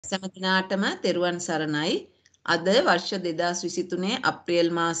සෑම දිනාටම තෙරුවන් සරණයි. අද වර්ෂ 2023 අප්‍රේල්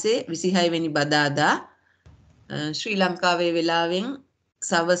මාසේ 26 වෙනි බදාදා ශ්‍රී ලංකාවේ වෙලාවෙන්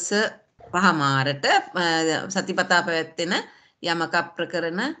සවස 5:00 සතිපතා පැවැත්වෙන යමක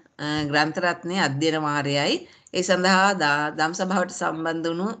ප්‍රකරණ ග්‍රන්ථ රත්නයේ අධ්‍යයන වාරයයි. ඒ සඳහා දම් සභාවට සම්බන්ධ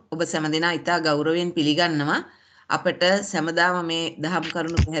වුණු ඔබ සෑම දෙනා ඉතා ගෞරවයෙන් පිළිගන්නවා. අපට සෑමදාම මේ දහම්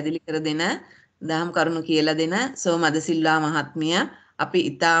කරුණු පැහැදිලි කර දෙන දහම් කරුණු කියලා දෙන සෝමද සිල්වා මහත්මිය අපි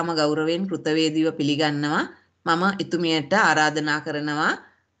ඉතාම ගෞරවයෙන් කෘතවේදීව පිළිගන්නවා. මම එතුමියට ආරාධනා කරනවා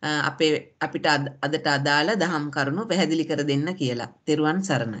අපිට අදට අදාළ දහම් කරුණු පැහැදිලි කර දෙන්න කියලා. තෙරුවන්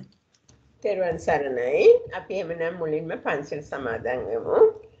සරණයි. තෙරුවන් සරණයි. අපි එමනම් මුලින්ම පන්සල් සමාදන් වෙමු.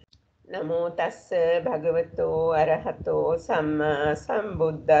 නමෝ තස්ස භගවතෝ අරහතෝ සම්මා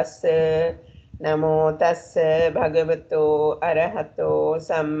සම්බුද්දස්ස. නමෝ තස්ස භගවතෝ අරහතෝ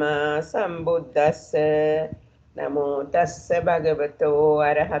සම්මා සම්බුද්දස්ස. නමෝ තස්ස භගවතෝ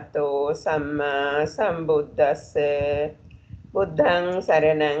අරහතෝ සම්මා සම්බුද්දස්ස. බුද්ධං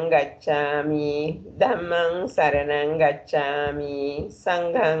සරණං ගච්ඡාමි ධම්මං සරණං ගච්ඡාමි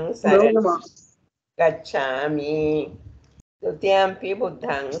සංඝං සරණං ගච්ඡාමි ဒုတိ යම්පි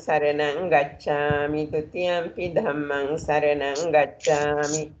බුද්ධං සරණං ගච්ඡාමි ဒုတိ යම්පි ධම්මං සරණං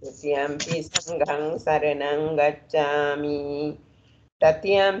ගච්ඡාමි ဒုတိ යම්පි සංඝං සරණං ගච්ඡාමි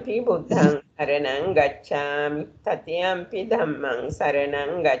තතියම්පි බුද්ධං සරණං ගච්ඡාමි තතියම්පි ධම්මං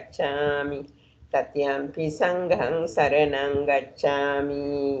සරණං ගච්ඡාමි තතියම්පි සංඝං සරණං ගච්ඡාමි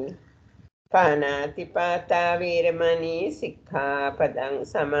පානාති පාතා වේරමණී සික්ඛාපදං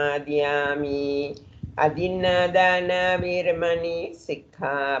සමාදියාමි අදින්නා දාන වේරමණී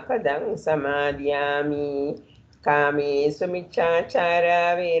සික්ඛාපදං සමාදියාමි කාමේසු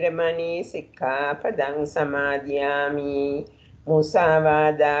මිච්ඡාචාරා වේරමණී සික්ඛාපදං සමාදියාමි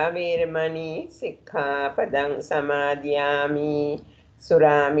මුසාවාදා වේරමණී සික්ඛාපදං සමාදියාමි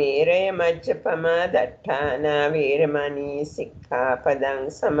සුරාමේරය මජ්ජපමා දට්ඨානා වේරමණී සික්ඛාපදං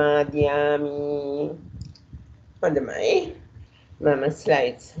සමාදියාමි. හොඳයි. මම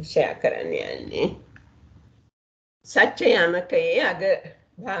ස්ලයිඩ්ස් ෂෙයා කරන්න යන්නේ. සත්‍ය යමකයේ අග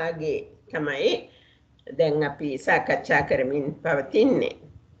භාගයේ තමයි දැන් අපි සාකච්ඡා කරමින් පවතින්නේ.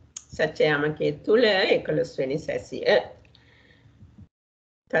 සත්‍ය යමකයේ තුල 11 වෙනි සැසිය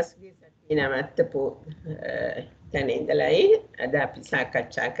පස්වි සතිය නවත්තපු තැන ඉඳලායි අද අපි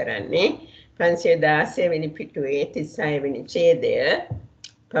සාකච්ඡා කරන්නේ 516 වෙනි පිටුවේ 36 වෙනි ඡේදය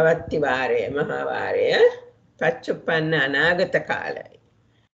පවත්ති වාරය මහා වාරය පච්චුප්පන්න අනාගත කාලය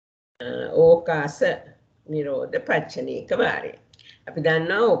ඕකාස නිරෝධ පච්චනීක වාරය. අපි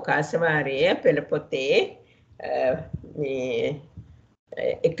දන්නවා ඕකාස වාරය පෙළ පොතේ මේ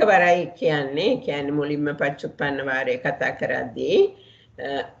එකවරයි කියන්නේ මුලින්ම පච්චුප්පන්න වාරය කතා කරද්දී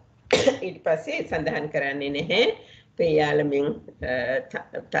ඊට පස්සේ සඳහන් කරන්නේ නැහැ පේයාලමින්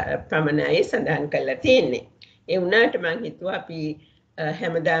පමණයි සඳහන් කරලා තියෙන්නේ. ඒ වුණාට මම හිතුවා අපි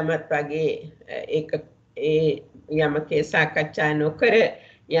හැමදාමත් වගේ ඒ යමකේ සාකච්ඡා නොකර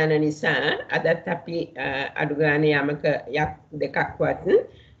යන නිසා අදත් අපි අඩු ගානේ යමක යක් දෙකක්වත්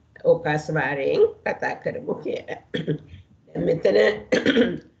ඕකාස වාරයෙන් කතා කරමු කියලා. මෙතන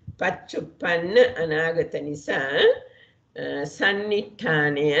පච්චුප්පන්න අනාගත නිසා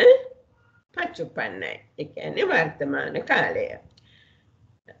සන්නිඨානය පච්චුප්පන්නයි. ඒ කියන්නේ වර්තමාන කාලය.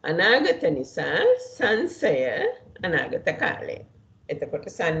 අනාගත නිසා සංසය අනාගත කාලය. එතකොට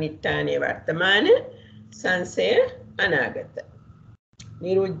සන්නිඨානය වර්තමාන සංසය අනාගත.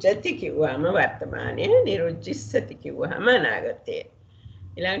 නිරුජ්ජති කිව්වම වර්තමානය, නිරුජ්ජිස්සති කිව්වම අනාගතය.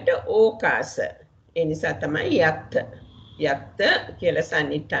 ඊළඟට ඕකාස. ඒ නිසා තමයි යත්ත කියලා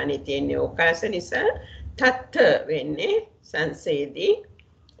සන්නිඨානේ තියෙන්නේ ඕකාස නිසා තත්ත වෙන්නේ සංසේදී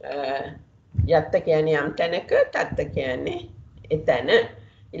යත්ත කියන්නේ යම් තැනක තත්ත කියන්නේ එතන.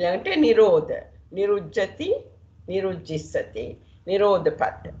 ඊළඟට නිරෝධ නිරුජ්ජති නිරුජ්ජිස්සති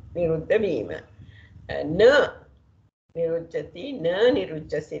නිරෝධපත් නිරුද්ධ වීම න නිරුජ්ජති න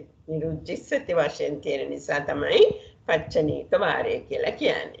නිරුජ්ජිස්සති වශයෙන් තියෙන නිසා තමයි පච්චනීක වාරය කියලා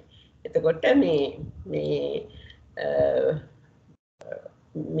කියන්නේ. එතකොට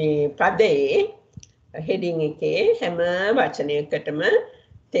මේ පදයේ හෙඩින් එකේ හැම වචනයකටම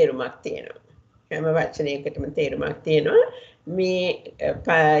තේරුමක් තියෙනවා. හැම වචනයකටම තේරුමක් තියෙනවා. මේ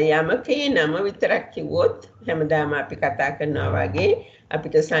යමකේ නම විතරක් කිව්වොත් හැමදාම අපි කතා කරනවා වගේ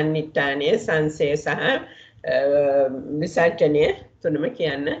අපිට සන්නිඨානය, සංසය සහ විසර්ජනය තුනම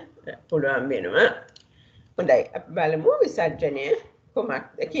කියන්න පුළුවන් වෙනවා. හොඳයි අපි බලමු විසර්ජනය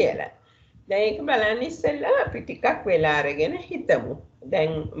කොහොමද කියලා. දැන් ඒක බලන්න ඉස්සෙල්ලා අපි ටිකක් වෙලා අරගෙන හිතමු.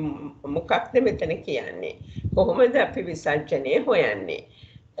 දැන් මොකක්ද මෙතන කියන්නේ? කොහොමද අපි විසර්ජනය හොයන්නේ?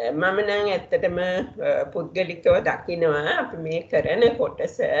 මම නම් ඇත්තටම පුද්ගලිකව දකිනවා අපි මේ කරන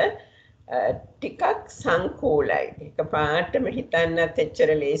කොටස ටිකක් සංකූලයි. එකපාරටම හිතන්නත්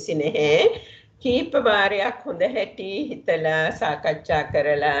එච්චර ලේසි නැහැ. කීප වාරයක් හොඳ හැටි හිතලා සාකච්ඡා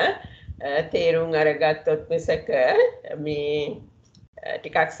කරලා තේරුම් අරගත්තොත් මිසක මේ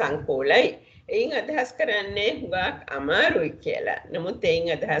ටිකක් සංකූලයි. එයින් අදහස් කරන්නේ හුඟක් අමාරුයි කියලා. නමුත්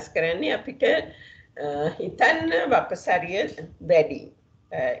එයින් අදහස් කරන්නේ අපිට හිතන්න වපසරිය වැඩි.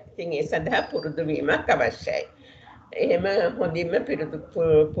 ඉතින් ඒ සඳහා පුරුදු වීමක් අවශ්‍යයි. එහෙම හොඳින්ම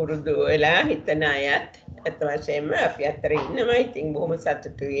පුරුදු වෙලා හිතන අයත් අත් වශයෙන්ම අපි අතර ඉන්නවා. ඉතින් බොහොම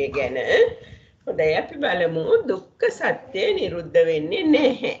සතුටුයි ඒ ගැන. හොඳයි අපි බලමු දුක්ඛ සත්‍ය නිරුද්ධ වෙන්නේ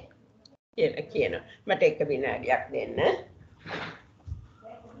නැහැ කියලා කියනවා. මට එක විනාඩියක් දෙන්න.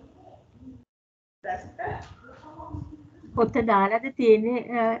 පොත දාලාද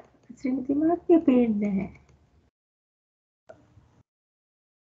තියෙන්නේ ශ්‍රීමති මහත්මිය පේන්නේ නැහැ.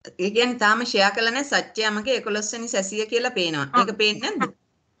 ඒ කියන්නේ තාම ෂෙයා කළා නැහැ සත්‍යයමක 11 වෙනි සැසිය කියලා පේනවා. ඒක පේන්නේ නැද්ද?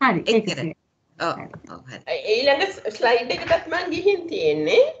 හරි ඒක. ඔව් ඔව් හරි. ඊළඟ ස්ලයිඩ් එකටත් මම ගිහින්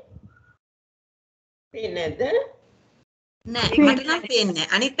තියෙන්නේ. පේන්නේ නැද්ද? නෑ මට නම් පේන්නේ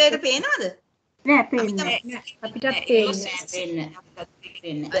නැහැ. අනිත් අයට පේනවද? නෑ පේන්නේ. අපිටත් පේන්නේ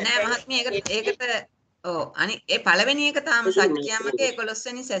නෑ මහත්මිය ඒකට ඔව් අනිත් ඒ පළවෙනි එක තාම සත්‍යයමක 11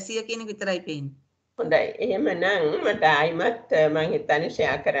 වෙනි සැසිය කියන එක විතරයි පේන්නේ. හොඳයි. එහෙමනම් මට ආයිමත් මම හිතන්නේ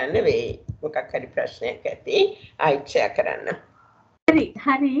ෂෙයා කරන්න වෙයි. මොකක් හරි ප්‍රශ්නයක් ඇති. ආයිත් ෂෙයා කරන්න.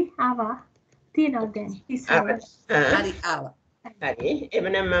 හරි ආවා. තියෙනවා දැන්. හරි ආවා. හරි.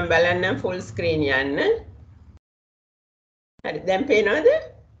 එහෙමනම් මම බලන්නම් ෆුල් ස්ක්‍රීන් යන්න. හරි. දැන් පේනවද?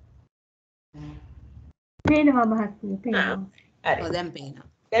 පේනවා මහත්මිය පේනවා. හරි. ඔව් දැන් පේනවා.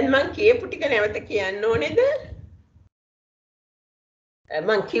 දැන් මම කියපු ටික නැවත කියන්න ඕනේද?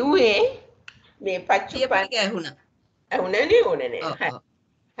 මම කිව්වේ මේ පච්චුප්පන්න ඇහුණා. ඇහුණනේ ඕනේ නෑ.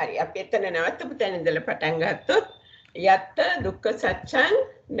 හරි අපි එතන නවත්තපු තැන ඉඳලා පටන් ගත්තොත් යත්ත දුක්ඛ සත්‍යං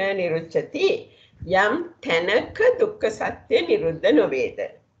න නිරුච්ඡති යම් තැනක දුක්ඛ සත්‍ය නිරුද්ධ නොවේද.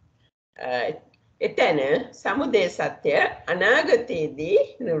 එතන සමුදය සත්‍ය අනාගතයේදී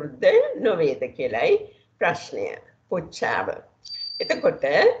නිරුද්ධ නොවේද කියලායි ප්‍රශ්නය පුච්චාව. එතකොට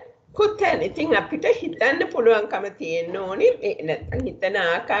කොතැන ඉතින් අපිට හිතන්න පුළුවන්කම තියෙන්න ඕනේ නැත්නම් හිතන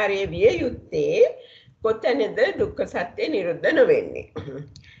ආකාරයේ විය යුත්තේ කොතැනද දුක්ඛ සත්‍ය නිරුද්ධ නොවෙන්නේ.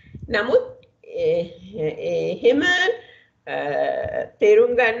 නමුත් එහෙම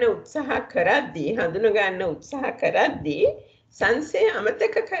තේරුම් ගන්න උත්සාහ කරද්දී හඳුනා ගන්න උත්සාහ කරද්දී සංසය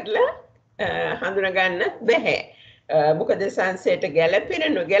අමතක කරලා හඳුනා ගන්නත් බැහැ. මොකද සංසයට ගැළපෙන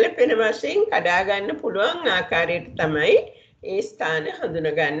නොගැළපෙන වශයෙන් කඩා ගන්න පුළුවන් ආකාරයට තමයි ඒ ස්ථාන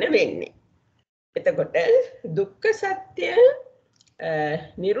හඳුනා ගන්න වෙන්නේ. එතකොට දුක්ඛ සත්‍ය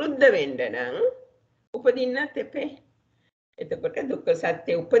නිරුද්ධ වෙන්න නම් උපදින්නත් එපේ. එතකොට දුක්ඛ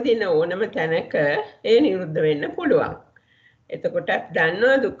සත්‍ය උපදින ඕනම තැනක ඒ නිරුද්ධ වෙන්න පුළුවන්. එතකොට අපි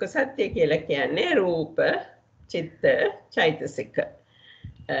දන්නවා දුක්ඛ සත්‍ය කියලා කියන්නේ රූප, චිත්ත, චෛතසික.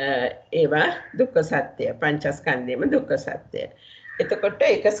 ඒවා දුක්ඛ සත්‍ය. පංචස්කන්ධයම දුක්ඛ සත්‍ය. එතකොට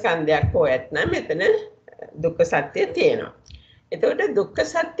එක ස්කන්ධයක් හොයත් නම් මෙතන දුක්ඛ සත්‍ය තියෙනවා. එතකොට දුක්ඛ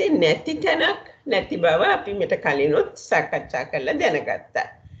සත්‍ය නැති තැනක් නැති බව අපි මෙට කලිනුත් සාකච්ඡා කරලා දැනගත්තා.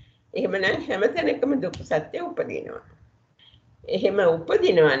 එහෙමනම් හැම තැනකම දුක්ඛ සත්‍ය උපදිනවා. එහෙම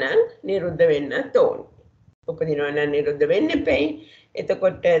උපදිනවා නම් නිරුද්ධ වෙන්නත් ඕනේ. උපදිනවා නම් නිරුද්ධ වෙන්න එපැයි.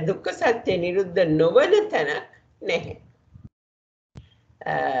 එතකොට දුක්ඛ සත්‍ය නිරුද්ධ නොවන තැනක් නැහැ.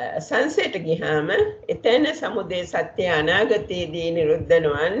 සංසයට ගියාම එතන සමුදය සත්‍ය අනාගතයේදී නිරුද්ධ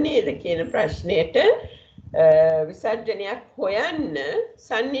නොවන්නේද කියන ප්‍රශ්නයට විසර්ජනයක් හොයන්න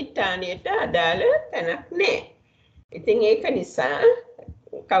සන්නිට්ඨානයට අදාළ තැනක් නැහැ. ඉතින් ඒක නිසා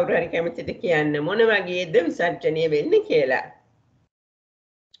කවුරු හරි කැමතිද කියන්න මොන වගේද විසර්ජනය වෙන්නේ කියලා?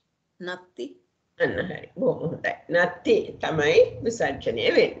 නැත්ති. අන්න හරි. බොහොම හොඳයි. නැත්ති තමයි විසර්ජනය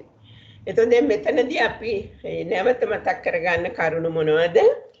වෙන්නේ. එතකොට දැන් මෙතනදී අපි නැවත මතක් කරගන්න කරුණු මොනවද?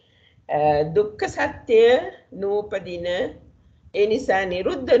 දුක්ඛ සත්‍ය නූපදින ඒ නිසා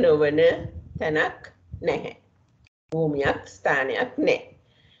නිරුද්ධ නොවන තැනක් නැහැ. භූමියක් ස්ථානයක් නැහැ.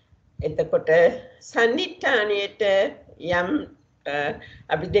 එතකොට සන්නිට්ඨානයට යම්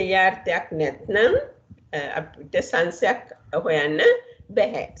අභිධේයාර්ථයක් නැත්නම් අපිට සංසයක් හොයන්න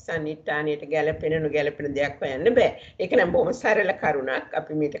බැහැ. සන්නිට්ඨානයට ගැලපෙන නොගැලපෙන දෙයක් හොයන්න බෑ. ඒක නම් බොහොම සරල කරුණක්.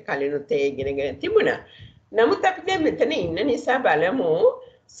 අපි මේක කලිනුත් ඉගෙනගෙන තිබුණා. නමුත් අපි දැන් මෙතන ඉන්න නිසා බලමු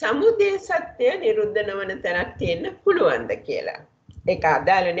සමුදය සත්‍ය නිරුද්ධ නොවන තැනක් තියෙන්න පුළුවන්ද කියලා. ඒක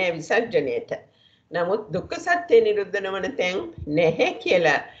අදාළ නෑ විසර්ජනයට. නමුත් දුක්ඛ සත්‍ය නිරුද්ධ නොවන තැන් නැහැ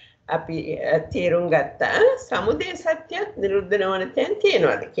කියලා අපි තේරුම් ගත්තා. සමුදය සත්‍ය නිරුද්ධ නොවන තැන්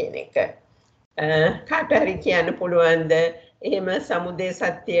තියෙනවද කියන එක. කාට හරි කියන්න පුළුවන්ද එහෙම සමුදය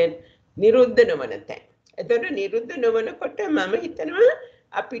සත්‍ය නිරුද්ධ නොවන තැන්. එතකොට නිරුද්ධ නොවනකොට මම හිතනවා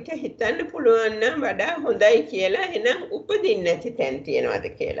අපිට හිතන්න පුළුවන් නම් වඩා හොඳයි කියලා එහෙනම් උපදින්න නැති තැන් තියනවාද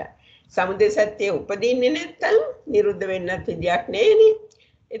කියලා. සමුදය සත්‍ය උපදින්නේ නැත්තම් නිරුද්ධ වෙන්නත් විදියක් නැහැනේ.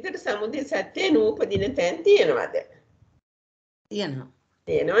 එතකොට සමුදය සත්‍ය නූපදින තැන් තියනවාද? තියෙනවා.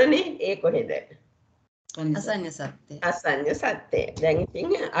 තියෙනවනේ. ඒ කොහෙද? අසඤ්ඤ සත්‍ය. අසඤ්ඤ සත්‍ය. දැන්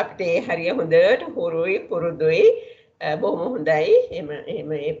ඉතින් අපිට ඒ හරිය හොඳට හුරුයි පුරුදුයි බොහොම හොඳයි.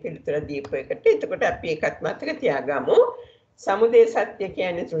 එහෙම ඒ පිළිතුර දීපු එකට. එතකොට අපි ඒකත් මතක තියාගමු. සමුදය සත්‍ය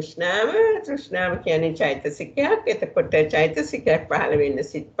කියන්නේ තෘෂ්ණාව කියන්නේ චෛතසිකයක්. එතකොට චෛතසිකයක් පහළ වෙන්න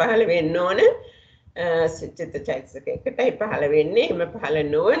සිත් පහළ වෙන්න ඕන. සිත චෛතසික එකටයි පහළ වෙන්නේ. එහෙම පහළ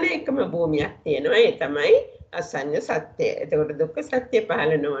නොවන එකම භූමියක් තියෙනවා. ඒ තමයි අසඤ්ඤ සත්‍ය. එතකොට දුක්ඛ සත්‍ය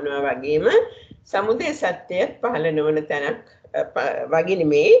පහළ නොවනවා වගේම සමුදය සත්‍යයත් පහළ නොවන තැනක් වගේ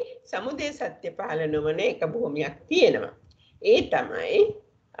නෙමෙයි. සමුදය සත්‍ය පහළ නොවන එක භූමියක් තියෙනවා. ඒ තමයි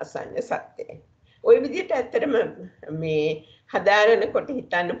අසඤ්ඤ සත්‍යය. ওই විදිහට ඇත්තටම මේ හදාරනකොට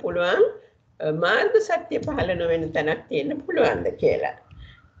හිතන්න පුළුවන් මාර්ග සත්‍ය පහළ නොවන තැනක් තියෙන්න පුළුවන්ද කියලා.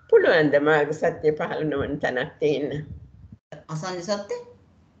 පුළුවන්ද මාර්ග සත්‍ය පහළ නොවන තැනක් තියෙන්න? අසඤ්ඤ සත්‍ය?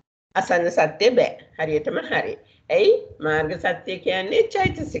 අසඤ්ඤ සත්‍ය බෑ. හරියටම හරි. ඇයි? මාර්ග සත්‍ය කියන්නේ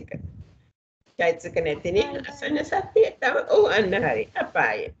චෛතසික. චෛතසික නැතිනේ අසඤ්ඤ සත්‍ය තව අන්න හරි.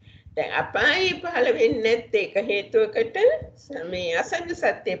 අපාය. දැන් අපායේ පහළ වෙන්නේ නැත්තේ එක හේතුවකට මේ අසඤ්ඤ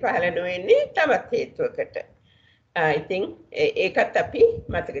සත්‍ය පහළ නොවෙන්නේ තවත් හේතුවකට. ඉතින් ඒකත් අපි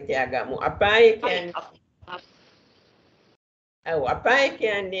මතක තියාගමු. අපාය කියන්නේ අපාය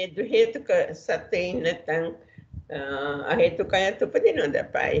කියන්නේ දු හේතුක සත්‍යයෙන් නැත්නම් අහේතුකයත් උපදිනවද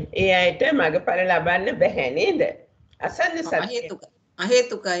අපායේ? ඒ අයට මඟඵල ලබන්න බැහැ නේද? අසඤ්ඤ සත්‍ය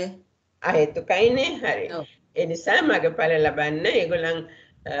අහේතුකය. අහේතුකයිනේ හරි. ඒ නිසා මඟඵල ලබන්න ඒගොල්ලන්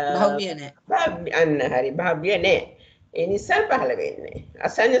භව්‍ය නැහැ. අන්න හරි භව්‍ය නැහැ. ඒ නිසා පහළ වෙන්නේ.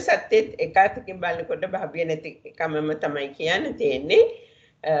 අසඤ්ඤ සත්‍යෙත් එකාතකින් බලනකොට භව්‍ය නැති කමම තමයි කියන්න තියෙන්නේ.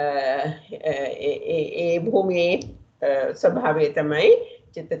 ඒ භූමියේ ස්වභාවය තමයි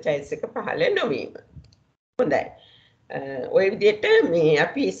චිත්තචෛතසික පහළ නොවීම. හොඳයි. ওই විදිහට මේ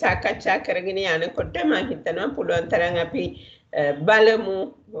අපි සාකච්ඡා කරගෙන යනකොට මම හිතනවා පුළුවන් තරම් අපි බලමු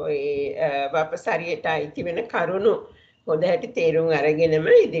ওই වපසරියට අයිති වෙන කරුණු හොඳ හැටි තේරුම් අරගෙනම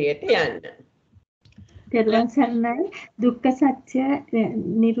ඉදිරියට යන්න. තෙරුවන් සරණයි. දුක්ඛ සත්‍ය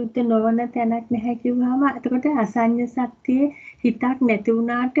නිරුද්ධ නොවන තැනක් නැහැ කිව්වම එතකොට අසඤ්ඤ සත්‍යයේ හිතක් නැති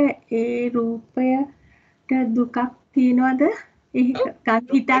වුණාට ඒ රූපයට දුකක් තියනවද? ඒක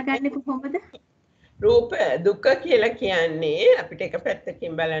හිතාගන්නේ කොහොමද? රූප දුක කියලා කියන්නේ අපිට එක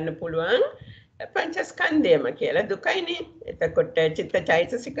පැත්තකින් බලන්න පුළුවන් පංචස්කන්ධයම කියලා දුකයිනේ. එතකොට චිත්ත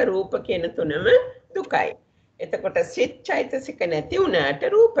චෛතසික රූප කියන තුනම දුකයි. එතකොට සිත් චෛතසික නැති වුණාට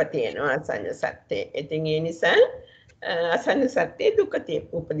රූප තියෙනවා අසඤ්ඤ සත්‍යය. ඉතින් ඒ නිසා අසඤ්ඤ සත්‍යයේ දුක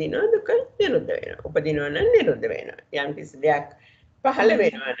උපදිනවා දුක නිරුද්ධ වෙනවා. උපදිනවා නම් නිරුද්ධ වෙනවා. යම් කිසි දෙයක් පහළ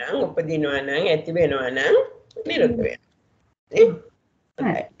වෙනවා නම් උපදිනවා නම් ඇති වෙනවා නම් නිරුද්ධ වෙනවා.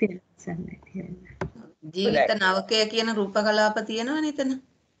 ජීවිත නවකය කියන රූප කලාප තියෙනවනේ එතන.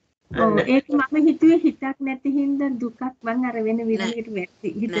 ඔව් ඒක මම හිතුවේ හිතක් නැති හින්දා දුකක් මං අර වෙන විදිහකට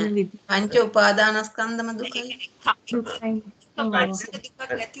වැටි හිතන විදිහ. පංච උපාදානස්කන්ධම දුකයි. දුකයි. මානසික දුකක්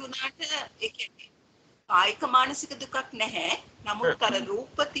නැති වුණාට ඒ කියන්නේ කායික මානසික දුකක් නැහැ. නමුත් අර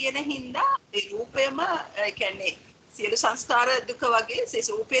රූප තියෙන හින්දා ඒ රූපයම ඒ කියන්නේ සියලු සංස්කාර දුක වගේ ඒ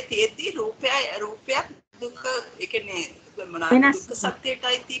රූපයේ තියෙද්දි රූපයක් දුක ඒ කියන්නේ මොනවාද දුක්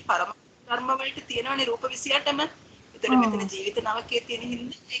සත්‍යයටයි තී පරම ධර්ම වලට තියෙනවනේ රූප 28ම. ඒතර මෙතන ජීවිත නවකයේ තියෙන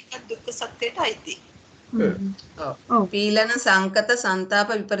හින්දා ඒක දුක්ඛ සත්‍යයටයි තී. ඔව්. පීලන සංකත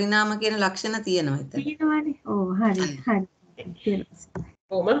සංతాප විපරිණාම කියන ලක්ෂණ තියෙනවා එතන. තියෙනවානේ. ඔව් හරි හරි.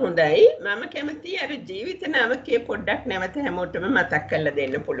 කොහොම හොඳයි. මම කැමතියි අර ජීවිත නවකයේ පොඩ්ඩක් නැවත හැමෝටම මතක් කරලා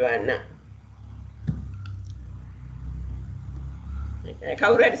දෙන්න පුළුවන් නම්.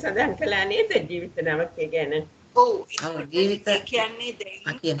 කවුරු හරි සඳහන් කළා නේද ජීවිත නවකය ගැන? ඔව් ජීවිත කියන්නේ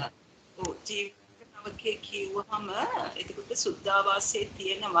දැන් ඔව් ජීවිත නවකය කියවහම එතකොට සුද්ධාවාසයේ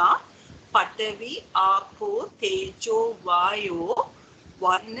තියෙනවා පඨවි ආපෝ තේජෝ වායෝ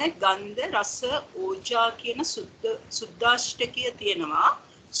වර්ණ ගන්ධ රස ඕජා කියන සුද්ධාෂ්ටකය තියෙනවා.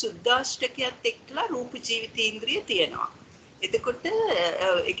 සුද්ධාෂ්ටකයත් එක්කලා රූප ජීවිතේන්ද්‍රිය තියෙනවා. එතකොට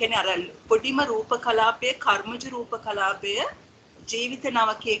ඒ කියන්නේ අර පොඩිම රූප කලාපයේ කර්මජ රූප කලාපය ජීවිත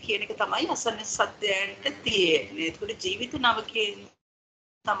නවකය කියන එක තමයි අසන්න සත්‍යයන්ට තියෙන්නේ. එතකොට ජීවිත නවකයෙන්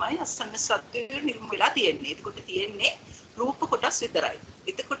තමයි අසන්න සත්‍යය නිර්ම වෙලා තියෙන්නේ. එතකොට තියෙන්නේ රූප කොටස් විතරයි.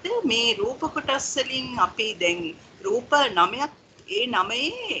 එතකොට මේ රූප කොටස් වලින් අපි දැන් රූප 9ක් ඒ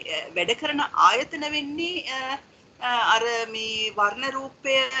 9 වැඩ කරන ආයතන වෙන්නේ අර මේ වර්ණ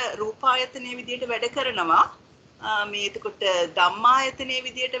රූපය රූපායතනයේ විදිහට වැඩ කරනවා. මේ එතකොට ධම්මායතනයේ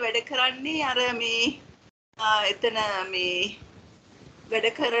විදියට වැඩ කරන්නේ අර මේ එතන මේ වැඩ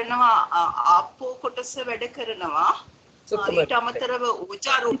කරනවා ආපෝ කොටස වැඩ කරනවා ඊට අමතරව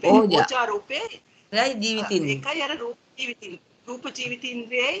ඕජා රූපේ ඒකයි අර රූප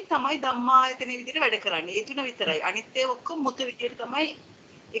ජීවිතින්ද්‍රයයි තමයි ධම්මායතනයේ විදියට වැඩ කරන්නේ. ඒ තුන විතරයි. අනිත් ඒවා ඔක්කොම මුත විදියට තමයි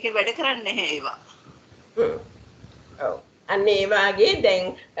ඒක වැඩ කරන්නේ නැහැ ඒවා. ඔව්. අන්න ඒ වාගේ දැන්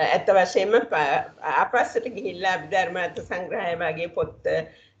අත වශයෙන්ම ආපස්සට ගිහිල්ලා අභිධර්මාර්ථ සංග්‍රහය වගේ පොත්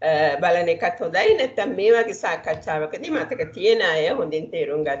බලන එකත් හොඳයි. නැත්නම් මේ වගේ සාකච්ඡාවකදී මතක තියෙන අය හොඳින්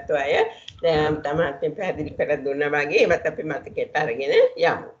තේරුම් ගත්ත අය දැන් තමයි පැහැදිලි කර දුන්නා වගේ ඒවත් අපි මතකයට අරගෙන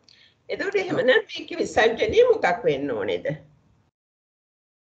යමු. එතකොට එහෙමනම් මේකේ විසර්ජනය මොකක් වෙන්න ඕනේද?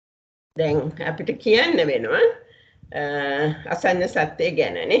 දැන් අපිට කියන්න වෙනවා අසඤ්ඤ සත්‍ය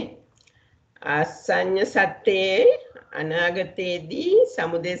ගැනනේ. අසඤ්ඤ සත්‍යයේ අනාගතයේදී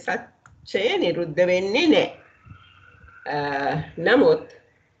සමුදය සත්‍යය නිරුද්ධ වෙන්නේ නැහැ. නමුත්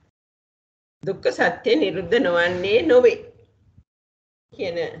දුක්ඛ සත්‍ය නිරුද්ධ නොවන්නේ නොවේ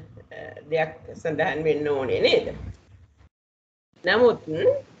කියන දෙයක් සඳහන් වෙන්න ඕනේ නේද? නමුත්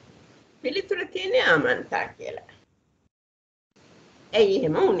පිළිතුර තියෙන්නේ ආමන්තා කියලා. ඇයි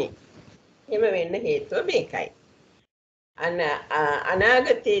එහෙම උනේ? එහෙම වෙන්න හේතුව මේකයි.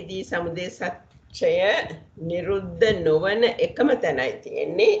 අනාගතයේදී සමුදය සත්‍යය නිරුද්ධ නොවන එකම තැනයි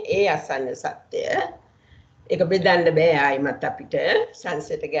තියෙන්නේ ඒ අසඤ්ඤ සත්‍යය. ඒක බෙදන්න බෑ ආයිමත් අපිට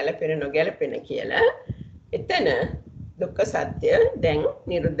සංසයට ගැලපෙන නොගැලපෙන කියලා. එතන දුක්ඛ සත්‍ය දැන්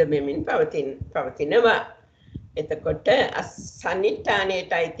නිරුද්ධ වෙමින් පවතිනවා. එතකොට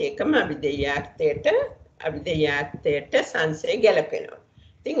සන්නිඨානයට අයිති එකම අභිදේයාර්ථයට සංසය ගැලපෙනවා.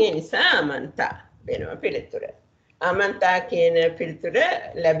 ඉතින් ඒ නිසා ආමන්තා වෙනවා පිළිතුර. ආමන්තා කියන පිළිතුර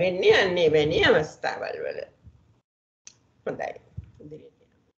ලැබෙන්නේ අන්නේ වැනි අවස්ථාවල් වල. හොඳයි.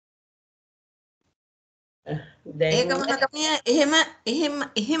 ඒක මහත්මිය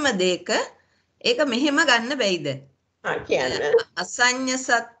එහෙම දෙක ඒක මෙහෙම ගන්න බැයිද? කියන්න. අසඤ්ඤ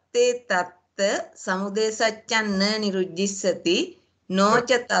සත්තේ තත්ත සමුදය සත්‍යං න නිරුද්ධිස්සති නොච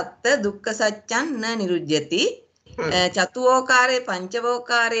තත්ත දුක්ඛ සත්‍යං න නිරුද්ධ්‍යති චතුෝකාරේ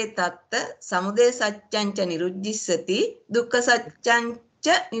පංචවෝකාරේ තත්ත සමුදය සත්‍යං ච නිරුද්ධිස්සති දුක්ඛ සත්‍යං ච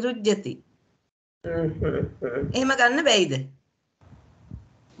නිරුද්ධ්‍යති. එහෙම ගන්න බැයිද?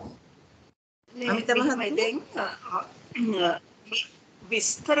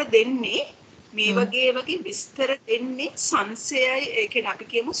 විස්තර දෙන්නේ මේ වගේ විස්තර දෙන්නේ සංසයයි ඒ කියන්නේ අපි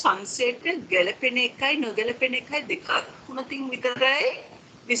කියමු සංසයට ගැලපෙන එකයි නොගැලපෙන එකයි දෙකක් තුනකින් විතරයි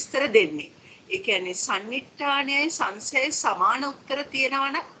විස්තර දෙන්නේ. ඒ කියන්නේ සන්නිඨානයයි සංසයයි සමාන උත්තර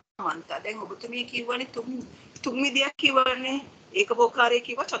තියෙනවා නම් මන්තා. දැන් ඔබතුමිය කියවනේ තුන් විදියක් කියවනේ. ඒකවෝකාරය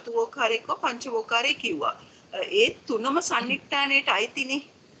කිව්වා, චතුවෝකාරය කිව්වා, පංචවෝකාරය කිව්වා. ඒ තුනම සන්නිඨානයට අයිතිනේ.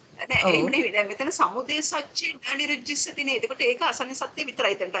 නෑ එහෙම නෙවෙයි. දැන් මෙතන සමුදය සත්‍ය නිරුද්ධිස්සතිනේ. එතකොට ඒක අසඤ්ඤ සත්‍ය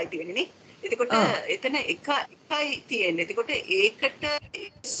විතරයි එතනට අයිති වෙන්නේ නේ. එතකොට එතන එකයි තියෙන්නේ. එතකොට ඒකට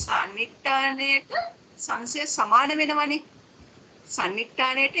සන්නිඨානයට සංසය සමාන වෙනවනේ.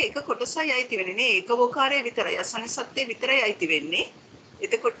 සන්නිඨානයට එක කොටසයි අයිති වෙන්නේ නේ. ඒකවෝකාරය විතරයි අසඤ්ඤ සත්‍ය විතරයි අයිති වෙන්නේ.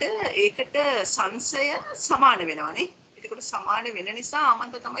 එතකොට ඒකට සංසය සමාන වෙනවනේ. එතකොට සමාන වෙන නිසා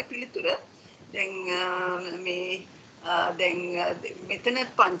ආමන්ත තමයි පිළිතුර. දැන් මේ දැන් මෙතන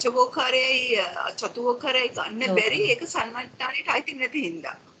පංචවෝකාරයයි චතුවෝකාරයයි ගන්න බැරි ඒක සම්මට්ටානයට අයිති නැති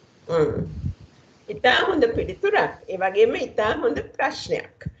හින්දා. ඉතා හොඳ පිළිතුරක්. ඒ වගේම ඉතා හොඳ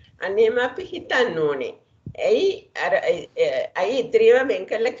ප්‍රශ්නයක්. අන්නේම අපි හිතන්න ඕනේ. ඇයි ඉතිරිව වෙන්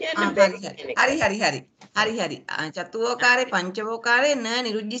කරලා කියන්න බැරි? හරි. චතුවෝකාරේ පංචවෝකාරේ න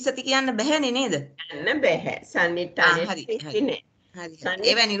නිරුද්ධිස්සති කියන්න බැහැනේ නේද? කියන්න බැහැ. සම්නිඨානයේ නෑ.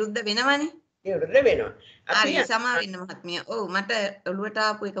 ඒවා නිරුද්ධ වෙනවනේ. නිරුද්ධ වෙනවා. හරි සමා වෙන්න මහත්මිය. ඔව් මට ඔළුවට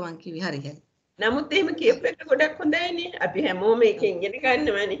ආපු එක මං කිව්වේ හරි. නමුත් එහෙම කියපු එක ගොඩක් හොඳයිනේ. අපි හැමෝම එකෙන් ඉගෙන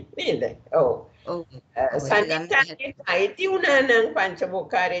ගන්නවනේ නේද? ඔව්. සන්නිඨානයේ අයිති වුණා නම්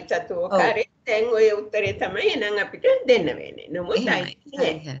පංචවෝකාරේ චතුවෝකාරේ දැන් ඔය උත්තරේ තමයි එහෙනම් අපිට දෙන්න වෙන්නේ. නමුත් අයිති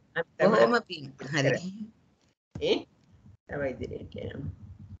නෑ. කොහොම පින්. හරි. තව ඉදිරියට යමු.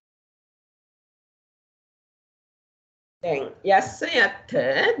 දැන් යස්ස යත්ථ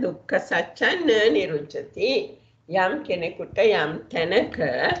දුක්ඛ සත්‍යං නිරුච්ඡති. යම් කෙනෙකුට යම් තැනක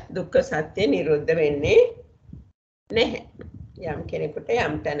දුක්ඛ සත්‍ය නිරුද්ධ වෙන්නේ නැහැ. යම් කෙනෙකුට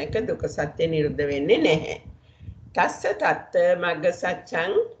යම් තැනක දුක්ඛ සත්‍ය නිරුද්ධ වෙන්නේ නැහැ. තස්ස තත්ත මග්ග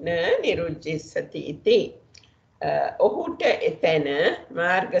සත්‍යං න නිරුද්ධිස්සති ඉති. ඔහුට එතන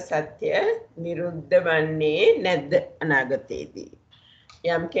මාර්ග සත්‍ය නිරුද්ධ වන්නේ නැද්ද අනාගතයේදී?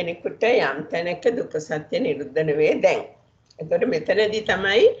 යම් කෙනෙකුට යම් තැනක දුක්ඛ සත්‍ය නිරුද්ධ නෙවේ දැන්. එතකොට මෙතනදී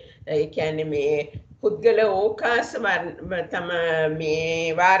තමයි ඒ කියන්නේ මේ පුද්ගල ඕකාස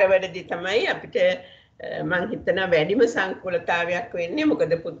මේ වාරවලදී තමයි අපිට මං හිතනවා වැඩිම සංකූලතාවයක් වෙන්නේ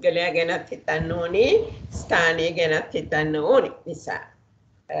මොකද පුද්ගලයා ගැනත් හිතන්න ඕනේ ස්ථානය ගැනත් හිතන්න ඕනේ නිසා.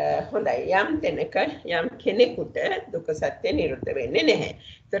 හොඳයි යම් තැනක යම් කෙනෙකුට දුක්ඛ සත්‍ය නිරුද්ධ වෙන්නේ නැහැ.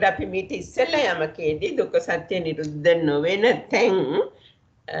 ඒතකොට අපි මේක ඉස්සෙල්ලා යමකේදී දුක්ඛ සත්‍ය නිරුද්ධ නොවන තැන්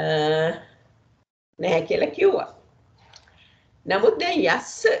නැහැ කියලා කිව්වා. නමුත් දැන්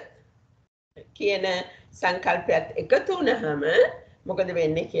යස්ස කියන සංකල්පයත් එකතු වුණාම මොකද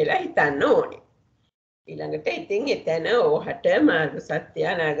වෙන්නේ කියලා හිතන්න ඕනේ. ඊළඟට ඉතින් එතන ඕහට මාර්ග සත්‍ය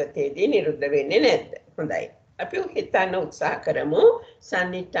අනාගතයේදී නිරුද්ධ වෙන්නේ නැද්ද? හොඳයි. අපි හිතන්න උත්සාහ කරමු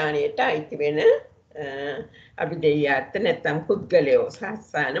සම්නිට්ඨානයට අයිති වෙන අභිදේයාර්ථ නැත්නම් පුද්ගලයෝ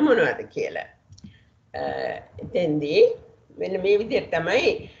සාසන මොනවද කියලා. එතෙන්දී මෙන්න මේ විදිහට තමයි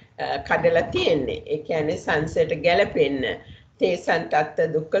කඩලා තියෙන්නේ. ඒ කියන්නේ සංසයට ගැලපෙන්න තේසන් තත්ත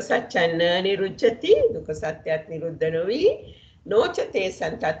දුක්ඛ සත්‍යං නිරුච්ඡති දුක්ඛ සත්‍යත් නිරුද්ධ නොවි නොච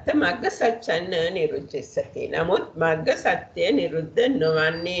තේසන් තත්ත මග්ග සත්‍යං නිරුච්ඡති. නමුත් මග්ග සත්‍ය නිරුද්ධ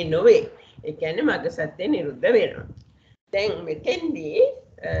නොවන්නේ නොවේ. ඒ කියන්නේ මග්ග සත්‍ය නිරුද්ධ වෙනවා. දැන් මෙතෙන්දී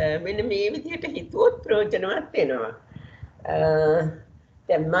මෙන්න මේ විදිහට හිතුවොත් ප්‍රයෝජනවත් වෙනවා.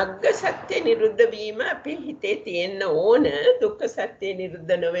 දැන් මග්ග සත්‍ය නිරුද්ධ වීම අපේ හිතේ තියෙන්න ඕන දුක්ඛ සත්‍ය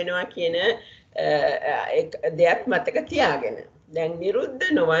නිරුද්ධ නොවෙනවා කියන දෙයක් මතක තියාගෙන. දැන් නිරුද්ධ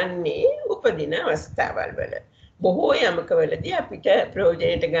නොවන්නේ උපදින අවස්ථාවල් වල. බොහෝ යමකවලදී අපිට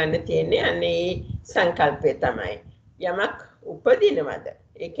ප්‍රයෝජනයට ගන්න තියෙන්නේ අනේ සංකල්පය තමයි. යමක් උපදිනවද?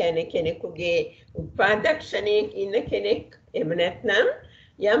 ඒ කියන්නේ කෙනෙකුගේ උත්පාදක්ෂණයේ ඉන්න කෙනෙක් එහෙම නැත්නම්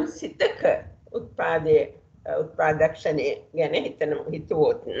යම් සිතක උත්පාදක්ෂණය ගැන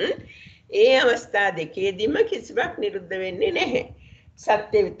හිතුවොත් ඒ අවස්ථා දෙකේදීම කිසිවක් නිරුද්ධ වෙන්නේ නැහැ.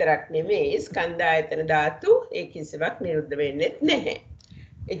 සත්‍ය විතරක් නෙමෙයි ස්කන්ධ ආයතන ධාතු ඒ කිසිවක් නිරුද්ධ වෙන්නේ නැහැ.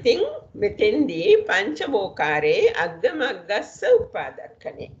 ඉතින් මෙතෙන්දී පංචවෝකාරයේ අග්ගමග්ගස්ස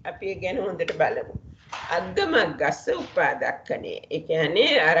උපාදක්ඛනේ අපි ගැන හොඳට බලමු. අග්ගමග්ගස්ස උපාදක්ඛනේ ඒ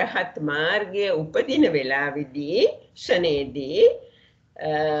කියන්නේ අරහත් මාර්ගයේ උපදින වෙලාවේදී ෂණේදී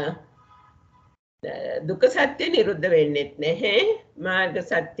දුක්ඛ සත්‍ය නිරුද්ධ වෙන්නේ නැහැ. මාර්ග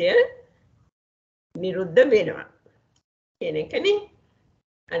සත්‍ය නිරුද්ධ වෙනවා. කියන එකනේ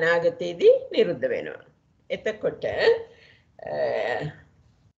අනාගතයේදී නිරුද්ධ වෙනවා. එතකොට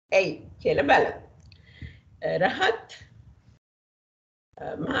ඇයි කියලා බලමු. රහත්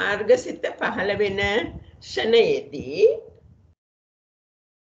මාර්ගසිත පහළ වෙන ෂණයේදී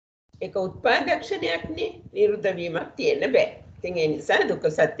ඒක උත්පාදක්ෂණයක් නේ නිරුද්ධ වීමක් තියෙන්න බෑ. ඉතින් ඒ නිසා දුක්ඛ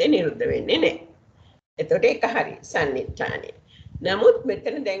සත්‍ය නිරුද්ධ වෙන්නේ නැහැ. එතකොට ඒක හරි සම්නිච්ඡානය. නමුත්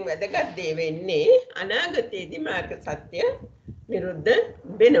මෙතන දැන් වැදගත් දේ වෙන්නේ අනාගතයේදී මාර්ග සත්‍ය නිරුද්ධ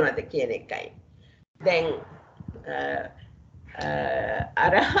වෙනවද කියන එකයි. දැන්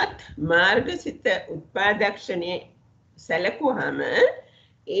අරහත් මාර්ගසිත උත්පාදක්ෂණයේ සැලකුවාම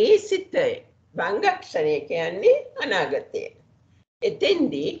ඒ සිත භංගක්ෂණය කියන්නේ අනාගතය.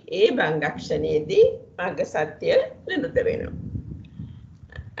 එතෙන්දී ඒ භංගක්ෂණයේදී මාර්ග සත්‍ය නිරුද්ධ වෙනවා.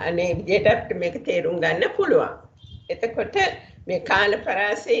 අනේ විදිහට අපිට මේක තේරුම් ගන්න පුළුවන්. එතකොට මේ කාල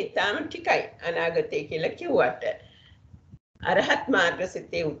පරාසය ඊටම ටිකයි අනාගතය කියලා කිව්වට අරහත්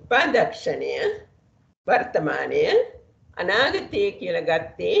මාර්ගසිතේ උත්පාදක්ෂණය වර්තමානය අනාගතය කියලා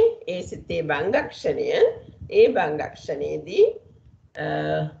ගත්තේ ඒ සිතේ භංගක්ෂණය ඒ භංගක්ෂණයේදී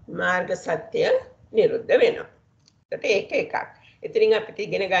මාර්ග සත්‍ය නිරුද්ධ වෙනවා. ඒකට ඒක එකක්. ඉතින් අපිට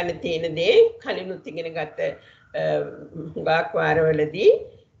ඉගෙන ගන්න තියෙන දේ කලිනුත් ඉගෙන ගත්ත හුඟක් වාරවලදී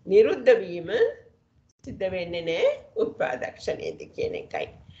නිරුද්ධ වීම සිද්ධ වෙන්නේ නැහැ උත්පාදක්ෂණයේදී කියන එකයි.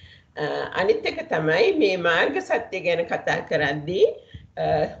 අනිත් එක තමයි මේ මාර්ග සත්‍ය ගැන කතා කරද්දී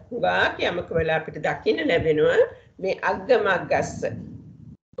හුඟක් යමක වෙලා අපිට දකින්න ලැබෙනවා මේ අග්ගමග්ගස්ස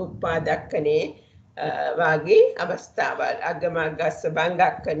උත්පාදක්කනේ වාගේ අවස්ථාවල් අග්ගමග්ගස්ස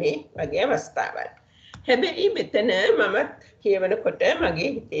භංගක්කනේ වගේ අවස්ථාවල්. හැබැයි මෙතන මමත් කියවනකොට මගේ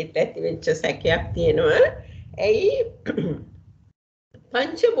හිතේට ඇති වෙච්ච සැකයක් තියෙනවා. ඇයි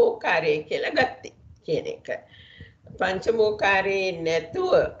පංචවෝකාරය කියලා ගත්තේ කියන එක. පංචවෝකාරයේ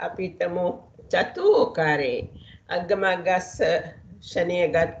නැතුව අපි හිතමු චතුෝකාරයේ අග්ගමග්ගස්ස ෂණය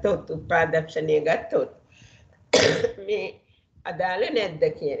ගත්තොත් උත්පාදක්ෂණය ගත්තොත් මේ අදාළ නැද්ද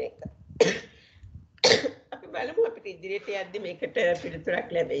කියන එක. අපි බලමු අපිට ඉදිරියට යද්දි මේකට පිළිතුරක්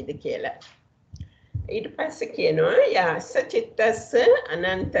ලැබෙයිද කියලා. ඊට පස්සේ කියනවා යාස චිත්තස්ස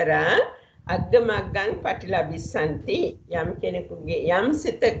අනන්තරා අග්ගමග්ගං පටිලබිස්සන්ති යම් කෙනෙකුගේ යම්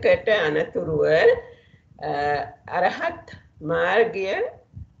සිතකට අනතුරුව අරහත් මාර්ගය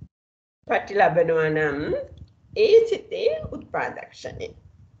පටිලබනවා නම් ඒ සිතේ උත්පාදක්ෂණය.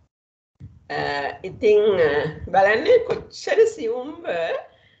 ඉතින් බලන්න කොච්චර සියුම්ව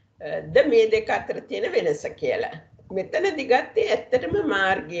ද මේ දෙක අතර තියෙන වෙනස කියලා. මෙතනදි ගත්තේ ඇත්තටම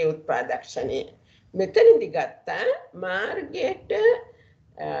මාර්ගයේ උත්පාදක්ෂණය. මෙතනදි ගත්තා මාර්ගයට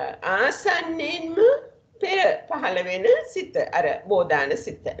ආසන්නයෙන්ම පෙර පහළ වෙන සිත අර බෝධාන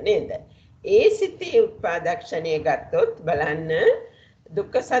සිත නේද? ඒ සිතේ උත්පාදක්ෂණය ගත්තොත් බලන්න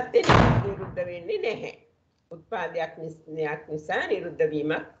දුක්ඛ සත්‍ය නිරුද්ධ වෙන්නේ නැහැ. උත්පාදයක් නිසා නිරුද්ධ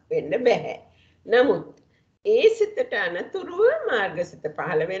වීමක් වෙන්න බෑ. නමුත් ඒ සිතට අනතුරුව මාර්ගසිත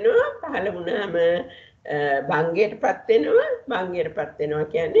පහළ වෙනවා. පහළ වුණාම භංගයටපත් වෙනවා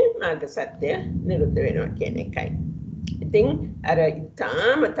කියන්නේ මාර්ග සත්‍ය නිරුද්ධ වෙනවා කියන එකයි. ඉතින් අර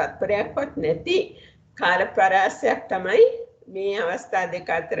ඊටාම තත්පරයක්වත් නැති කාල පරාසයක් තමයි මේ අවස්ථා දෙක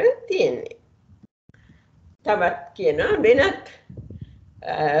අතර තියෙන්නේ. තවත් කියනවා වෙනත්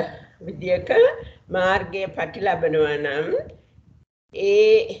විද්‍යක මාර්ගයේ ප්‍රතිලබනවා නම්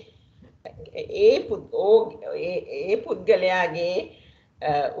ඒ පුද්ගලයාගේ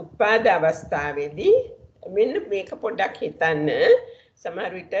උත්පාද අවස්ථාවේදී මෙන්න මේක පොඩ්ඩක් හිතන්න.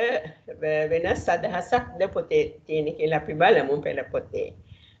 සමහර විට වෙනස් අදහසක්ද පොතේ තියෙන කියලා අපි බලමු පෙළ පොතේ.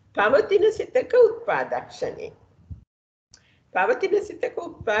 පවතින සිතක උත්පාදක්ෂණය. පවතින සිතක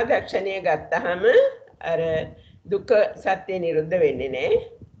උත්පාදක්ෂණය ගත්තහම අර දුක සත්‍ය නිරුද්ධ වෙන්නේ නැහැ.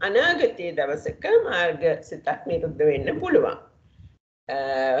 අනාගතයේ දවසක මාර්ග සිතක් නිරුද්ධ වෙන්න පුළුවන්.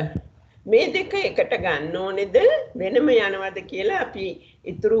 මේ දෙක එකට ගන්න ඕනේද වෙනම යනවද කියලා අපි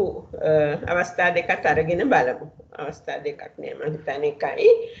ඊතුරු අවස්ථා දෙකක් අරගෙන බලමු. අවස්ථා දෙකක් නෑ මම හිතන්නේ එකයි.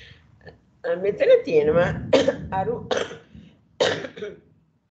 මෙතන තියෙනවා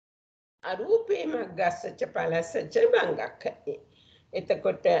අරූපේ මග්ගස්සච පලස්සච බංගක්ඛති.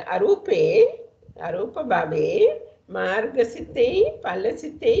 එතකොට අරූප භවයේ මාර්ගසිතේ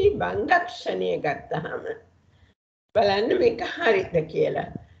ඵලසිතේ බංගක්ෂණය ගත්තහම බලන්න මේක හරිද කියලා.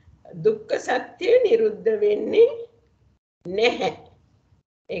 දුක්ඛ සත්‍ය නිරුද්ධ වෙන්නේ නැහැ.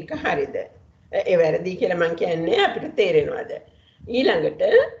 ඒක හරිද? ඒ වැරදි කියලා මම කියන්නේ අපිට තේරෙනවද? ඊළඟට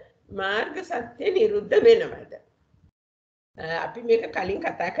මාර්ග සත්‍ය නිරුද්ධ වෙනවද? අපි මේක කලින්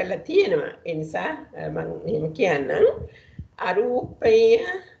කතා කරලා තියෙනවා. ඒ නිසා මම එහෙම කියන්නම්. අරූපය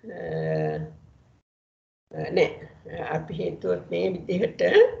නෑ අපි හිතුවොත් මේ විදිහට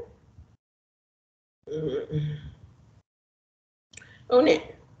ඕනේ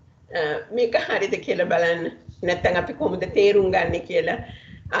මේක හරිද කියලා බලන්න. නැත්නම් අපි කොහොමද තේරුම් ගන්න කියලා.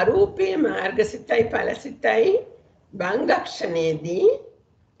 අරූපේ මාර්ගසිතයි ඵලසිතයි භංගක්ෂණයේදී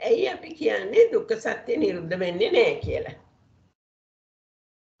ඇයි අපි කියන්නේ දුක්ඛ සත්‍ය නිරුද්ධ වෙන්නේ නැහැ කියලා.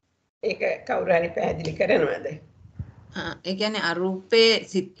 ඒක කවුරු හරි පැහැදිලි කරනවද? ඒ කියන්නේ අරූපේ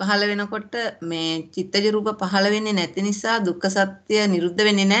සිත් පහළ වෙනකොට මේ චිත්තජ රූප පහළ වෙන්නේ නැති නිසා දුක්ඛ සත්‍ය නිරුද්ධ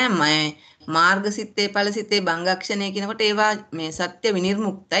වෙන්නේ නැහැ. මාර්ග සිත්තේ ඵල සිත්තේ භංගක්ෂණය කියනකොට ඒවා මේ සත්‍ය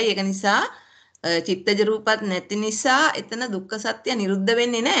විනිර්මුක්තයි. ඒක නිසා චිත්තජ රූපත් නැති නිසා එතන දුක්ඛ සත්‍ය නිරුද්ධ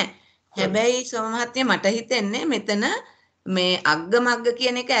වෙන්නේ නැහැ. හැබැයි සෝමහත්මිය මට හිතෙන්නේ මෙතන මේ අග්ග මග්ග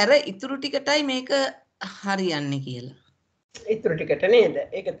කියන එක ඇර ඉතුරු ටිකටයි මේක හරියන්නේ කියලා. ඉතුරු ටිකට නේද?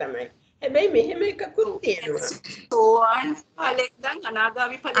 ඒක තමයි. හැබැයි මෙහෙම එකකුත් තියෙනවා. සෝවාන් ඵලෙක් දැන්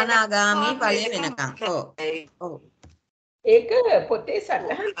අනාගාමී ඵලය වෙනකම්. ඔව්. ඒක පොතේ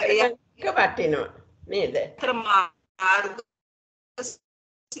සටහන් කරගන්න වටිනවා නේද? මාර්ග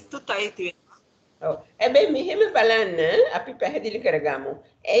සිතුතයි තියෙනවා. ඔව්. හැබැයි මෙහෙම බලන්න අපි පැහැදිලි කරගමු.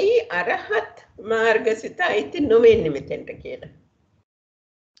 ඇයි අරහත් මාර්ගසිත අයිති නොවෙන්නේ මෙතෙන්ට කියලා?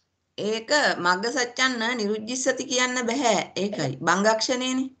 ඒක මග්ග සත්‍යන්න නිරුද්ධිස්සති කියන්න බෑ. ඒකයි.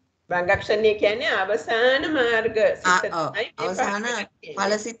 භංගක්ෂණයනේ. භංගක්ෂණය කියන්නේ අවසාන මාර්ග සිතයි. අවසාන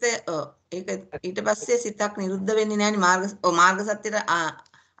ඵලසිත. ඒක ඊට පස්සේ සිතක් නිරුද්ධ වෙන්නේ නැහැනේ මාර්ග සත්‍යෙට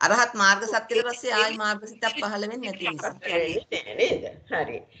අරහත් මාර්ග සත්‍යෙට පස්සේ ආයි මාර්ග සිතක් පහළ වෙන්නේ නැති නිසා. නේද?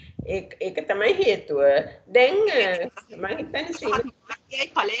 හරි. ඒක තමයි හේතුව. දැන් මම හිතන්නේ ශ්‍රී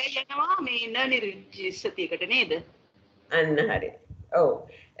ඵලය යනවා මේ නිරුද්ධිස්සතියකට නේද? අන්න හරි. ඔව්.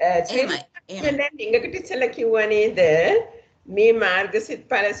 දැන් ඉංගකට ඉස්සෙල්ලා කිව්වා නේද? මේ මාර්ගසිත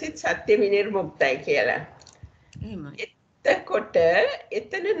ඵලසිත සත්‍ය විනිර්මුක්තයි කියලා. එහෙමයි. එතකොට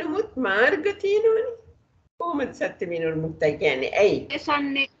එතන නමුත් මාර්ග තියෙනවනේ. කොහොමද සත්‍ය විනිර්මුක්තයි කියන්නේ? ඇයි?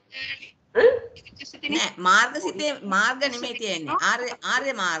 එසන්නේ නෑ මාර්ගසිතේ මාර්ග නෙමෙයි තියෙන්නේ.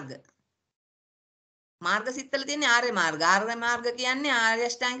 ආර්ය මාර්ග. මාර්ගසිතවල තියෙන්නේ ආර්ය මාර්ග. ආර්ය මාර්ග කියන්නේ ආර්ය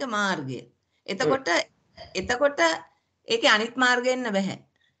අෂ්ටාංගික මාර්ගය. එතකොට ඒකේ අනිත් මාර්ගෙන්න බෑ.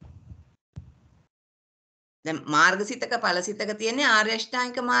 දැන් මාර්ගසිතක ඵලසිතක තියෙන්නේ ආර්ය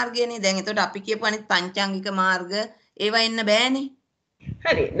අෂ්ටාංගික මාර්ගයනේ. දැන් එතකොට අපි කියපු අනිත් පංචාංගික මාර්ග ඒවා එන්න බෑනේ.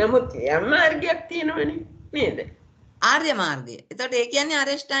 හරි. නමුත් යම් මාර්ගයක් තියෙනවනේ නේද? ආර්ය මාර්ගය. එතකොට ඒ කියන්නේ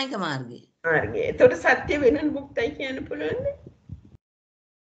ආර්ය අෂ්ටාංගික මාර්ගය. මාර්ගය. එතකොට සත්‍ය විනිර්මුක්තයි කියන්න පුළුවන්ද?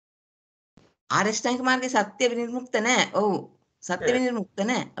 ආර්ය අෂ්ටාංගික මාර්ගයේ සත්‍ය විනිර්මුක්ත නෑ. ඔව්. සත්‍ය විනිර්මුක්ත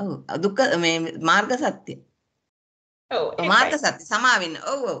නෑ. ඔව්. දුක්ඛ මේ මාර්ග සත්‍ය. ඔව්. මාර්ග සත්‍ය සමා වෙන්න.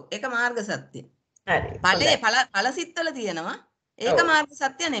 ඔව්. ඒක මාර්ග සත්‍ය. හරි. ඵලයේ ඵල සිත්වල තියෙනවා. ඒක මාර්ග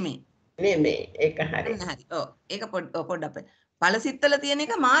සත්‍ය නෙමෙයි. නෙමෙයි. ඒක හරි. අන්න හරි. ඔව්. ඒක පොඩ්ඩක් ඵල සිත්වල තියෙන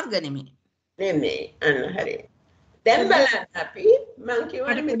එක මාර්ග නෙමෙයි. නෙමෙයි. අන්න හරි. දැන් බලන්න අපි මං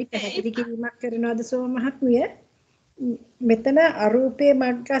කියවනේ පොඩි පැහැදිලි කිරීමක් කරනවාද සෝම මහත්මිය? මෙතන අරූපේ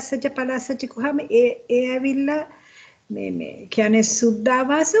මග්ගස්සච පලස්සච කොහම ඒ ඇවිල්ලා මේ කියන්නේ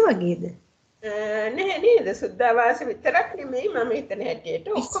සුද්ධාවාස වගේද? නැහැ නේද? සුද්ධාවාස විතරක් නෙමෙයි මම හිතන හැටියට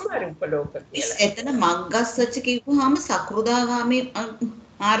ඔක්කොම අරූප ලෝක කියලා. එතන මග්ගස්සච කිව්වහම සකෘදාගාමී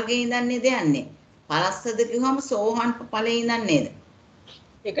මාර්ගයේ ඉඳන් නේද යන්නේ. පලස්සද කිව්වහම සෝහන් ඵලයේ ඉඳන් නේද?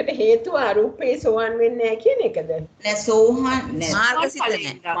 ඒකට හේතුව අරූපේ සෝවන් වෙන්නේ නැහැ කියන එකද? නෑ සෝහන් නෑ මාර්ගසිත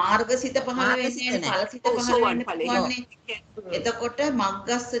නැහැ. මාර්ගසිත පහළ වෙන්නේ ඵලසිත පහළ වෙන්නේ. එතකොට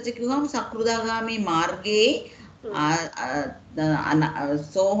මග්ගස්සච කිව්වහම සකෘදාගාමී මාර්ගයේ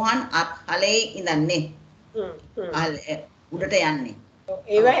සෝහන් ඵලයේ ඉඳන්නේ. උඩට යන්නේ.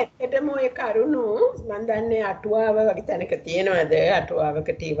 ඒවා ඇත්තටම ඔය කරුණු මම දන්නේ අටුවාව වගේ තැනක තියෙනවද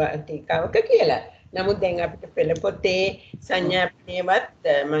අටුවාවක ටීකාවක කියලා. නමුත් දැන් අපිට පෙළ පොතේ සංඥාපනයවත්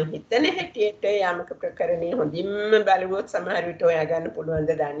මම හිතන හැටියට යමක ප්‍රකරණේ හොඳින්ම බලුවොත් සමහර විට හොයාගන්න පුළුවන්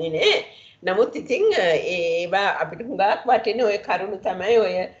ද දන්නේ නැහැ. නමුත් ඉතින් ඒවා අපිට හුඟක් වටින ඔය කරුණු තමයි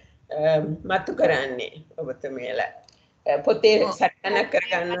ඔය මතු කරන්නේ ඔබතුමියලා. පොතේ සටහනක්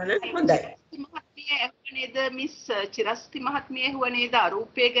කරගන්නවා නම් හොඳයි. නේද මිස් චිරස්ති මහත්මිය හුව නේද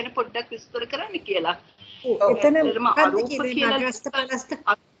අරූපය ගැන පොඩ්ඩක් විස්තර කරන්න කියලා. එතන අරූප කියලා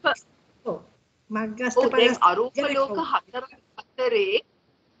මග්ගස්ත පලස්ත අරූප ලෝක හතරේ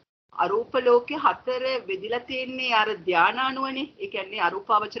අරූප ලෝකේ හතර වෙදිලා තියෙන්නේ අර ධානානුවනේ. ඒ කියන්නේ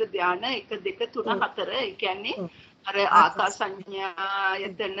අරූපාවචර ධාන 1 2 3 4. ඒ කියන්නේ අර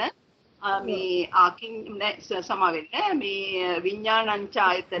ආකාසඤ්ඤායතන මේ ආකින් සමාවෙන්න මේ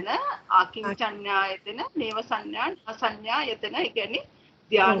විඥානංචායතන ආකින්චඤ්ඤායතන නේව සංඥා අසඤ්ඤායතන. ඒ කියන්නේ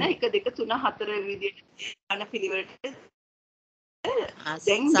ධාන 1 2 3 4 විදිහට ධාන පිළිවෙලට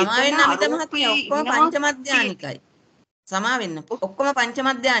දැන් සමාවෙන්න අමිත මහත්මිය ඔක්කොම පංචම ධානිකයි. සමාවෙන්න ඔක්කොම පංචම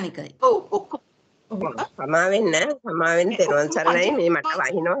ධානිකයි. ඔව් ඔක්කොම සමාවෙන්න තෙරුවන් සරණයි. මේ මට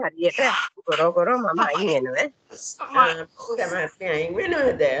වහිනවා හරියට කොරෝ මම අයින් වෙනවා. සමාවෙන්න අයින්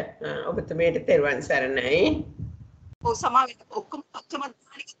වෙනවද? ඔබතුමීට තෙරුවන් සරණයි. ඔව් සමාවෙන්න ඔක්කොම පංචම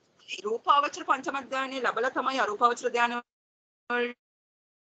ධානික රූපාවචර පංචම ධානය ලැබලා තමයි අරූපාවචර ධාන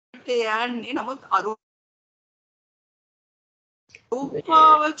වලට යන්නේ. නමුත්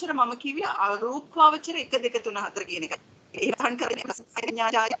රූපාවචර මම කිව්වේ අරූපාවචර 1 2 3 4 කියන එකයි. ඒ වහන් කරන්නේ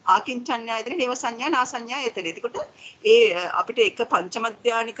සංඥාය ආකින්චඤ්ඤායතන නේව සංඥා නාසඤ්ඤායතන. එතකොට ඒ අපිට එක පංචම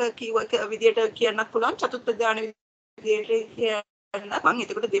ධානික කිව්ව විදියට කියන්නත් පුළුවන් චතුර්ථ ධාන විදියට කියන්න. මම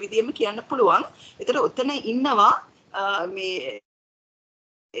එතකොට දෙවිදියෙම කියන්න පුළුවන්. එතකොට ඔතන ඉන්නවා මේ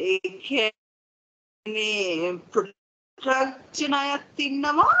ඒ කියන්නේ ප්‍රත්‍යක්ෂණයත්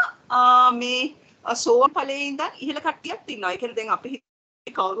ඉන්නවා මේ සෝවන් ඵලයේ ඉඳන් ඉහළ කට්ටියක් ඉන්නවා. ඒ කියන්නේ දැන් අපි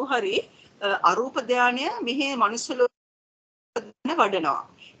කවුරු හරි අරූප ධානය මෙහි මනුස්ස ලෝකෙ වඩනවා.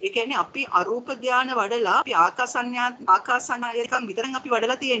 ඒ කියන්නේ අපි අරූප ධාන වඩලා අපි ආකාසඤ්ඤායතන විතරක් අපි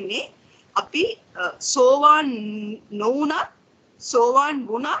වඩලා තියෙන්නේ. අපි සෝවාන් නොවුණත් සෝවාන්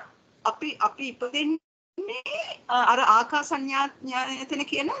වුණත් අපි ඉපදෙන්නේ අර ආකාසඤ්ඤායතන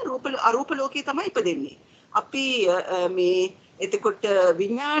කියන අරූප ලෝකයේ තමයි ඉපදෙන්නේ. අපි මේ එතකොට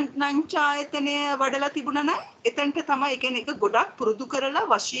විඥානංචායතනය වඩලා තිබුණා නම් එතනට තමයි කියන්නේ ඒක ගොඩක් පුරුදු කරලා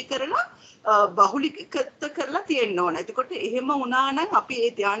වශී කරලා බහුලීකృత කරලා තියෙන්න ඕන. එතකොට එහෙම වුණා නම් අපි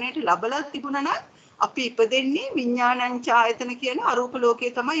ඒ ධානයට ලබලා තිබුණා නම් අපි ඉපදෙන්නේ විඥානංචායතන කියන අරූප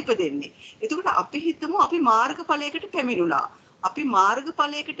ලෝකයේ තමයි ඉපදෙන්නේ. එතකොට අපි හිතමු අපි මාර්ගඵලයකට පැමිණුණා. අපි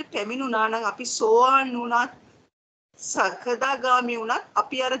මාර්ගඵලයකට පැමිණුණා නම් අපි සෝවාන් වුණත් සකදාගාමී වුණත්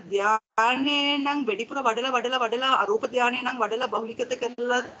අපි අර ධානයේ නම් වැඩිපුර වඩලා අරූප ධානයේ නම් වඩලා බහුලීකృత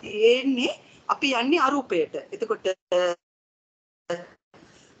කරලා තියෙන්නේ. අපි යන්නේ අරූපයට. එතකොට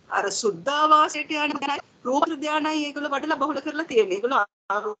අර සුද්ධාවාසයට යන රූප ධානයි ඒගොල්ලෝ වඩලා බහුල කරලා තියෙන්නේ. ඒගොල්ලෝ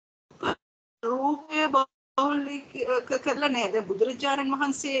රූපය බහුලීක කරලා නේද බුදුරජාණන්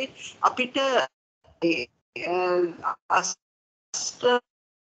වහන්සේ අපිට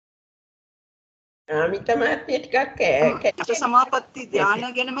අමිත මහත්මිය ටිකක් සමාපatti ධාන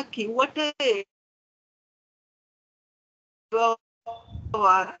ගැනම කිව්වට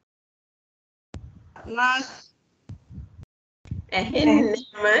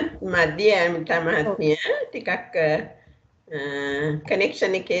ඇහෙන්නම මැදි අමිත මහත්මිය ටිකක්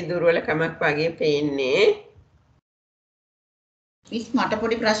කනෙක්ෂන් එකේ දුර්වලකමක් වගේ පේන්නේ. මිස් මට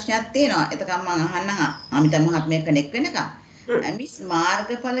පොඩි ප්‍රශ්නයක් තියෙනවා. එතකම් මම අහන්නම් අමිත මහත්මිය කනෙක්ට් වෙනකම්. මිස්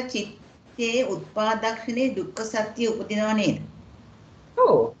මාර්ගඵල චිත්තේ උත්පාදක්ෂණේ දුක්ඛ සත්‍ය උපදිනව නේද?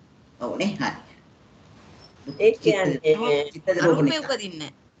 ඔව් නේ හරි. ඒ කියන්නේ අරූපේ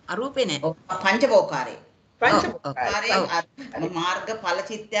උපදින්නේ. අරූපේ නෑ. පංචවෝකාරේ. පංචකාරය මාර්ගඵල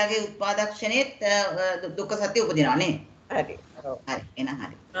චිත්තයගේ උත්පාදක්ෂණයේත් දුක්ඛ සත්‍ය උපදිනවා නේ. හරි. හරි එන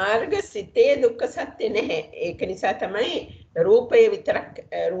හරි. මාර්ග සිතේ දුක්ඛ සත්‍ය නැහැ. ඒක නිසා තමයි රූපය විතරක්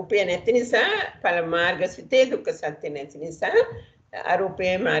රූපය නැති නිසා මාර්ග සිතේ දුක්ඛ සත්‍ය නැති නිසා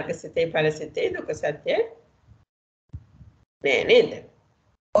අරූපේ මාර්ග සිතේ ඵල සිතේ දුක්ඛ සත්‍ය නෑ නේද?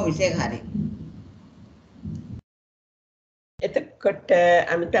 ඔව් විශේෂ හරි. එතකොට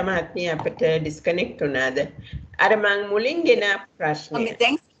අමිතා මහත්මිය අපිට ඩිස්කනෙක්ට් වුණාද? අර මං මුලින් ගෙන ප්‍රශ්නේ.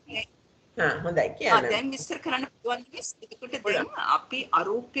 දැන් හොඳයි කියන්න. දැන් විස්තර කරන්න පුළුවන් මිස්. එතකොට දැන් අපි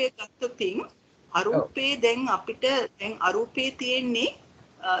අරූපය ගත්තොතින් අරූපේ දැන් අපිට දැන් අරූපේ තියෙන්නේ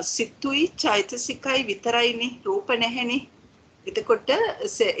සිතුයි චෛතසිකයි විතරයිනේ, රූප නැහැනේ. එතකොට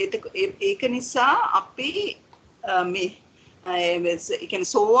ඒක නිසා අපි මේ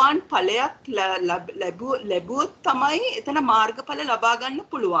කියන්නේ සෝවාන් ඵලයක් ලැබුවොත් තමයි එතන මාර්ගඵල ලබා ගන්න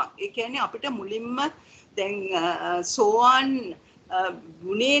පුළුවන්. ඒ කියන්නේ අපිට මුලින්ම දැන් සෝවාන්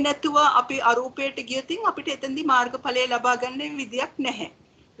ගුණේ නැතුව අපි අරූපයට ගියොතින් අපිට එතෙන්දී මාර්ගඵලය ලබා ගන්න විදියක් නැහැ.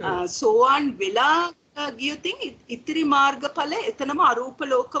 සෝවාන් වෙලා ගියොතින් ඉතිරි මාර්ගඵල එතනම අරූප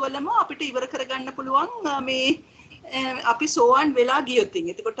ලෝකවලම අපිට ඉවර කරගන්න පුළුවන් මේ අපි සෝවාන් වෙලා ගියොතින්.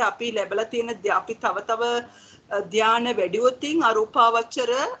 එතකොට අපි ලැබලා තියෙන අපි තව ධ්‍යාන වැඩිවොතින්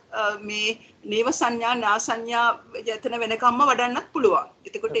අරූපාවචර මේ නේව සංඥා නා සංඥා යතන වෙනකම්ම වඩන්නත් පුළුවන්.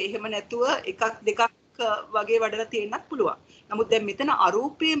 එතකොට එහෙම නැතුව එකක් දෙකක් වගේ වඩලා තියෙන්නත් පුළුවන්. නමුත් දැන් මෙතන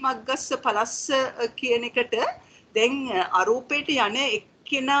අරූපේ මග්ගස්ස පලස්ස කියන එකට දැන් අරූපේට යන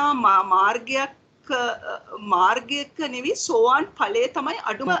එක්කෙනා මාර්ගයක නෙවි සෝවාන් ඵලයේ තමයි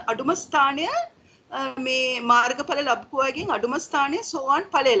අඩුම ස්ථානය මේ මාර්ගඵල ලැබුවාගෙන් අඩුම ස්ථානයේ සෝවාන්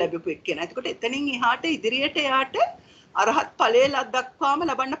ඵලය ලැබපු එක්කෙනා. එතකොට එතනින් එහාට ඉදිරියට යාට අරහත් ඵලය දක්වාම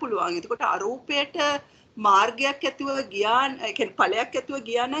ලබන්න පුළුවන්. එතකොට අරූපයට මාර්ගයක් ඇතුව ගියා, ඒ කියන්නේ ඵලයක් ඇතුව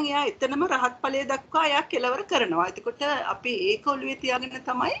ගියා නම් එයා එතනම රහත් ඵලය දක්වා එයා කෙලවර කරනවා. එතකොට අපි ඒක ඔළුවේ තියාගෙන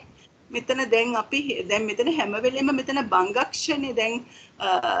තමයි මෙතන දැන් අපි දැන් මෙතන හැම වෙලෙම මෙතන භංගක්ෂණේ දැන්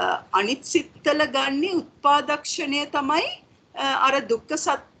අනිත් සිත්තල ගන්න උත්පාදක්ෂණය තමයි අර දුක්ඛ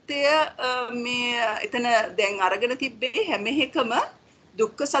සත්‍ය මේ එතන දැන් අරගෙන තිබ්බේ හැම එකම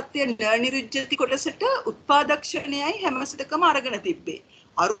දුක්ඛ සත්‍ය නිරුද්ධති කොටසට උත්පාදක්ෂණයයි හැමසටකම අරගෙන තිබ්බේ.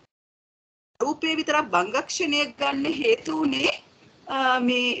 අරූපේ විතරක් භංගක්ෂණය ගන්න හේතු උනේ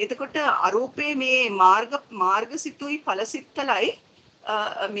මේ එතකොට අරූපේ මේ මාර්ග සිතුයි ඵල සිත්තලයි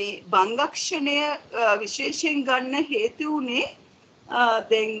මේ භංගක්ෂණය විශේෂයෙන් ගන්න හේතු උනේ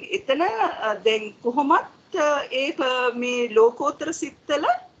දැන් එතන දැන් කොහොමත් ඒ මේ ලෝකෝත්තර සිත්තල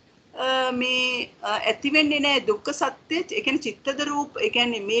මේ ඇති වෙන්නේ නැහැ දුක්ඛ සත්‍ය. ඒ කියන්නේ චිත්තද රූප, ඒ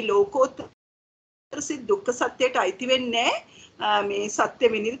කියන්නේ මේ ලෝකෝත්තර සිත් දුක්ඛ සත්‍යයට අයිති වෙන්නේ මේ සත්‍ය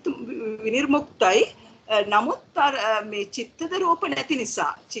විනිර්මුක්තයි. නමුත් මේ චිත්තද රූප නැති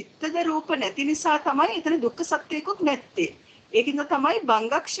නිසා තමයි එතන දුක්ඛ සත්‍යයක්වත් නැත්තේ. ඒකින්ද තමයි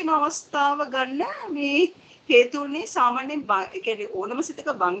භංගක්ෂණ අවස්ථාව ගන්න මේ හේතුුනේ සාමාන්‍යයෙන් ඒ කියන්නේ ඕනම සිතක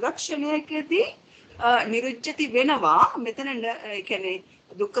භංගක්ෂණයකදී නිරුද්ධති වෙනවා. මෙතන ඒ කියන්නේ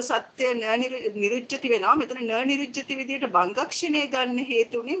දුක්ඛ සත්‍ය නිරුද්ධති වෙනවා. මෙතන නිරුද්ධති විදියට භංගක්ෂණය ගන්න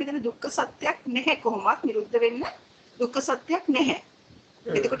හේතුුනේ මෙතන දුක්ඛ සත්‍යයක් නැහැ. කොහොමත් නිරුද්ධ වෙන්න දුක්ඛ සත්‍යයක් නැහැ.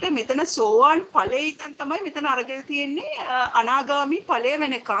 එතකොට මෙතන සෝවාන් ඵලයේ ඉඳන් තමයි මෙතන අරගෙන තියෙන්නේ අනාගාමි ඵලය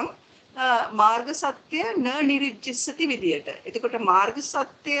වෙනකන් මාර්ග සත්‍ය නිරුද්ධිස්සති විදියට. එතකොට මාර්ග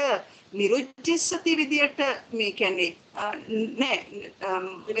සත්‍ය නිරුද්ධිස්සති විදියට මේ කියන්නේ නෑ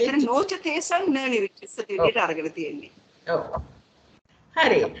මෙතන නෝචතේසං නිරුද්ධිස්සති විදියට අරගෙන තියෙන්නේ. ඔව්.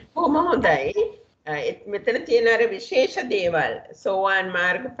 හරි. කොහොම හොඳයි. මෙතන තියෙන අර විශේෂ දේවල් සෝවාන්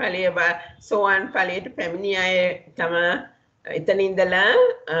මාර්ග ඵලය සෝවාන් ඵලයට පැමිණි අය තමයි එතන ඉඳලා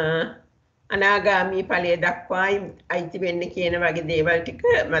අනාගාමී ඵලය දක්වා අයිති වෙන්න කියන වගේ දේවල් ටික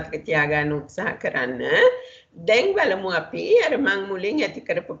මතක තියාගන්න උත්සාහ කරන්න. දැන් බලමු අපි අර මං මුලින් ඇති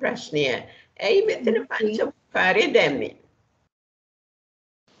කරපු ප්‍රශ්නය. ඇයි මෙතන පංචකාරය දැම්මේ?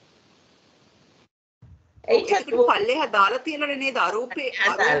 ඒක පල්ලේ දාලා තියෙනවනේ නේද අරූපේ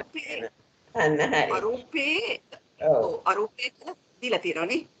අන්න හරි. අරූපේ දීලා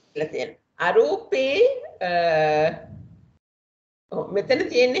තියෙනවනේ. අරූපේ මෙතන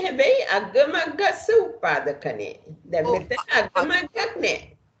තියෙන්නේ හැබැයි අග්ගමග්ගස්ස උපාදකනේ. දැන් මෙතන අග්ගමග්ගක් නෑ.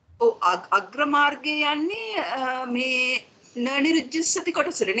 ඔව් අග්‍රමාර්ගයේ යන්නේ මේ නිරුද්ධිස්සති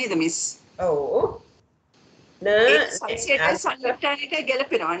කොටසට නේද මිස්? ඔව්. සංසයට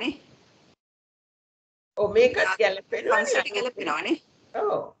ගැලපෙනවනේ. ඔව් මේකත් ගැලපෙනවා. සංසයට ගැලපෙනවනේ.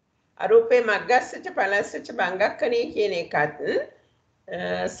 ඔව්. අරූපේ මග්ගස්සච පලස්සච භංගක්කණී කියන එකත්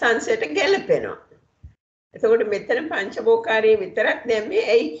සංසයට ගැලපෙනවා. එතකොට මෙතන පංචභෝකාරයේ විතරක් දැම්මේ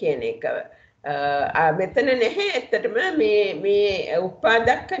ඇයි කියන එක. මෙතන නැහැ ඇත්තටම මේ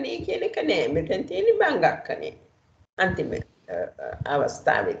උපාදක්කණේ කියන එක නෑ. මෙතන තියෙන්නේ බංගක්කණේ. අන්තිම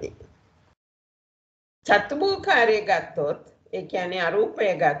අවස්ථාවේදී. චතුබෝකාරය ගත්තොත් ඒ කියන්නේ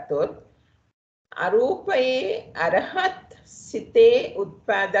අරූපය ගත්තොත් අරූපයේ අරහත් සිතේ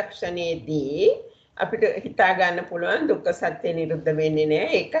උත්පාදක්ෂණයේදී අපිට හිතා ගන්න පුළුවන් දුක්ඛ සත්‍ය නිරුද්ධ වෙන්නේ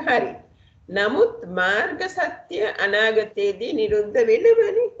නැහැ. ඒක හරි. නමුත් මාර්ග සත්‍ය අනාගතයේදී නිරුද්ධ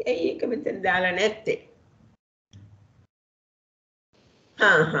වෙනවනේ. ඒක මෙතන දාලා නැත්තේ.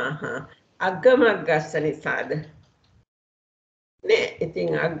 අග්ගමග්ගස්ස නිසාද? නෑ.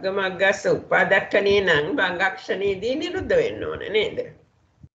 ඉතින් අග්ගමග්ගස්ස උපාදක්ෂණේ නම් භංගක්ෂණයේදී නිරුද්ධ වෙන්න ඕන නේද?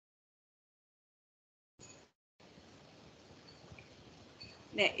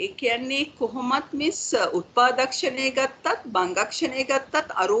 නෑ ඒ කියන්නේ කොහොමත් මිස් උත්පාදක්ෂණය ගත්තත් භංගක්ෂණය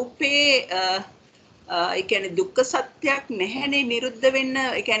ගත්තත් අරූපේ ඒ කියන්නේ දුක්ඛ සත්‍යයක් නැහැනේ නිරුද්ධ වෙන්න.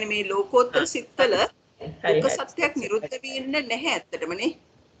 ඒ කියන්නේ මේ ලෝකෝත්තර සිත්වල දුක්ඛ සත්‍යයක් නිරුද්ධ වෙන්නේ නැහැ ඇත්තටමනේ.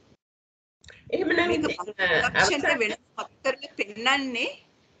 එහෙමනම් භංගක්ෂණය වෙන හතරේ පෙන්නන්නේ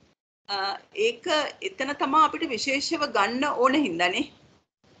ඒක එතන තමයි අපිට විශේෂව ගන්න ඕන හින්දානේ.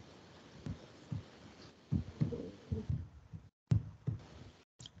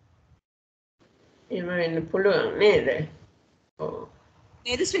 එහෙම වෙන්න පුළුවන් නේද? ඔව්.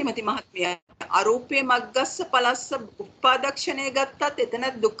 නේද ශ්‍රීමති මහත්මිය? අරූපේ මග්ගස්ස පලස්ස උපාදක්ෂණය ගත්තත් එතන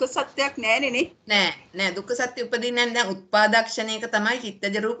දුක්ඛ සත්‍යයක් නෑනේ නේ? නෑ දුක්ඛ සත්‍ය උපදින්නේ නැහැ. දැන් උත්පාදක්ෂණයක තමයි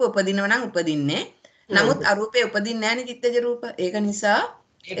චිත්තජ රූප උපදිනව නම් උපදින්නේ. නමුත් අරූපේ උපදින්නේ නැහැනේ චිත්තජ රූප. ඒක නිසා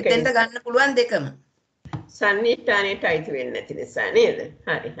එතෙන්ට ගන්න පුළුවන් දෙකම. සන්නිට්ඨානෙට අයිති වෙන්නේ නැති නිසා නේද?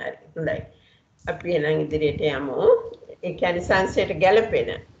 හරි. හොඳයි. අපි එනම් ඉදිරියට යමු. ඒ කියන්නේ සංසයට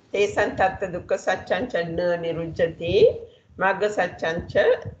ගැලපෙන තේසං තත්ත දුක්ඛ සත්‍යංච න නිරුද්ධති මග්ග සත්‍යංච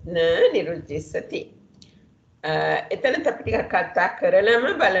න නිරුද්ධිස්සති. එතන අපි ටිකක් කතා කරලම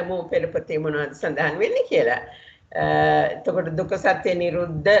බලමු පෙරපතේ මොනවද සඳහන් වෙන්නේ කියලා. එතකොට දුක්ඛ සත්‍ය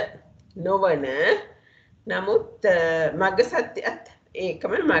නිරුද්ධ නොවන නමුත් මග්ග සත්‍යත්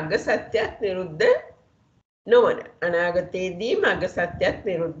ඒකම මග්ග සත්‍යත් නිරුද්ධ නොවන අනාගතයේදී මග්ග සත්‍යත්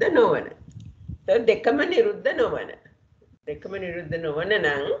නිරුද්ධ නොවන. දෙකම නිරුද්ධ නොවන. දෙකම නිරුද්ධ නොවන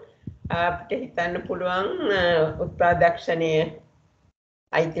නම් අපිට හිතන්න පුළුවන් උත්පාදක්ෂණය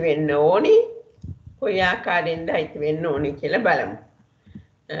අයිති වෙන්න ඕනි. කොයි ආකාරයෙන්ද අයිති වෙන්න ඕනි කියලා බලමු.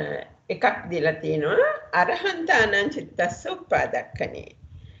 එකක් දීලා තියෙනවා අරහන්තානං චිත්තස්ස උපාදක්ඛනේ.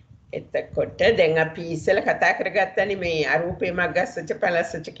 එතකොට දැන් අපි ඉස්සෙල්ලා කතා කරගත්තනේ මේ අරූපේ මග්ගස්සච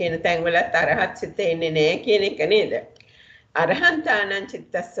පලස්සච කියන තැන්වලත් අරහත් සිත එන්නේ නැහැ කියන එක නේද? අරහන්තානං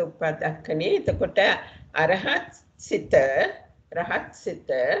චිත්තස්ස උපාදක්ඛනේ. එතකොට අරහත් සිත රහත් සිත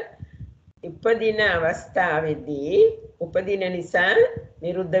ඉපදින අවස්ථාවේදී උපදින නිසා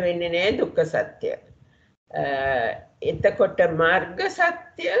නිරුද්ධ වෙන්නේ නැහැ දුක්ඛ සත්‍ය. එතකොට මාර්ග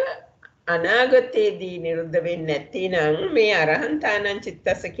සත්‍ය අනාගතයේදී නිරුද්ධ වෙන්නේ නැතිනම් මේ අරහන්තානං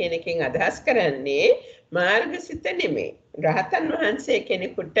චිත්තස්ස කියන එකෙන් අදහස් කරන්නේ මාර්ග සිත නෙමෙයි. රහතන් වහන්සේ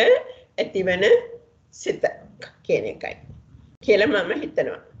කෙනෙකුට ඇතිවන සිත කියන එකයි කියලා මම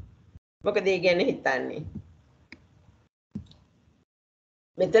හිතනවා. මොකද ඒ ගැන හිතන්නේ?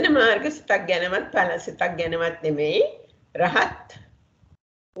 මෙතන මාර්ග සිතක් ගැනවත් ඵල සිතක් ගැනවත් නෙමෙයි රහත්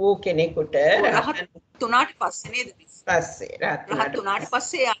වූ කෙනෙකුට රහත් තුනාට පස්සේ නේද? පස්සේ රහත් තුනාට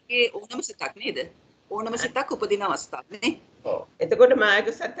පස්සේ යාගේ ඕනම සිතක් නේද? ඕනම සිතක් උපදින අවස්ථාව නේ? ඔව්. එතකොට මාර්ග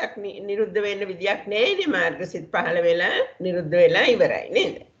සිතක් නිරුද්ධ වෙන්න විදියක් නැහැනේ. මාර්ග සිත පහළ වෙලා නිරුද්ධ වෙලා ඉවරයි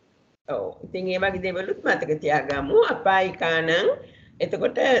නේද? ඔව්. ඉතින් ඒ වගේ දේවලුත් මතක තියාගමු. අපායිකානම්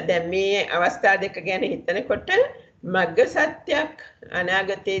එතකොට දැන් මේ අවස්ථා දෙක ගැන හිතනකොට මග්ග සත්‍යයක්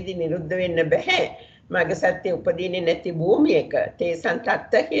අනාගතයේදී නිරුද්ධ වෙන්න බෑ. මග්ග සත්‍ය උපදින්නේ නැති භූමියක තේසං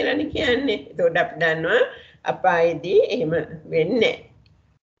තත්ත කියලානේ කියන්නේ. ඒකට අපි දන්නවා අපායේදී එහෙම වෙන්නේ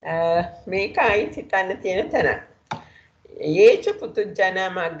නැහැ. මේකයි හිතන්න තියෙන තැන. යේච පුතුජන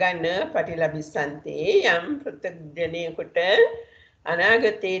මග්ගන පටිලබිසන්ති යම් පුතුජනේකට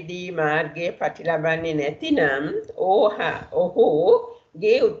අනාගතයේදී මාර්ගයේ ප්‍රතිලබන්නේ නැතිනම්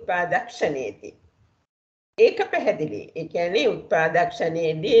ඔහුගේ උත්පාදක්ෂණේති. ඒක පැහැදිලි. ඒ කියන්නේ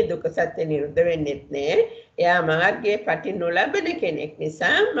උත්පාදක්ෂණයේදී දුක සත්‍ය නිරුද්ධ වෙන්නේත් නෑ. එයා මාර්ගයේ ප්‍රති නොලබන කෙනෙක්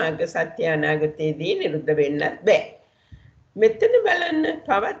නිසා මාර්ග සත්‍ය අනාගතයේදී නිරුද්ධ වෙන්නත් බෑ. මෙතන බලන්න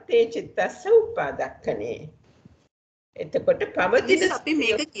පවත්තේ චිත්තස්ස උපාදක්ඛනේ. එතකොට පවතින අපි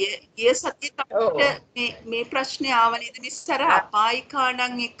මේක ගිය සතියේ අපිට මේ ප්‍රශ්නේ ආව නේද මිස්සර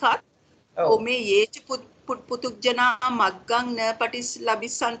අපායිකාණන් එකත් මේ යේච පුතුජනා මග්ගං න පටිස්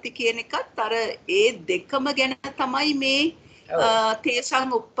ලබිසන්ති කියන එකත් අර ඒ දෙකම ගැන තමයි මේ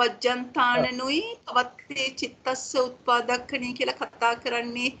තේසං උපජ්ජන්තානනුයි පවත්තේ චිත්තස්ස උත්පාදක්ඛනේ කියලා කතා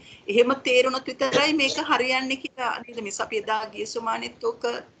කරන්නේ. එහෙම තේරුණොත් විතරයි මේක හරියන්නේ කියලා නේද මිස් අපි එදා ගිය සුමානෙත් ඔක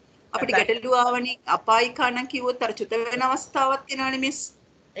අපිට ගැටලුව ආවනේ අපායිකා නම් කිව්වොත් අර චුත වෙන අවස්ථාවක් වෙනවනේ මිස්.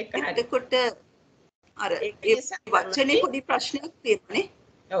 ඒක හරි. එතකොට අර ඒක ඒ නිසා වචනේ පොඩි ප්‍රශ්නයක් තියෙනනේ.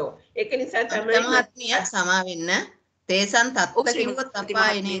 ඔව් ඒක නිසා තමයි මහත්මිය සමා වෙන්න තේසන් තත්ත ඔව්, කිව්වොත් ශ්‍රීමති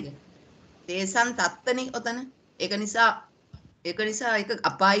අපායේ මහත්මිය. නේද? තේසන් තත්තනේ ඔතන. ඒක නිසා ඒක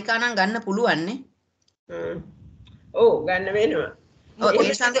අපායිකා නම් ගන්න පුළුවන් නේ. ඔව් ගන්න වෙනවා. ඔව් මොකද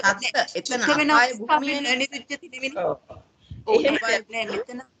තේසන් තත්ත එතන චුත වෙන අපාය අවස්ථාවේ භූමියනේ. නිරුද්ධති නෙවෙයි. ඔව් ඔව් එහෙම නෑ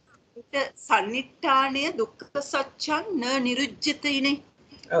මෙතන සන්නිට්ඨානය දුක්ඛ සත්‍යං න නිරුද්ධතිනේ.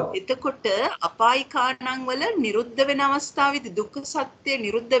 ඔව් එතකොට අපායිකාණන් වල නිරුද්ධ වෙන අවස්ථාවේදී දුක්ඛ සත්‍ය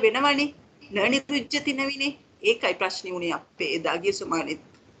නිරුද්ධ වෙනවනේ. න නිරුද්ධති නෙවෙයිනේ. ඒකයි ප්‍රශ්නේ උනේ අපේ එදා ගිය සුමානෙත්.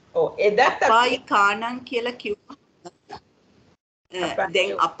 ඔව් එදත් අපි අපායිකාණන් කියලා කිව්වා.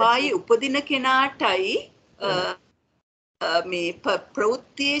 දැන් අපායේ උපදින කෙනාටයි මේ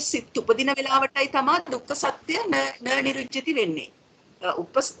ප්‍රවෘත්තියේ සිත් උපදින වෙලාවටයි තමයි දුක්ඛ සත්‍ය න නිරුද්ධති වෙන්නේ.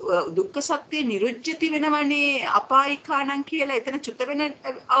 දුක්ඛ සත්‍ය නිරුද්ධති වෙනවනේ අපායිකාණන් කියලා එතන චුත වෙන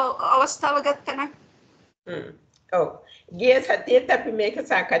අවස්ථාව ගත්තනම්. ඔව් ගිය සතියේත් අපි මේක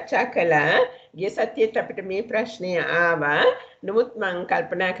සාකච්ඡා කළා. ගිය සතියේත් අපිට මේ ප්‍රශ්නය ආවා. නමුත් මම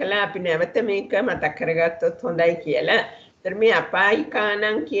කල්පනා කළා අපි නැවත මේක මතක් කරගත්තොත් හොඳයි කියලා. ඒතර මේ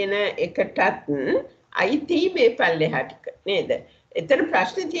අපායිකාණන් කියන එකටත් අයිති මේ පල්ලෙහා ටික නේද? එතන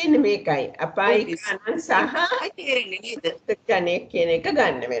ප්‍රශ්නේ තියෙන්නේ මේකයි. අපායිකාණන් සහ තේරෙන්නේ නේද? කෙනෙක් කියන එක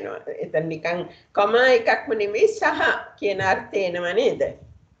ගන්න වෙනවා. එතන නිකන් කමා එකක්ම නෙමෙයි සහ කියන අර්ථය එනවා නේද?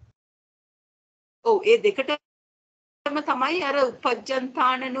 ඔව් ඒ දෙකටම තමයි අර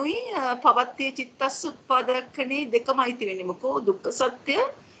උපජ්ජන්තානනුයි පවත්තේ චිත්තස් උත්පාදකනේ දෙකම අයිති වෙන්නේ. මොකෝ දුක්ඛ සත්‍ය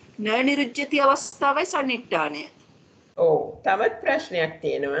න නිරුද්ධති අවස්ථාවයි සන්නිට්ඨානය. ඔව් තවත් ප්‍රශ්නයක්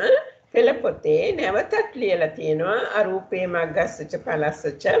තියෙනවා. පෙළ පොතේ නැවතත් ලියලා තියෙනවා අරූපේ මග්ගස්සච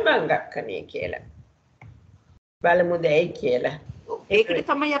පලස්සච බංගක්ඛනේ කියලා. බලමුද ඇයි කියලා. ඒකට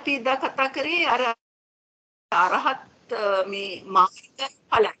තමයි අපි එදා කතා කරේ අර අරහත් මේ මාර්ගයි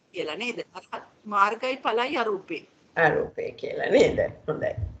ඵලයි කියලා නේද? අරහත් මාර්ගයි ඵලයි අරූපේ. අරූපේ කියලා නේද?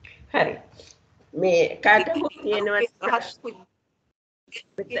 හොඳයි. හරි. මේ කාටද තියෙනවා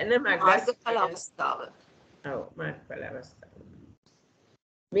මෙතන මාර්ගඵල අවස්ථාව. ඔව් මාර්ගඵල අවස්ථාව.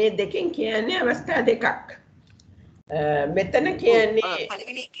 මේ දෙකෙන් කියන්නේ අවස්ථා දෙකක්. මෙතන කියන්නේ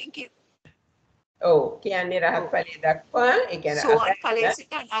පළවෙනි එකෙන් ඔව් කියන්නේ රහත් ඵලයේ දක්වා ඒ කියන්නේ සෝවාන් ඵලයේ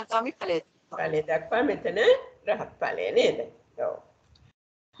සිට අනාගාමී ඵලයේ දක්වා මෙතන රහත් ඵලය නේද? ඔව්.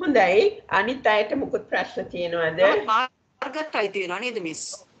 හොඳයි අනිත් අයට මොකද ප්‍රශ්න තියෙනවද? මාර්ගයයි තියෙනවා නේද මිස්?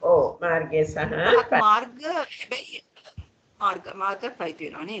 ඔව් මාර්ගය සහ මාර්ග හැබැයි මාර්ගයයි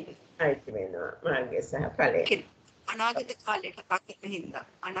තියෙනවා නේද? අයිති වෙනවා මාර්ගය සහ ඵලය. අනාගත කාලේ කතා කරන හින්දා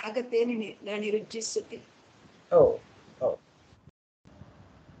අනාගතේ නිරුද්ධිස්සති. ඔව් ඔව්.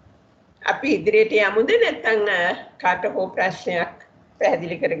 අපි ඉදිරියට යමුද නැත්නම් කාට හෝ ප්‍රශ්නයක්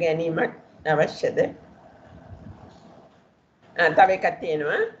පැහැදිලි කර ගැනීමක් අවශ්‍යද? තව එකක්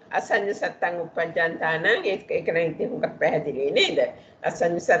තියෙනවා අසඤ්ඤ සත්තං උපජ්ජන්තාන ඒක නම් ඉතින් හුඟක් පැහැදිලි නේද?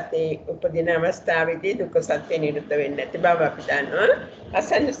 අසඤ්ඤ සත්තේ උපදින අවස්ථාවේදී දුක්ඛ සත්‍ය නිරුද්ධ වෙන්නේ නැති බව අපි දන්නවා.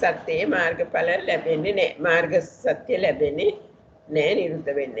 අසඤ්ඤ සත්තේ මාර්ගඵල ලැබෙන්නේ නැහැ. මාර්ග සත්‍ය ලැබෙන්නේ නැහැ,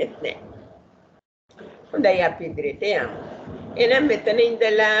 නිරුද්ධ වෙන්නේ නැහැ. හොඳයි අපි ඉදිරියට යමු. එහෙනම් මෙතන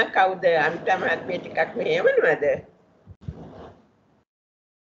ඉඳලා කවුද අමිතා මහත්මිය ටිකක් මෙහෙවනවද?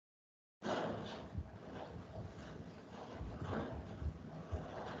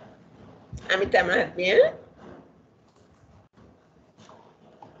 අමිතා මහත්මිය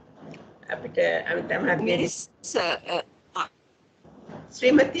අපිට අමිතා මහත්මිය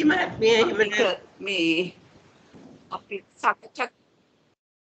ශ්‍රීමති මහත්මිය එහෙම මේ අපි සාකච්ඡා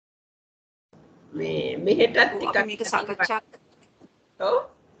මේ මෙහෙටත් ටිකක් මේක සාකච්ඡා ඔව්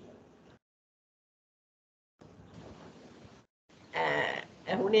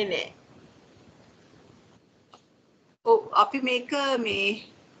ඇහුනේ නෑ. ඔව් අපි මේක මේ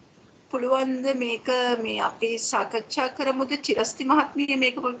පුළුවන්ද මේක මේ අපි සාකච්ඡා කරමුද චිරස්ති මහත්මිය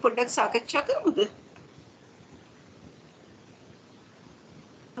මේක පොඩ්ඩක් සාකච්ඡා කරමුද?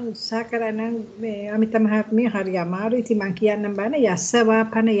 උත්සාහ කරන මේ අමිත මහත්මිය හරි අමාරු. ඉතින් මම කියන්නම් බලන්න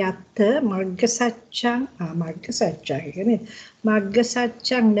යස්සවාපන යත්ත මග්ග සත්‍යං මග්ග සත්‍යය කියන්නේ මග්ග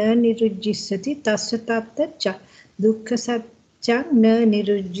සත්‍යං න නිරුද්ධිස්සති තස්ස තත්ත දුක්ඛ සත්‍යං න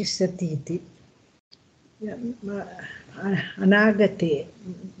නිරුද්ධිස්සති इति අනාගතේ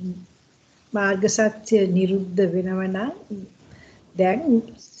මාර්ග සත්‍ය නිරුද්ධ වෙනවනම් දැන්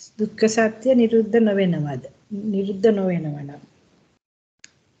දුක්ඛ සත්‍ය නිරුද්ධ නොවෙනවද? නිරුද්ධ නොවෙනවනම්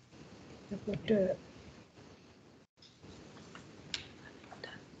එතකොට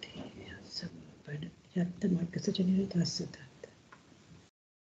යත්ත මග්ග සත්‍ය නිරුද්ධ තස්ස තත්ත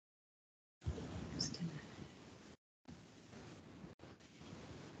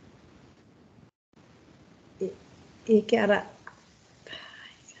ඒක අර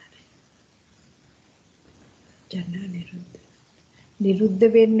ජන නිරුද්ධ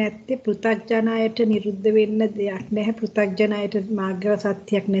වෙන්නේ නැත්තේ පෘථග්ජනයට නිරුද්ධ වෙන්න දෙයක් නැහැ. පෘථග්ජනයට මාර්ග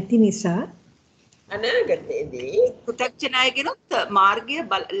සත්‍යයක් නැති නිසා අනාගතයේදී පෘථග්ජනය කියනොත් මාර්ගය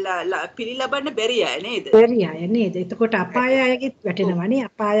පිළිලබන්න බැරි අය නේද? බැරි අය නේද? එතකොට අපාය අයගෙත් වැටෙනවනේ.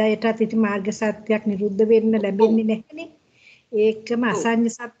 අපාය අයටත් ඉති මාර්ග සත්‍යයක් නිරුද්ධ වෙන්න ලැබෙන්නේ නැහැනේ. ඒකම අසඤ්ඤ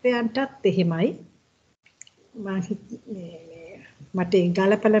සත්‍යයන්ටත් එහෙමයි. මට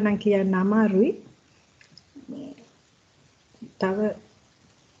ගලපලා නම් කියන්න අමාරුයි. තව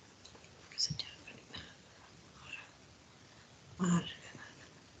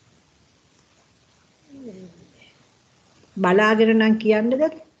බලාගෙන නම් කියන්නද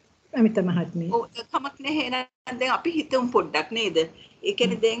අමිත මහත්මිය? ඔව් කමක් නැහැ. එහෙනම් දැන් අපි හිතමු පොඩ්ඩක් නේද? ඒ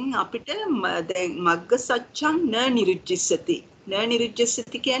කියන්නේ දැන් අපිට දැන් මග්ග සත්‍යං න නිරුච්චිස්සති. න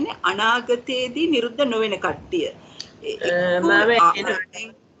නිරුච්චිස්සති කියන්නේ අනාගතයේදී නිරුද්ධ නොවන කට්ටිය.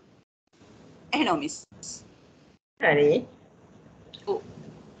 එහෙනම් මිස්. හරි.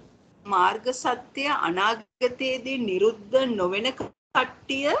 මාර්ග සත්‍ය අනාගතයේදී නිරුද්ධ නොවන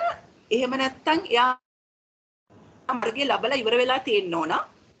කට්ටිය එහෙම නැත්නම් එයා මාර්ගය ලබලා ඉවර වෙලා තියෙන්න ඕන.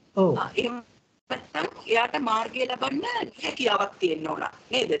 ඔව්. එහෙම නැත්නම් එයාට මාර්ගය ලබන්න හැකියාවක් තියෙන්න ඕන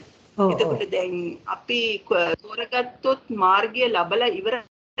නේද? එතකොට දැන් අපි තෝරගත්තොත් මාර්ගය ලබලා ඉවර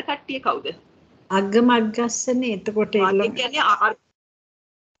කට්ටිය කවුද? අග්ගමග්ගස්සනේ. එතකොට ඒ කියන්නේ අග්‍ර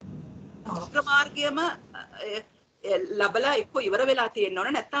මාර්ගයම ලබලා එක්ක ඉවර වෙලා තියෙන්න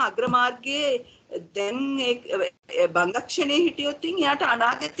ඕන නැත්නම් අග්‍ර මාර්ගයේ දැන් ඒ බංගක්ෂණේ හිටියොත් එයාට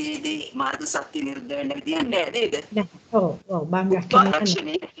අනාගතයේදී මාර්ග සත්‍ය නිරුද්ධ වෙන්න විදියක් නැහැ නේද? ඔව්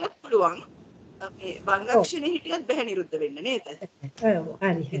බංගක්ෂණේ හිටියොත් පුළුවන්. මේ බංගක්ෂණේ හිටියොත් බැහැ නිරුද්ධ වෙන්න නේද? ඔව්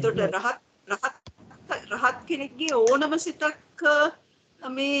හරි. එතකොට රහත් කෙනෙක්ගේ ඕනම සිතක්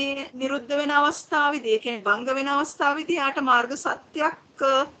මේ නිරුද්ධ වෙන අවස්ථාවේදී ඒ කියන්නේ භංග වෙන අවස්ථාවේදී යාට මාර්ග සත්‍යයක්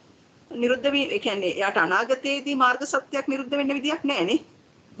නිරුද්ධ වී ඒ කියන්නේ යාට අනාගතයේදී මාර්ග සත්‍යයක් නිරුද්ධ වෙන්න විදියක් නැහැ නේ.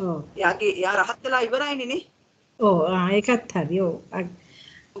 ඔව්. යා රහත් වෙලා ඉවරයිනේ නේ. ඔව් ඒකත් හරි. ඔව්.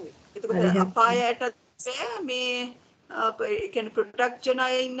 එතකොට අපායයට මේ ඒ කියන්නේ ප්‍රොටෙක්ෂන්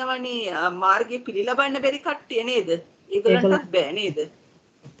අය ඉන්නවනේ මාර්ගය පිළිලබන්න බැරි කට්ටිය නේද? ඒගොල්ලන්ටත් බෑ නේද?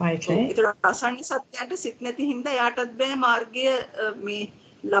 ඒතර අසන්න සත්‍යයට සිත් නැති හින්දා යාටත් බෑ මාර්ගය මේ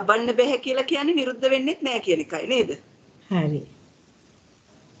ලබන්න බෑ කියලා කියන්නේ නිරුද්ධ වෙන්නෙත් නෑ කියන එකයි නේද? හරි.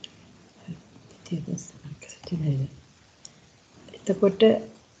 එතකොට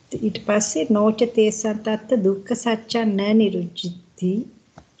ඊට පස්සේ නෝච තේසන්තත් දුක්ඛ සත්‍යං න නිරුද්ධති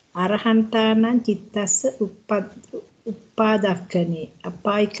අරහන්තානං චිත්තස්ස උප්පාදක්ඛනේ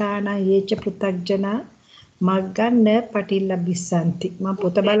අපායිකාන යේච පෘථග්ජනා මග්ගං න පටිල්ලබ්බිසanti. මම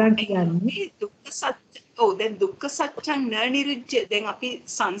පොත බලන් කියන්නේ දුක්ඛ සත්‍ය. ඔව් දැන් දුක්ඛ සත්‍යං න නිරුද්ධ. දැන් අපි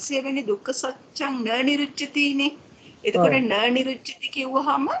සංසය වෙන්නේ දුක්ඛ සත්‍යං න නිරුද්ධතිනේ. එතකොට න නිරුද්ධති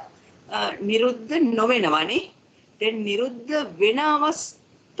කිව්වහම නිරුද්ධ නොවෙනවනේ. දැන් නිරුද්ධ වෙන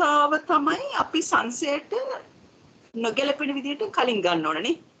අවස්ථාව තමයි අපි සංසයට නොගැලපෙන විදිහට කලින් ගන්න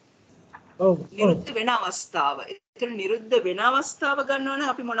ඕනනේ. ඔව්. නිරුද්ධ වෙන අවස්ථාව. ඒතර නිරුද්ධ වෙන අවස්ථාව ගන්න ඕන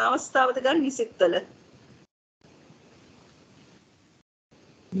අපි මොන අවස්ථාවද ගන්න නිසිතල?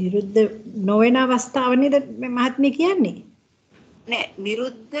 නිරුද්ධ නොවන අවස්ථාව නේද මහත්මිය කියන්නේ? නෑ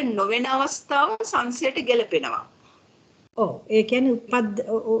නිරුද්ධ නොවන අවස්ථාව සංසයට ගැලපෙනවා. ඔව් ඒ කියන්නේ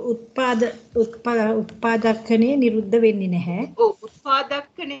උත්පාදක්ඛනේ නිරුද්ධ වෙන්නේ නැහැ. ඔව්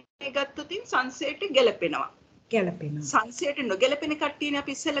උත්පාදක්ඛනේ ගත්තොත් සංසයට ගැලපෙනවා. ගැලපෙනවා. සංසයට නොගැලපෙන කට්ටියනේ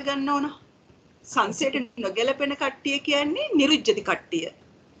අපි ඉස්සෙල්ලා ගන්න ඕන. සංසයට නොගැලපෙන කට්ටිය කියන්නේ නිරුද්ධති කට්ටිය.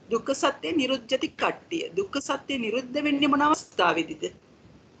 දුක්ඛ සත්‍ය නිරුද්ධති කට්ටිය. දුක්ඛ සත්‍ය නිරුද්ධ වෙන්නේ මොන අවස්ථාවේදීද?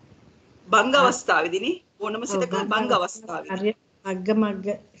 භංග අවස්ථාවේදීනේ. ඕනම සිතක භංග අවස්ථාවේදී. හරි අග්ගමග්ග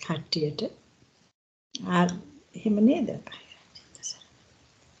කට්ටියට. එහෙම නේද?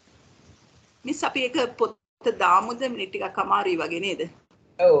 මිස් අපි එක පොත දාමුද මේ ටිකක් අමාරුයි වගේ නේද?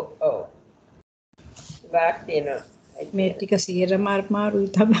 ඔව් ඔව්. වාක් තියෙනවා. මේ ටික 100 මාරුයි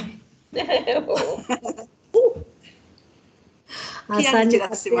තමයි. අසංජ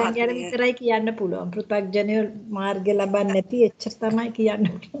සත්‍යයන් ගැන විතරයි කියන්න පුළුවන්. පෘථග්ජනය මාර්ගය ලබන්නේ නැති එච්චර තමයි කියන්න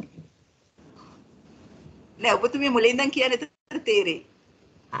පුළුවන්. නෑ ඔබතුමිය මුලින් ඉඳන් කියන්නේ තේරෙයි.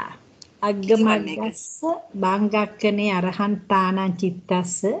 අග්ගමග්ගස්ස බංගක්ඛනේ අරහන්තානං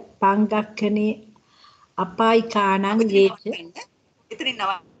චිත්තස්ස පංගක්ඛනේ අපායිකානං යේච. එතනින්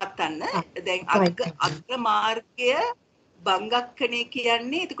නවත්තන්න. දැන් අග්‍ර මාර්ගය බංගක්ඛනේ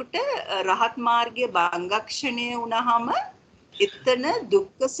කියන්නේ එතකොට රහත් මාර්ගයේ බංගක්ෂණය වුණාම එතන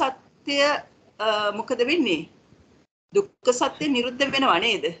දුක්ඛ සත්‍ය මොකද වෙන්නේ? දුක්ඛ සත්‍ය නිරුද්ධ වෙනවා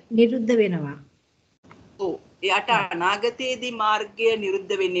නේද? නිරුද්ධ වෙනවා. ඔව්. එයාට අනාගතයේදී මාර්ගය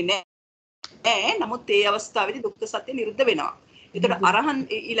නිරුද්ධ වෙන්නේ නැහැ. නැහැ. නමුත් ඒ අවස්ථාවේදී දුක්ඛ සත්‍ය නිරුද්ධ වෙනවා. එතකොට අරහන්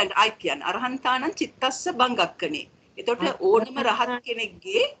ඊළඟ ආයි කියන්නේ අරහන්තානං චිත්තස්ස බංගක්කනේ. එතකොට ඕනම රහත්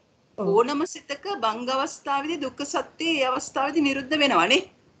කෙනෙක්ගේ ඕනම සිතක බංග අවස්ථාවේදී දුක්ඛ සත්‍ය ඒ අවස්ථාවේදී නිරුද්ධ වෙනවානේ.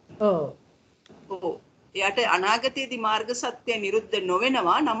 ඔව්. ඔව්. එයාට අනාගතයේදී මාර්ග සත්‍ය නිරුද්ධ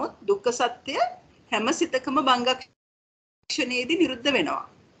නොවෙනවා. නමුත් දුක්ඛ සත්‍ය හැම සිතකම බංගක්ෂණයේදී නිරුද්ධ වෙනවා.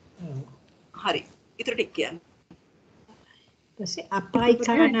 හරි. ඊට ටික කියන්න. ඊපස්සේ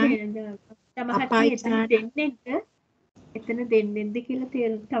අපායිකාන එතන දෙන්නෙක්ද කියලා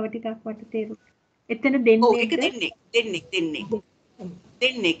තව ටිකක් වට තේරුම්. එතන ඔව් ඒක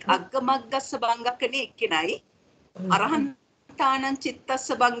දෙන්නෙක් අග්ගමග්ගස්ස බංගක්කනේ එක්කෙනයි අරහන්තානං චිත්තස්ස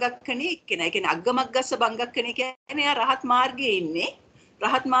බංගක්කනේ එක්කෙනයි. ඒ කියන්නේ අග්ගමග්ගස්ස බංගක්කනේ කියන්නේ එයා රහත් මාර්ගයේ ඉන්නේ.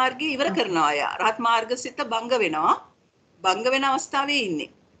 රහත් මාර්ගය ඉවර කරනවා එයා. රහත් මාර්ගසිත බංග වෙනවා. බංග වෙන අවස්ථාවේ ඉන්නේ.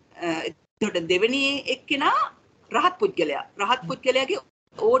 එතකොට දෙවෙනි එක්කෙනා රහත් පුද්ගලයා. රහත් පුද්ගලයාගේ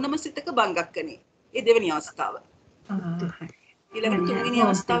ඕනම සිතක බංගක්කනේ. ඒ දෙවෙනි අවස්ථාව. ඊළඟට තුන්වෙනි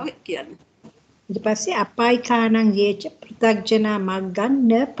අවස්ථාව කියන්නේ. ඊට පස්සේ අපායිකානං යේච පෘථග්ජනා මග්ගං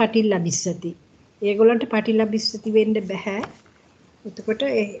න පටිලබිස්සති. ඒගොල්ලන්ට පටිලබිස්සති වෙන්න බෑ. එතකොට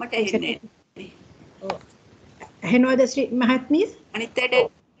මට ඇහෙන්නේ. ඇහෙනවද ශ්‍රී මහත්මිය? අනිත් ඇට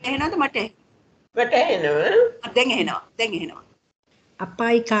ඇහෙනවද මට? මට ඇහෙනවා. දැන් ඇහෙනවා.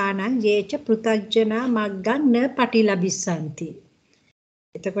 අපායිකානං යේච පෘථග්ජනා මග්ගං න පටිලබිස්සanti.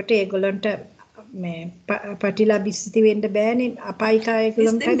 එතකොට ඒගොල්ලන්ට මේ පටිලබිස්සති වෙන්න බෑනේ. අපායිකා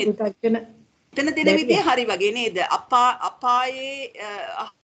ඒගොල්ලන්ට පෘථග්ජන එතන දෙන විදිය හරි වගේ නේද? අපායේ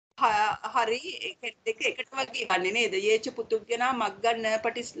හරි දෙක එකට වගේ ගන්නෙ නේද? යේච පුතුග්ජනා මග්ගන්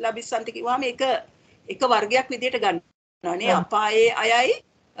පටිලබිස්සanti කිව්වම ඒක එක වර්ගයක් විදියට ගන්නවා නේ. අපායේ අයයි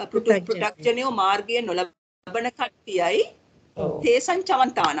පෘථග්ජනයෝ මාර්ගය නොලබන කට්ටියයි තේසං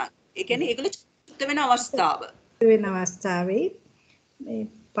චවන්තානං. ඒ කියන්නේ ඒගොල්ලෝ චුත වෙන අවස්ථාව. වෙන අවස්ථාවේ මේ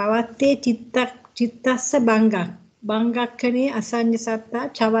පවත්තේ චිත්තස්ස බංගක්කනේ අසඤ්ඤ සත්තා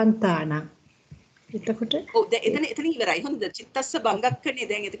චවන්තානං. එතකොට ඔව් දැන් එතන ඉවරයි. හොඳද? චිත්තස්ස බංගක්කනේ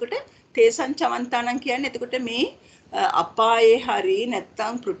දැන් එතකොට තේසං චවන්තානං කියන්නේ එතකොට මේ අපායේ හරි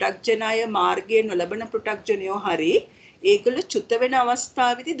නැත්තම් පෘථග්ජනය මාර්ගය නොලබන පෘථග්ජනයෝ හරි ඒගොල්ලෝ චුත වෙන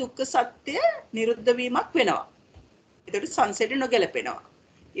අවස්ථාවේදී දුක්ඛ සත්‍ය නිරුද්ධ වීමක් වෙනවා. එතකොට සංසයට නොගැලපෙනවා.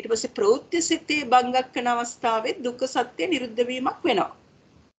 ඊට පස්සේ ප්‍රවෘත්ති සිතේ බංගක්කන අවස්ථාවේ දුක්ඛ සත්‍ය නිරුද්ධ වීමක් වෙනවා.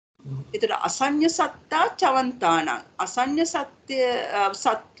 එතකොට අසඤ්ඤ සත්තා චවන්තානං අසඤ්ඤ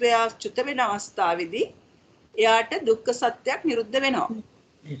සත්වයා චුත වෙන අවස්ථාවේදී එයාට දුක්ඛ සත්‍යයක් නිරුද්ධ වෙනවා.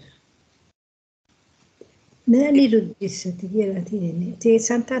 න නිරුද්ධිස්සති කියලා තියෙන්නේ. තේ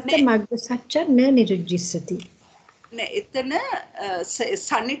සන්තත්ත මග්ග සත්‍ය න නිරුද්ධිස්සති. නෑ එතන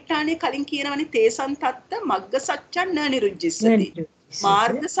සනිට්ඨානේ කලින් කියනවනේ තේසන් තත්ත මග්ග සත්‍යං න නිරුද්ධිස්සති.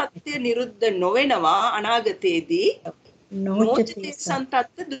 මාර්ග සත්‍ය නිරුද්ධ නොවෙනවා අනාගතයේදී. නොචේතසන්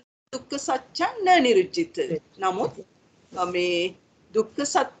තත්ත දුක්ඛ සත්‍යං න නිරුද්ධිත. නමුත් මේ දුක්ඛ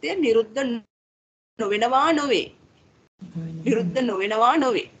සත්‍ය නිරුද්ධ නොවෙනවා නොවේ. නිරුද්ධ නොවෙනවා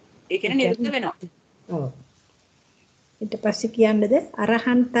නොවේ. ඒ කියන්නේ නිරුද්ධ වෙනවා. ඔව්. ඊට පස්සේ කියන්නේද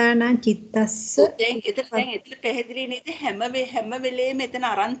අරහන්තානං චිත්තස්ස දැන් එතන පැහැදිලි නේද හැම වෙලේම එතන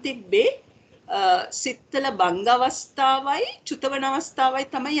අරන් තිබ්බේ සිත්තල බංග අවස්ථාවයි චුතවන අවස්ථාවයි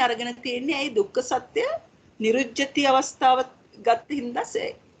තමයි අරගෙන තියෙන්නේ. ඇයි දුක්ඛ සත්‍ය නිරුද්ධති අවස්ථාව ගත්ත හින්දා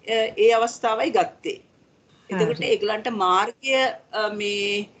ඒ අවස්ථාවයි ගත්තේ. එතකොට ඒගලන්ට මාර්ගය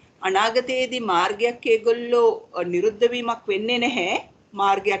මේ අනාගතයේදී මාර්ගයක් ඒගොල්ලෝ නිරුද්ධ වීමක් වෙන්නේ නැහැ.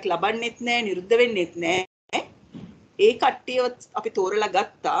 මාර්ගයක් ලබන්නෙත් නැහැ, නිරුද්ධ වෙන්නෙත් නැහැ. ඒ කට්ටියව අපි තෝරලා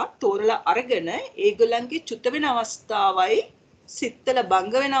ගත්තා. තෝරලා අරගෙන ඒගොල්ලන්ගේ චුත වෙන අවස්ථාවයි සිත්තල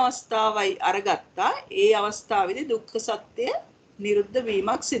බංග වෙන අවස්ථාවයි අරගත්තා. ඒ අවස්ථාවේදී දුක්ඛ සත්‍ය නිරුද්ධ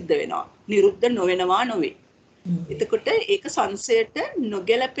වීමක් සිද්ධ වෙනවා. නිරුද්ධ නොවෙනවා නොවේ. එතකොට ඒක සංසයට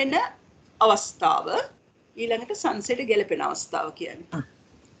නොගැලපෙන අවස්ථාව ඊළඟට සංසයට ගැලපෙන අවස්ථාව කියන්නේ.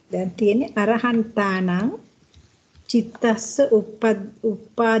 දැන් තියෙන්නේ අරහන්තානං චිත්තස්ස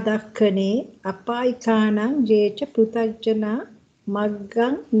උප්පාදක්ඛනේ අපායිකානං යේච පෘථග්ජනා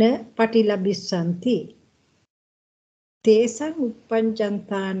මග්ගං න පටිලබිස්සanti. තේසං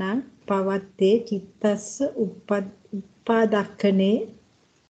උප්පංජන්තානං පවත්තේ චිත්තස්ස උප්පාදක්ඛනේ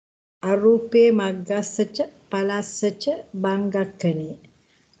අරූපේ මග්ගස්සච පලස්සච බංගක්ඛනේ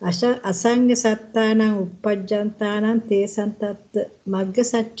අසංග සත්තානං උප්පජ්ජන්තානං තේසං තත් මග්ග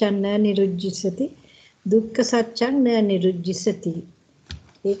සච්ඡන්න නිරුද්ධිසති දුක්ඛ සත්‍යං න නිරුද්ධිසති.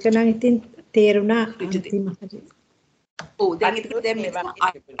 ඒක නම් ඉතින් තේරුණා අන්තිම හරිය. ඔව් දැන් එතකොට දැන් මෙතන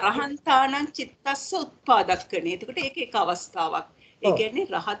අරහන්තානං චිත්තස්ස උත්පාදක්කනේ. එතකොට ඒක එක අවස්ථාවක්. ඒ කියන්නේ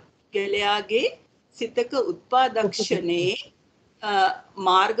රහත් ගලයාගේ සිතක උත්පාදක්ෂණේ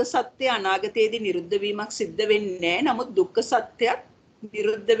මාර්ග සත්‍ය අනාගතයේදී නිරුද්ධ වීමක් සිද්ධ වෙන්නේ නැහැ. නමුත් දුක්ඛ සත්‍යයක්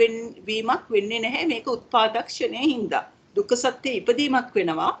නිරුද්ධ වීමක් වෙන්නේ නැහැ මේක උත්පාදක්ෂණයේ හින්දා. දුක්ඛ සත්‍ය ඉපදීමක්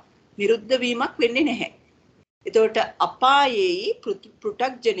වෙනවා නිරුද්ධ වීමක් වෙන්නේ නැහැ. එතකොට අපායේ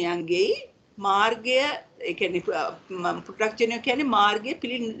පෘථග්ජනයන්ගේ මාර්ගය ඒ කියන්නේ පෘථග්ජනය කියන්නේ මාර්ගය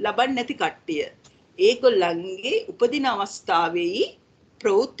ලබන්නේ නැති කට්ටිය. ඒගොල්ලන්ගේ උපදින අවස්ථාවේ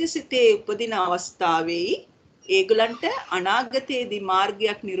ප්‍රවෘත්තිසිතේ උපදින අවස්ථාවේ ඒගොල්ලන්ට අනාගතයේදී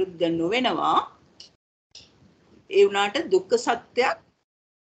මාර්ගයක් නිරුද්ධ නොවෙනවා. ඒ වුණාට දුක්ඛ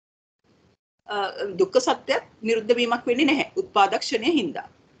සත්‍යයක් නිරුද්ධ වීමක් වෙන්නේ නැහැ උත්පාදක්ෂණයේ හින්දා.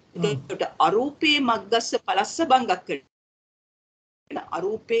 එතකොට අරූපේ මග්ගස්ස පලස්ස බංගක් වෙනවා.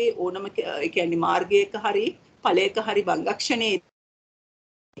 අරූපේ ඕනම ඒ කියන්නේ මාර්ගයක හරි ඵලයක හරි බංගක්ෂණේ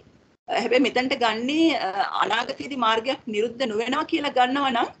හැබැයි මෙතනට ගන්නේ අනාගතයේදී මාර්ගයක් නිරුද්ධ නොවෙනවා කියලා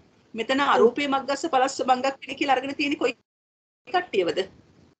ගන්නවා නම් මෙතන අරූපේ මග්ගස්ස පලස්ස බංගක් වෙන කියලා අරගෙන තියෙන්නේ කොයි කට්ටියවද?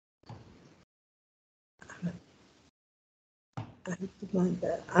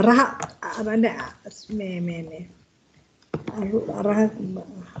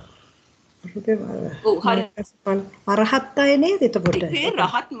 අරහත් අය නේද එතකොට?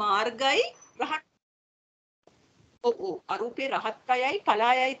 රහත් මාර්ගයි රහත් අරූපේ රහත් අයයි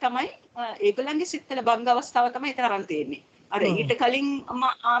ඵලයයි තමයි ඒගොල්ලන්ගේ සිත්වල බංග අවස්ථාව තමයි එතන අරන් තියෙන්නේ. අර ඊට කලින්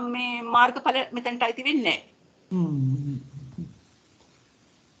මේ මාර්ගඵල මෙතනට අයිති වෙන්නේ නැහැ.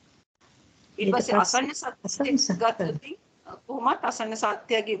 ඊට පස්සේ අසන්න සත්‍ය ගත්තොත් කොහොමත් අසන්න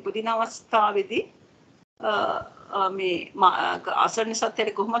සත්‍යයේ උපදින අවස්ථාවේදී මේ අසන්න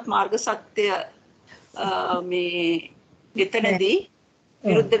සත්‍යයේ කොහොමත් මාර්ග සත්‍ය මේ එතනදී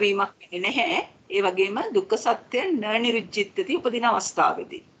විරුද්ධ වීමක් වෙන්නේ නැහැ. ඒ වගේම දුක්ඛ සත්‍ය නිරුද්ධිතති උපදින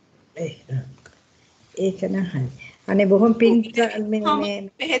අවස්ථාවේදී. ඒක නහයි. අනේ බොහොම පිං මේ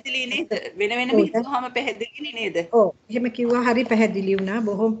පැහැදිලි නේද? වෙන වෙනම හිතුවාම පැහැදිලි නේද? ඔව් එහෙම කිව්වා හරි පැහැදිලි වුණා.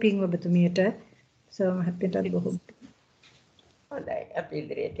 බොහොම පිං ඔබතුමියට. සෝමහත්මියටත් බොහොම පිං. හොඳයි අපි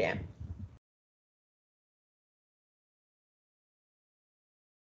ඉදිරියට යමු.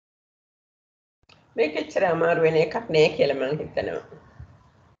 මේක ඇත්තට අමාරු වෙන එකක් නෑ කියලා මම හිතනවා.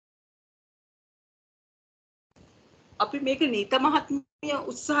 අපි මේක නීත මහත්මිය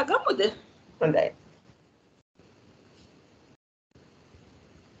උත්සාහ ගමුද? හොඳයි.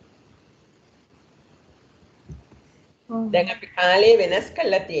 දැන් අපි කාලේ වෙනස්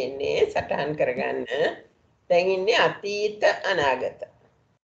කරලා තියෙන්නේ සටහන් කරගන්න. දැන් ඉන්නේ අතීත අනාගත.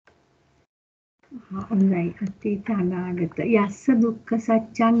 හොඳයි අතීත අනාගත. යස්ස දුක්ඛ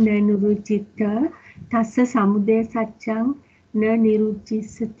සත්‍යං න නිරුච්චිත තස්ස සමුදය සත්‍යං න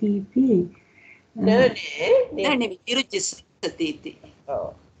නිරුච්චිසති නෑ නිරුච්චිසති. ඔව්.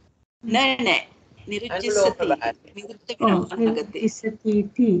 නෑ නිරුච්චිසති.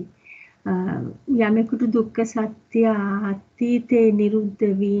 යමෙකුට දුක්ඛ සත්‍ය අතීතේ නිරුද්ධ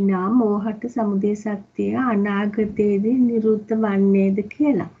වී නම් මෝහට සමුදය සත්‍ය අනාගතයේදී නිරුද්ධ වන්නේද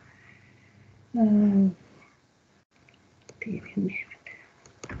කියලා.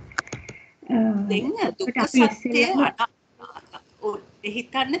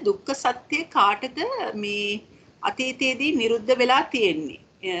 හිතන්න දුක්ඛ සත්‍ය කාටද මේ අතීතයේදී නිරුද්ධ වෙලා තියෙන්නේ?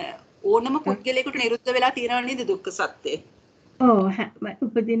 ඕනම පුද්ගලයෙකුට නිරුද්ධ වෙලා තියෙනව නේද දුක්ඛ සත්‍ය? ඔව්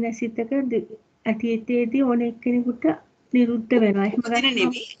උපදින සිතක අතීතයේදී ඕන එක්කෙනෙකුට නිරුද්ධ වෙනවා. එහෙම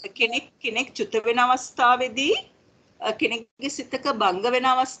කෙනෙක් චුත වෙන අවස්ථාවේදී කෙනෙක්ගේ සිතක භංග වෙන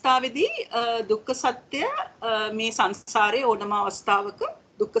අවස්ථාවේදී දුක්ඛ සත්‍ය මේ සංසාරයේ ඕනම අවස්ථාවක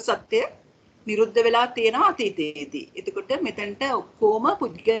දුක්ඛ සත්‍ය නිරුද්ධ වෙලා තියෙනවා අතීතයේදී. එතකොට මෙතනට ඔක්කොම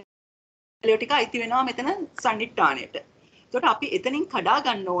පුද්ගලයෝ ටික අයිති වෙනවා මෙතන සම්නිට්ඨාණයට. එතකොට අපි එතනින් කඩා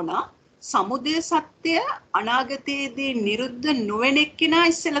ගන්න ඕන සමුදය සත්‍ය අනාගතයේදී නිරුද්ධ නොවන එක්කෙනා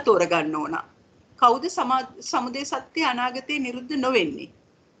ඉස්සෙල්ලා තෝරගන්න ඕන. කවුද සමුදය සත්‍ය අනාගතයේ නිරුද්ධ නොවෙන්නේ?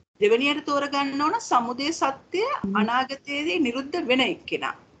 දෙවෙනියට තෝරගන්න ඕන සමුදය සත්‍ය අනාගතයේදී නිරුද්ධ වෙන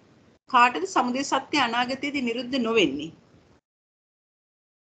එක්කෙනා. කාටද සමුදය සත්‍ය අනාගතයේදී නිරුද්ධ නොවෙන්නේ?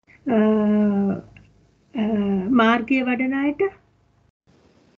 මාර්ගයේ වඩන අයට.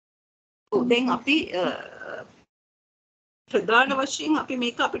 දැන් අපි ප්‍රධාන වශයෙන් අපි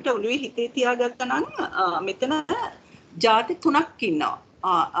මේක අපිට ඔළුවේ හිතේ තියාගත්තා නම් මෙතන ಜಾති තුනක් ඉන්නවා.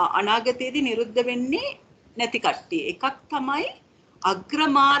 අනාගතයේදී නිරුද්ධ වෙන්නේ නැති කට්ටිය. එකක් තමයි අග්‍ර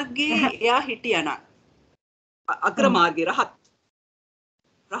මාර්ගයේ එයා හිටියානම්. අග්‍ර මාර්ගයේ රහත්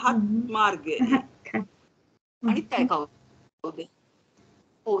මාර්ගයේ. අනිත් අය කවුද?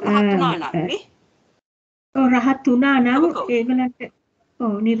 රහත් වුණා නම් නේ. රහත් වුණා නම් ඒගොල්ලන්ට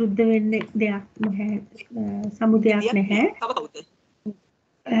නිරුද්ධ වෙන්නේ දෙයක් නැහැ. සමුදයක් නැහැ.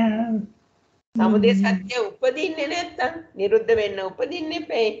 සමුදය සත්‍ය උපදින්නේ නැත්තම් නිරුද්ධ වෙන්න උපදින්නේ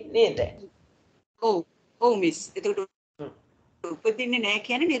නේද? ඔව් මිස්. එතකොට උපදින්නේ නැහැ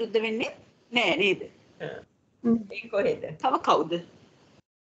කියන්නේ නිරුද්ධ වෙන්නේ නැහැ නේද? ඒ කොහෙද? තව කවුද?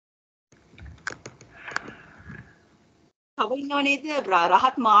 තව ඉන්නව නේද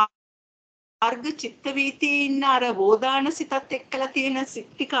රහත් මාර්ග චිත්ත වීතියේ ඉන්න අර වෝදාන සිතත් එක්කලා තියෙන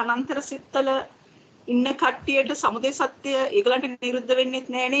සිත්තික අනන්තර සිත්තල ඉන්න කට්ටියට සමුදය සත්‍ය ඒගලන්ට නිරුද්ධ වෙන්නෙත්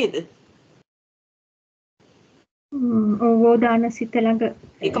නෑ නේද? වෝදාන සිත ළඟ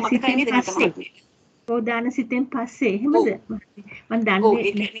ඒක මතකයි නේද මට? වෝදාන සිතෙන් පස්සේ එහෙමද? මම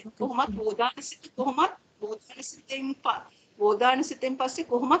දන්නේ කොහොමත් වෝදාන සිතෙන් පස්සේ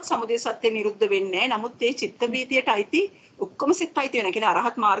කොහොමත් සමුදය සත්‍ය නිරුද්ධ වෙන්නේ නැහැ. නමුත් ඒ චිත්ත වීතියට අයිති ඔක්කොම සිත් අයිති වෙනවා. කියන්නේ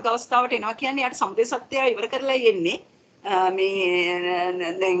අරහත් මාර්ග අවස්ථාවට එනවා කියන්නේ යාට සමුදය සත්‍යය ඉවර කරලා යන්නේ. මේ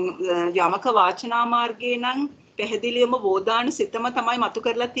දැන් යමක වාචනා මාර්ගයේ නම් පැහැදිලිවම වෝදාන සිතම තමයි මතු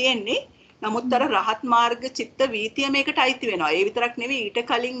කරලා තියෙන්නේ. නමුත් අර රහත් මාර්ග චිත්ත වීතිය මේකට අයිති වෙනවා. ඒ විතරක් නෙවෙයි ඊට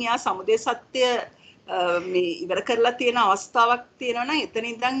කලින් යා සමුදය සත්‍ය මේ ඉවර කරලා තියෙන අවස්ථාවක් තියෙනවා නම් එතන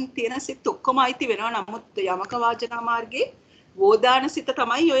ඉඳන් තියෙන සිත් ඔක්කොම අයිති වෙනවා. නමුත් යමක වාචනා මාර්ගයේ වෝදාන සිත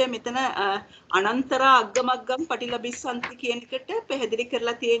තමයි ඔය මෙතන අනන්තර අග්ගමග්ගම් පටිලබිස්සන්ති කියන එකට පැහැදිලි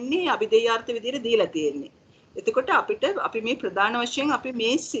කරලා තියෙන්නේ අභිදේයාර්ථ විදිහට දීලා තියෙන්නේ. එතකොට අපි මේ ප්‍රධාන වශයෙන් අපි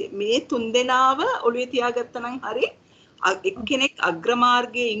මේ තුන් දෙනාව ඔළුවේ තියාගත්තා නම් හරි එක්කෙනෙක්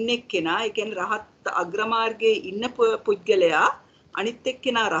අග්‍රමාර්ගයේ ඉන්න එක්කෙනා ඒ කියන්නේ රහත් අග්‍රමාර්ගයේ ඉන්න පුද්ගලයා අනිත්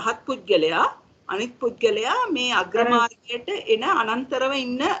එක්කෙනා රහත් පුද්ගලයා අනිත් පුද්ගලයා මේ අග්‍රමාර්ගයට එන අනන්තරව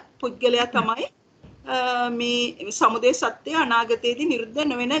ඉන්න පුද්ගලයා තමයි මේ සමුදය සත්‍ය අනාගතයේදී නිරුද්ධ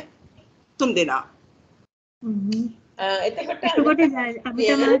නොවන තුන් දෙනා. එතකොට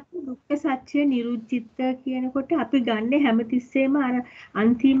අපිට දුක්ඛ සත්‍ය නිරුද්ධිත කියනකොට අපි ගන්න හැමතිස්සෙම අර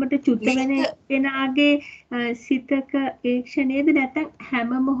අන්තිමට චුත වෙන කෙනාගේ සිතක ඒක්ෂණයේද නැත්නම් හැම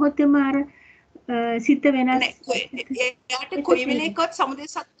මොහොතෙම අර සිත වෙනස් එයාට කොයි වෙලේකවත් සමුදය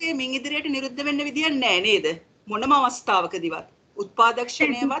සත්‍ය මින් ඉදිරියට නිරුද්ධ වෙන්න විදියක් නැහැ නේද? මොනම අවස්ථාවකදීවත්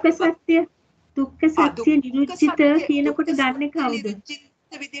උත්පාදක්ෂණයවත් දුක්ඛ සත්‍ය නිරුද්ධිත කියනකොට ගන්න කවුද?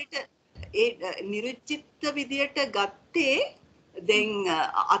 නිරුද්ධිත විදියට ගත්තේ දැන්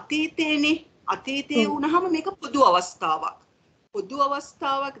අතීතයේ වුණාම මේක පොදු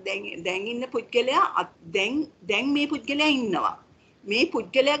අවස්ථාවක් දැන් ඉන්න පුද්ගලයා දැන් මේ පුද්ගලයා ඉන්නවා මේ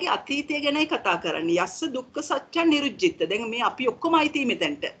පුද්ගලයාගේ අතීතය ගැනයි කතා කරන්නේ යස්ස දුක්ඛ සත්‍ය නිරුද්ධිත දැන් මේ අපි ඔක්කොම ආйти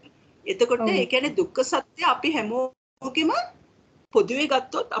මෙතනට එතකොට ඒ කියන්නේ දුක්ඛ සත්‍ය අපි හැමෝගෙම පොදුවේ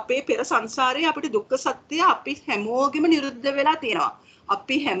ගත්තොත් අපේ පෙර සංසාරයේ අපිට දුක්ඛ සත්‍ය අපි හැමෝගෙම නිරුද්ධ වෙලා තියෙනවා.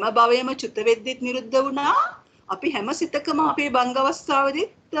 අපි හැම භවයේම චුත වෙද්දිත් නිරුද්ධ වුණා. අපි හැම සිතකම අපේ භංග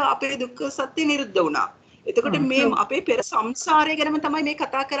අවස්ථාවේදීත් අපේ දුක්ඛ සත්‍ය නිරුද්ධ වුණා. එතකොට මේ අපේ පෙර සංසාරය ගැනම තමයි මේ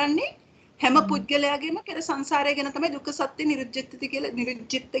කතා කරන්නේ. හැම පුද්ගලයාගේම පෙර සංසාරය ගැන තමයි දුක්ඛ සත්‍ය නිරුද්ධිත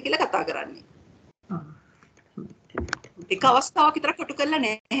කියලා කතා කරන්නේ. එක අවස්ථාවක් විතර කොටු කරලා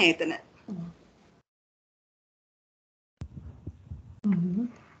නැහැ එතන.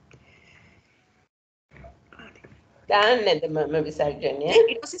 දාන්නද මම විසර්ජනය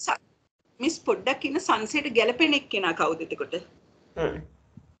ඊට පස්සේ මිස් පොඩ්ඩක් ඉන්න සංසයට ගැලපෙන එක්කෙනා කවුද එතකොට?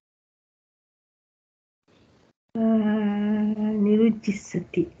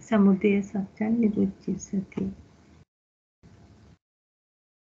 නිරුද්ධිස්සති සමුදය සත්‍ය නිරුද්ධිස්සති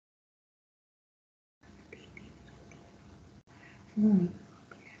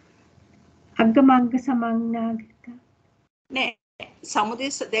අග්ගමග්ග සමන්නාගත නෑ සමුදය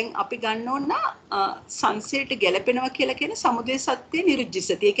දැන් අපි ගන්න ඕන සංසයට ගැලපෙනවා කියලා කියන සමුදය සත්‍ය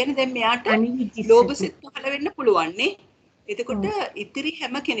නිරුද්ධිස්සති. ඒ කියන්නේ දැන් මෙයාට ලෝභ සිත් පහළ වෙන්න පුළුවන් නේ. එතකොට ඉතිරි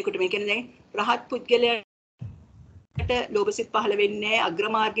හැම කෙනෙකුටම මේ කියන්නේ දැන් රහත් පුද්ගලයාට ලෝභ සිත් පහළ වෙන්නේ නැහැ,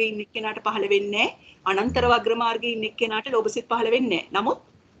 අග්‍රමාර්ගයේ ඉන්න කෙනාට පහළ වෙන්නේ නැහැ, අනන්තරව අග්‍රමාර්ගයේ ඉන්න කෙනාට ලෝභ සිත් පහළ වෙන්නේ නැහැ. නමුත්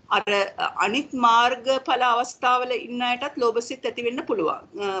අර අනිත් මාර්ගඵල අවස්ථාවල ඉන්න අයටත් ලෝභ සිත් ඇති වෙන්න පුළුවන්.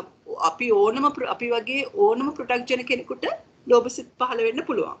 අපි වගේ ඕනම පෘථග්ජන කෙනෙකුට ලෝභ සිත් පහළ වෙන්න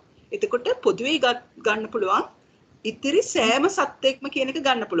පුළුවන්. එතකොට පොදුවේ ගන්න පුළුවන් ඉතිරි සෑම සත්‍යයක්ම කියන එක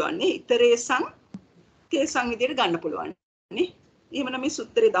ගන්න පුළුවන් නේ. ඉතරේසං තේසං විදියට ගන්න පුළුවන් නේ. එහෙමනම් මේ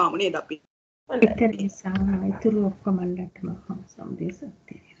සූත්‍රේ දාමු නේද අපි? ඉතරේසං ඉතුරු ඔක්කොම ලටම සම්දේ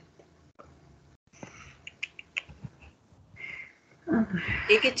සත්‍ය.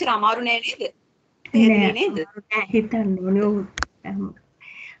 ඒක එච්චර අමාරු නෑ නේද? තේරෙන්නේ නේද? නෑ හිතන්න ඕනේ.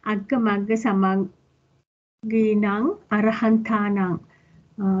 අග්ගමග්ග සමග්ගීනං අරහන්තානං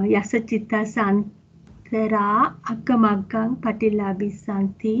යස චිත්තසන්තරා අග්ගමග්ගං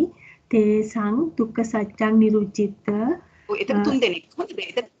පටිලාභිසanti තේසං දුක්ඛ සත්‍යං නිරුද්ධිත. එතන තුන් දෙනෙක්. හොඳද?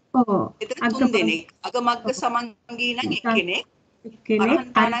 එතන තුන් දෙනෙක්. අග්ගමග්ග සමග්ගීනං එක්කෙනෙක්.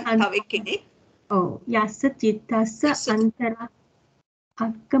 අරහන්තානං තව එක්කෙනෙක්. ඔව් යස චිත්තස්ස අන්තරා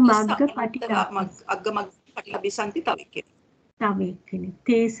අග්ගමග්ග පටිලාභිසanti තව එක්කෙනෙක්.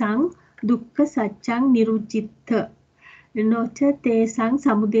 තේසං දුක්ඛ සත්‍යං නිරුද්ධිත. නොච තේසං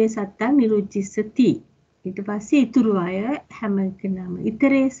සමුදය සත්‍යං නිරුද්ධිස්සති. ඊට පස්සේ ඉතුරු අය හැම කෙනාම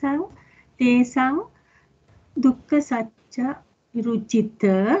ඉතරේසං තේසං දුක්ඛ සත්‍ය නිරුච්චිත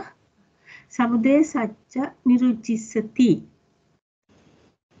සමුදය සත්‍ය නිරුච්චිසති.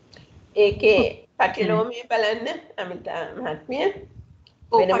 ඒකේ පටිලෝමයේ බලන්න අමිතා මහත්මිය.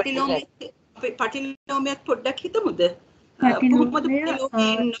 ඔව් වෙනම පටිලෝමයක් පොඩ්ඩක් හිතමුද? පටිලෝමය, කොහොමද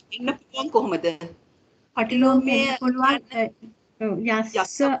පටිලෝමයේ ඉන්න පුළුවන් කොහොමද? පටිලෝමයේ පුළුවන් යස්ස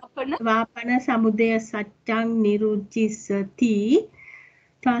යස්සපන වාපන සමුදය සත්‍යං නිරුච්චිසති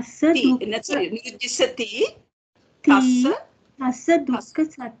තස්ස දුක්ඛ නිරුච්චිසති තී තස්ස දුක්ඛ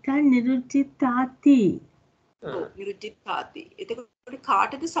සත්‍යං නිරුච්චිතාති. නිරුද්ධිතාති. එතකොට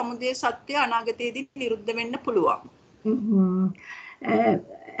කාටද සමුදය සත්‍ය අනාගතයේදී නිරුද්ධ වෙන්න පුළුවන්?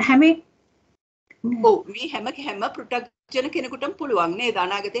 හැම ඔව් මේ හැම පෘථග්ජන කෙනෙකුටම පුළුවන් නේද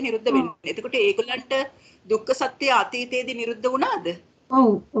අනාගතේ නිරුද්ධ වෙන්න. එතකොට ඒගොල්ලන්ට දුක්ඛ සත්‍ය අතීතයේදී නිරුද්ධ වුණාද?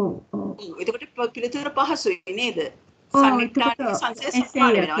 ඔව් ඔව් ඔව්. එතකොට පිළිතුර පහසුයි නේද? ඔව් සම්නිට්ඨාන සංසය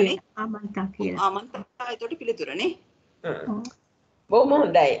සම්පාර වෙනවානේ. ආමන්තා කියලා. ආමන්තා එතකොට පිළිතුරනේ. බොහොම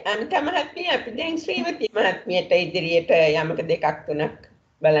හොඳයි. අමිතා මහත්මිය අපි දැන් ශ්‍රීමති මහත්මියට ඉදිරියට යමක දෙකක් තුනක්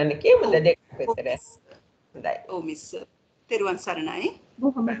බලන්න කියමුද දෙකක් විතර. හොඳයි. ඔව් මිස්. තෙරුවන් සරණයි.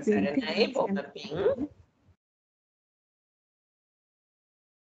 බොහොම සරණයි බොහොම පිං.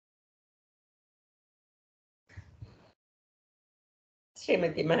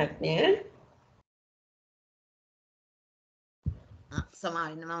 ශ්‍රීමති මහත්මිය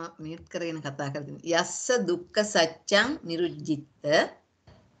සමාවෙන්න මම මියුට් කරගෙන කතා කරගෙන. යස්ස දුක්ඛ සත්‍යං නිරුජ්ජිත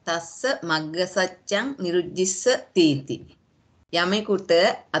තස්ස මග්ග සත්‍යං නිරුජ්ජිස්ස තීති. යමෙකුට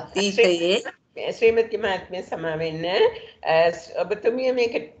අතීතයේ ශ්‍රීමති මහත්මිය සමාවෙන්න ඔබතුමිය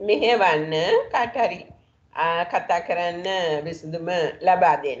මේක මෙහෙවන්න කාට හරි කතා කරන්න විසඳුම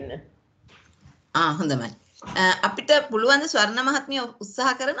ලබා දෙන්න. හොඳයි. අපිට පුළුවන් ද ස්වර්ණ මහත්මිය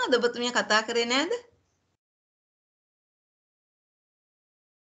උත්සාහ කරනවද ඔබතුමිය කතා කරේ නෑද?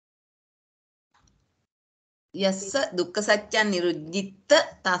 යස්ස දුක්ඛ සත්‍යං නිරුද්ධිත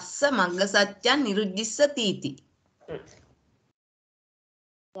තස්ස මග්ග සත්‍යං නිරුද්ධිස්ස තීති.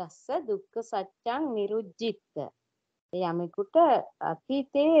 යස්ස දුක්ඛ සත්‍යං නිරුද්ධිත. යමෙකුට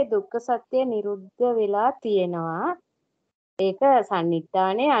අතීතයේ දුක්ඛ සත්‍ය නිරුද්ධ වෙලා තියෙනවා. ඒක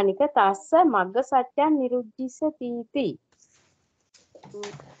සම්නිට්ඨානේ අනික තස්ස මග්ග සත්‍යං නිරුද්ධිස්ස තීති.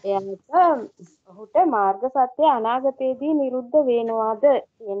 ඔහුට මාර්ග සත්‍ය අනාගතයේදී නිරුද්ධ වෙනවාද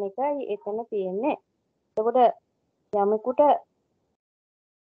කියන එකයි එතන තියෙන්නේ. එතකොට යමෙකුට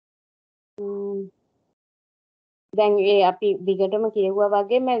දැන් අපි දිගටම කියුවා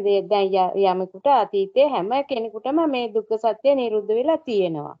වගේම දැන් යමෙකුට අතීතයේ හැම කෙනෙකුටම මේ දුක්ඛ සත්‍ය නිරුද්ධ වෙලා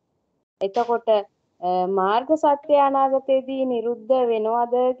තියෙනවා. එතකොට මාර්ග සත්‍ය අනාගතයේදී නිරුද්ධ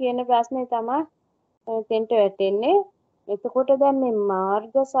වෙනවද කියන ප්‍රශ්නේ තමයි තෙන්ට වැටෙන්නේ. එතකොට දැන් මේ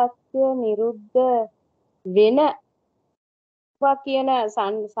මාර්ග සත්‍ය නිරුද්ධ වෙනවා කියන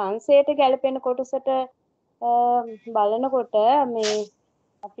සංසයට ගැලපෙන කොටසට බලනකොට මේ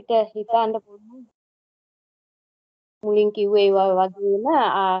අපිට හිතන්න පුළුවන් මුලින් කිව්වේ ඒ වගේම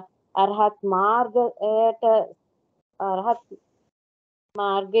අරහත්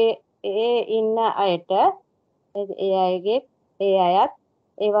මාර්ගයේ ඉන්න අයට ඒ අයත්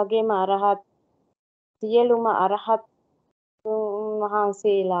ඒ වගේම අරහත් සියලුම අරහත්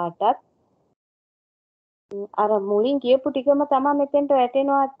වහන්සේලාටත් අර මුලින් කියපු ටිකම තමයි මෙතෙන්ට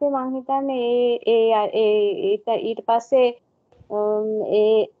වැටෙනවා ඇත්තේ මං හිතන්නේ ඊට පස්සේ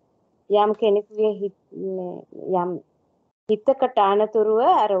ඒ යම් කෙනෙකුගේ යම් හිතකට අනතුරුව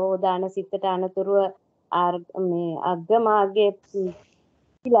අර ඕදාන සිතට අනතුරුව මේ අග්ගමාර්ගයේ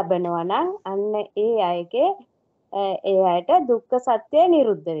ලැබෙනවා නම් අන්න ඒ අයට දුක්ඛ සත්‍ය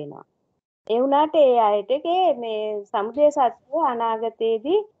නිරුද්ධ වෙනවා. ඒ වුණාට ඒ අයට මේ සමුදය සත්‍ය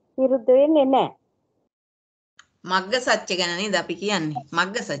අනාගතයේදී නිරුද්ධ වෙන්නේ නැහැ. මග්ග සත්‍ය ගැන නේද අපි කියන්නේ?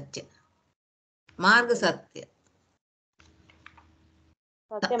 මග්ග සත්‍ය. මාර්ග සත්‍ය.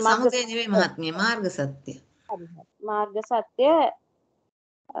 සමුදය නෙවෙයි මහත්මිය මාර්ග සත්‍ය. මාර්ග සත්‍ය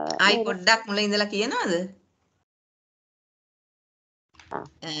ආයි පොඩ්ඩක් මුල ඉඳලා කියනවද?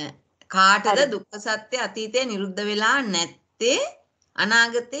 කාටද දුක්ඛ සත්‍ය අතීතයේ නිරුද්ධ වෙලා නැත්තේ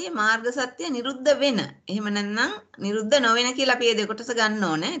අනාගතයේ මාර්ග සත්‍ය නිරුද්ධ වෙන. එහෙම නැත්නම් නිරුද්ධ නොවන කියලා අපි මේ දෙකොටස ගන්න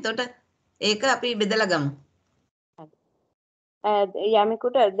ඕනේ. එතකොට ඒක අපි බෙදලා ගමු.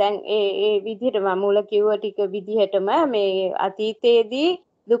 යමෙකුට දැන් ඒ විදිහට මම මුල කිව්ව ටික විදිහටම මේ අතීතයේදී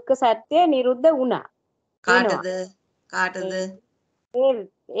දුක්ඛ සත්‍ය නිරුද්ධ වුණා. කාටද?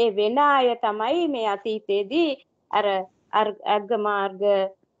 ඒ වෙන අය තමයි මේ අතීතයේදී අර අග්ගමාර්ග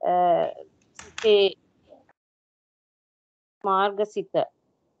මාර්ගසිත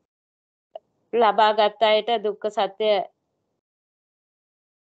ලබාගත් අයට දුක්ඛ සත්‍ය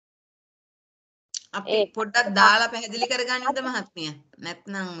අපි පොඩ්ඩක් දාලා පැහැදිලි කරගන්නද මහත්මිය?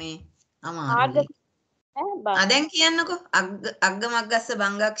 නැත්නම් මේ අමාරුයි. දැන් කියන්නකෝ අග්ග මග්ගස්ස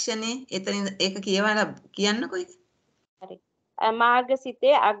භංගක්ෂණේ එතන ඒක කියවලා කියන්නකෝ ඒක. හරි. මාර්ග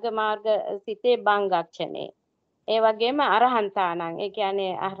සිතේ අග්ග මාර්ග සිතේ භංගක්ෂණේ. ඒ වගේම අරහන්තානං ඒ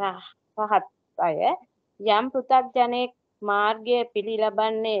කියන්නේ රහත් අය යම් පෘථග්ජනෙක් මාර්ගය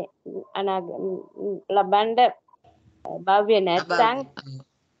පිළිලබන්නේ ලබන්න භව්‍ය නැත්නම්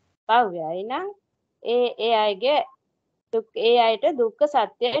භව්‍යයි නම් ඒ අයගේ ඒ අයට දුක්ඛ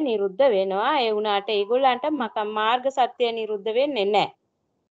සත්‍ය නිරුද්ධ වෙනවා. ඒ වුණාට ඒගොල්ලන්ට මාර්ග සත්‍ය නිරුද්ධ වෙන්නේ නැහැ.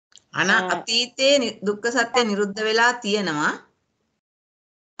 අතීතයේ දුක්ඛ සත්‍ය නිරුද්ධ වෙලා තියෙනවා.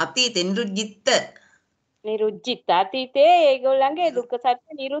 අතීතේ නිරුද්ධිත අතීතයේ ඒගොල්ලන්ගේ දුක්ඛ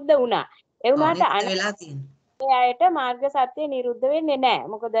සත්‍ය නිරුද්ධ වුණා. ඒ වුණාට ඒ අයට මාර්ග සත්‍ය නිරුද්ධ වෙන්නේ නැහැ.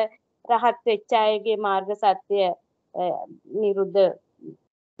 මොකද රහත් වෙච්ච අයගේ මාර්ග සත්‍ය නිරුද්ධ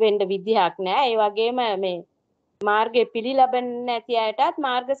වෙන්න විදිහක් නැහැ. ඒ වගේම මේ මාර්ගය පිළිලබන්නේ නැති අයටත්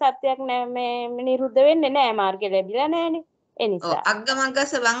මාර්ග සත්‍යයක් නිරුද්ධ වෙන්නේ නැහැ. මාර්ගය ලැබිලා නැහැනේ. ඒ නිසා. අග්ග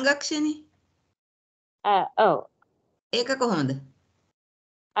මග්ගස්ස භංගක්ෂණේ. ඔව්. ඒක කොහොමද?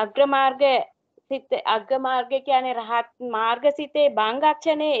 අග්‍ර මාර්ගය කියන්නේ රහත් මාර්ග සිතේ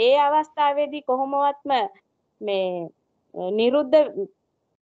භංගක්ෂණේ ඒ අවස්ථාවේදී කොහොමවත්ම මේ නිරුද්ධ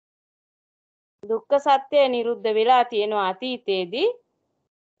දුක්ඛ සත්‍ය නිරුද්ධ වෙලා තියෙනවා අතීතයේදී.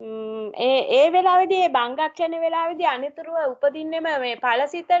 ඒ වෙලාවේදී ඒ භංගක්ෂණ වෙලාවේදී අනිතුරුව උපදින්නෙම මේ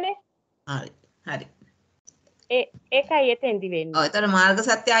ඵලසිතනේ. හරි. ඒකයි එතෙන්දි වෙන්නේ. ඔව් ඒතර මාර්ග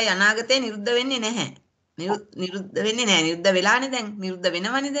සත්‍ය ආයි අනාගතේ නිරුද්ධ වෙන්නේ නැහැ. නිරුද්ධ වෙන්නේ නැහැ. නිරුද්ධ වෙලානේ දැන්. නිරුද්ධ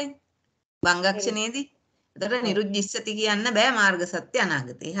වෙනවනේ දැන්. භංගක්ෂණේදී. ඒතර නිරුද්ධිස්සති කියන්න බෑ මාර්ග සත්‍ය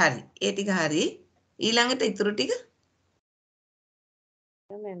අනාගතේ. හරි. ඒ ටික හරි. ඊළඟට ඉතුරු ටික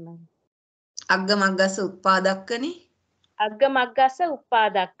අග්ග මග්ගස්ස උත්පාදක්කනේ. අග්ග මග්ගස්ස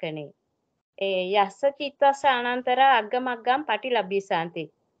උත්පාදක්කනේ. ඒ යස්ස චිත්තස්ස අනන්තර අග්ග මග්ගම් පටිලබ්බිසanti.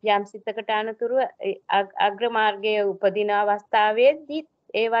 යම් සිතකට අනුතුරු අග්‍ර මාර්ගයේ උපදින අවස්ථාවේදී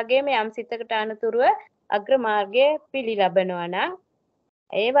ඒ වගේම යම් සිතකට අනුතුරුව අග්‍ර මාර්ගයේ පිළිලබනවා නම්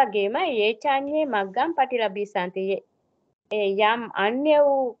ඒ වගේම යේචාඤ්ඤේ මග්ගම් පටිලබ්බිසanti. යම් අන්‍ය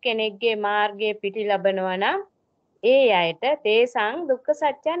වූ කෙනෙක්ගේ මාර්ගයේ පිළිලබනවා නම් ඒ අයට තේසං දුක්ඛ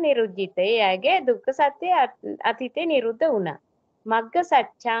සත්‍ය නිරුද්ධිත. ඒ අයගේ දුක්ඛ සත්‍ය අතීතේ නිරුද්ධ වුණා. මග්ග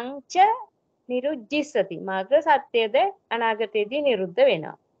සත්‍යං ච නිරුද්ධිස්සති. මග්ග සත්‍යද අනාගතයේදී නිරුද්ධ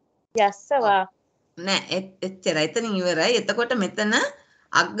වෙනවා. යස්සවා නෑ එච්චරයි. එතනින් ඉවරයි. එතකොට මෙතන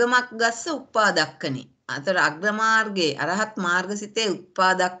අග්ගමග්ගස්ස උපාදක්කනේ. අතර අග්‍ර මාර්ගයේ අරහත් මාර්ගසිතේ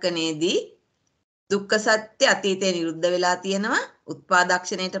උත්පාදක්කනේදී දුක්ඛ සත්‍ය අතීතේ නිරුද්ධ වෙලා තියෙනවා.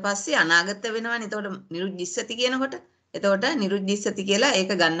 උත්පාදක්ෂණයට පස්සේ අනාගත වෙනවනේ. එතකොට නිරුද්ධිස්සති කියනකොට එතකොට නිරුද්ධිස්සති කියලා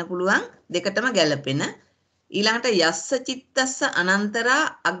ඒක ගන්න පුළුවන් දෙකටම ගැලපෙන. ඊළඟට යස්ස චිත්තස්ස අනන්තරා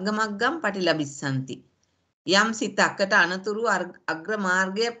අග්ගමග්ගම් පටිලබිස්සanti. යම් සිතකට අනතුරු අග්‍ර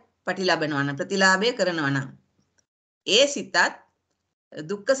මාර්ගය පටිලබනවා නම් ප්‍රතිලාභය කරනවා නම් ඒ සිතත්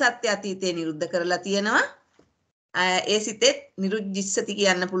දුක්ඛ සත්‍ය අතීතේ නිරුද්ධ කරලා තියෙනවා. ඒ සිතෙත් නිරුද්ධිස්සති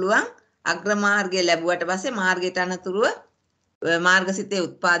කියන්න පුළුවන්. අග්‍ර මාර්ගය ලැබුවට පස්සේ මාර්ගයට අනතුරුව මාර්ගසිතේ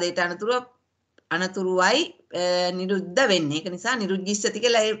උත්පාදයට අනතුරුවයි නිරුද්ධ වෙන්නේ. ඒක නිසා නිරුද්ධිස්සති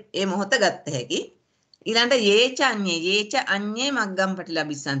කියලා ඒ මොහොත ගත්ත හැකි. ඊළඟට යේච අඤ්ඤේ මග්ගම්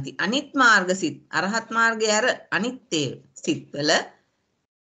පටිලබිස්සanti. අනිත් මාර්ගසිත අරහත් මාර්ගයේ අර අනිත්‍ය සිත්වල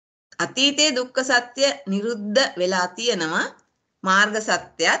අතීතයේ දුක්ඛ සත්‍ය නිරුද්ධ වෙලා තියෙනවා. මාර්ග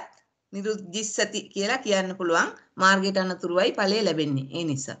සත්‍යයත් නිරුද්ධිස්සති කියලා කියන්න පුළුවන්. මාර්ගයට අනතුරුවයි ඵලය ලැබෙන්නේ. ඒ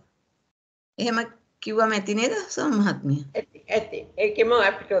නිසා. එහෙම කිව්වම ඇති නේද සෝම මහත්මිය? ඇති. ඒකෙම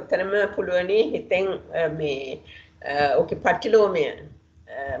අපිට උත්තරම පුළුවනි හිතෙන් මේ ඔකේ පටිලෝමය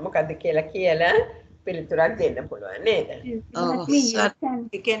මොකද්ද කියලා පිළිතුරක් දෙන්න පුළුවන් නේද? ඔව්.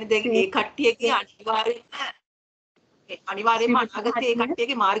 ඒ කියන්නේ දැන් ඒ කට්ටියගේ අනිවාර්යයෙන්ම අනාගතයේ ඒ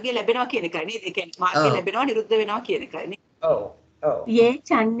කට්ටියගේ මාර්ගය ලැබෙනවා කියන එකයි නේද? ඒ කියන්නේ මාර්ගය ලැබෙනවා නිරුද්ධ වෙනවා කියන එකයි නේ. ඔව්. යේ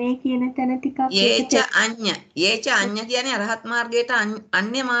චන්නේ කියන තැන ටිකක් යේච අඤ්ඤ කියන්නේ අරහත් මාර්ගයට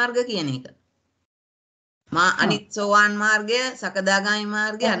අන්‍ය මාර්ග කියන එක. අනිත් සෝවාන් මාර්ගය, සකදාගාමි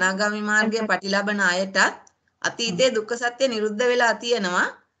මාර්ගය, අනාගාමි මාර්ගය පටිලබන අයටත් අතීතයේ දුක්ඛ සත්‍ය නිරුද්ධ වෙලා තියෙනවා.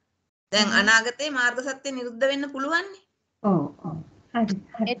 දැන් අනාගතේ මාර්ග සත්‍ය නිරුද්ධ වෙන්න පුළුවන් නේ. ඔව්. හරි.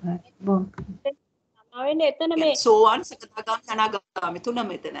 වෙන්නේ එතන මේ සෝවාන් සකදාගාමි අනාගාමි තුනම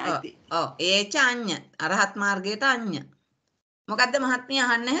මෙතන ඇති. ඔව් ඒච අඤ්ඤ අරහත් මාර්ගයට අඤ්ඤ. මොකද්ද මහත්මිය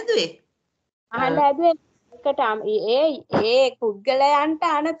අහන්න හැදුවේ? අහන්න හැදුවේ ඒ පුද්ගලයන්ට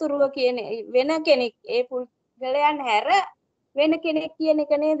අනතුරුව කියන වෙන කෙනෙක් ඒ පුද්ගලයන් හැර වෙන කෙනෙක් කියන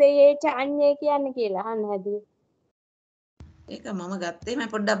එක නේද ඒච අඤ්ඤේ කියන්නේ කියලා අහන්න හැදුවේ. ඒක මම ගත්තේ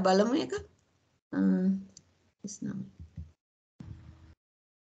මම පොඩ්ඩක් බලමු ඒක.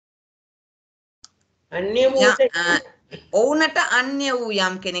 ඔවුනට අන්‍ය වූ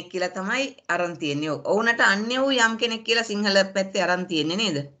යම් කෙනෙක් කියලා තමයි අරන් තියෙන්නේ. ඔවුනට අන්‍ය වූ යම් කෙනෙක් කියලා සිංහල පැත්තේ අරන් තියෙන්නේ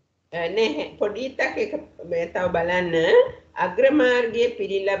නේද? නැහැ පොඩිටක් එක මේ තව බලන්න අග්‍රමාර්ගයේ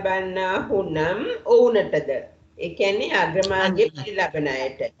පිළිලබන්නා හුනම් ඔවුනටද ඒ කියන්නේ අග්‍රමාර්ගයේ පිළිලබන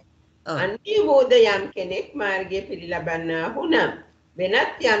අයට අන්‍ය වූද යම් කෙනෙක් මාර්ගයේ පිළිලබන්නා හුනම්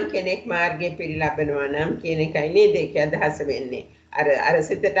වෙනත් යම් කෙනෙක් මාර්ගයේ පිළිලබනවා නම් කියන එකයි නේද ඒක අදහස වෙන්නේ අර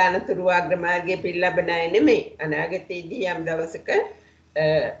සිතට අනතුරු අග්‍රමාර්ගයේ පිළිලබන අය නෙමෙයි අනාගතයේදී යම් දවසක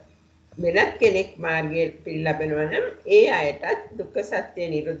වෙනත් කෙනෙක් මාර්ගය පිළිලබනවා නම් ඒ අයටත් දුක්ඛ සත්‍ය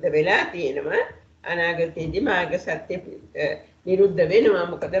නිරුද්ධ වෙලා තියෙනවා අනාගතයේදී මාර්ග සත්‍ය නිරුද්ධ වෙනවා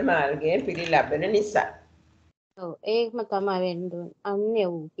මොකද මාර්ගය පිළිලබන නිසා. ඔව් ඒකම තමයි වෙන්නේ අන්‍ය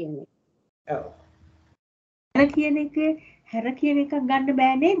වූ කියන්නේ. ඔව්. හැර කියන එකක් ගන්න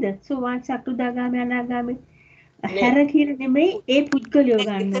බෑ නේද? සෝවාන් සකෘදාගාමි අනාගාමි හැර කියන නෙමෙයි ඒ පුද්ගලයෝ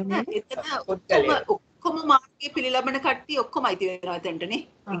ගන්න ඕනේ. එතන ඔක්කොම මාර්ගය පිළිලබන කට්ටිය ඔක්කොම අයිති වෙනවා එතනටනේ.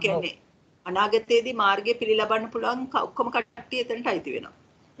 ඒ කියන්නේ අනාගතයේදී මාර්ගය පිළිලබන්න පුළුවන් ඔක්කොම කට්ටිය එතනට අයිති වෙනවා.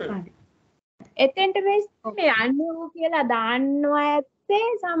 හරි. එතෙන්ට මේ අන්‍ය වූ කියලා දාන්නවා ඇත්තේ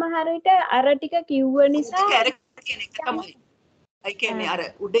සමහර විට අර ටික කිව්ව නිසා ඇර කියන එක තමයි. ඒ කියන්නේ අර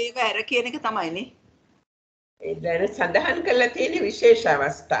උඩේව ඇර කියන එක තමයිනේ. ඒ දැන සඳහන් කරලා තියෙන විශේෂ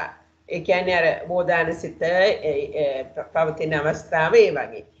අවස්ථා. ඒ කියන්නේ අර බෝධානසිත පවතින අවස්ථාව ඒ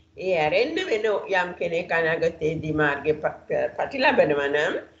වගේ. ඒ ඇරෙන්න වෙන යම් කෙනෙක් අනාගතයේදී මාර්ගේ ප්‍රතිලබනවා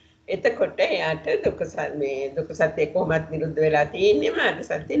නම් එතකොට එයාට දුක්ඛ සත්‍ය කොහොමත් නිරුද්ධ වෙලා තියෙන්නේ මාර්ග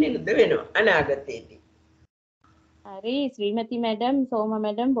සත්‍ය නිරුද්ධ වෙනවා අනාගතයේදී. හරි ශ්‍රීමති මැඩම් සෝම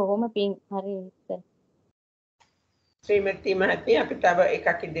මැඩම් බොහොම පිං හරි ශ්‍රීමති මහත්මිය අපි තව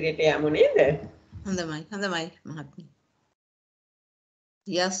එකක් ඉදිරියට යමු නේද? හොඳයි මහත්මිය.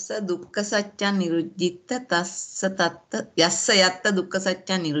 යස්ස දුක්ඛ සත්‍යං නිරුද්ධිත තස්ස තත්ත යස්ස යත්ත දුක්ඛ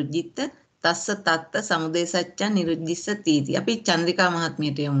සත්‍යං නිරුද්ධිත තස්ස තත්ත සමුදය සත්‍යං නිරුද්ධිස්ස තීති. අපි චන්ද්‍රිකා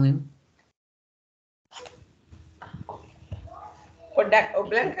මහත්මියට යමු. පොඩ්ඩක්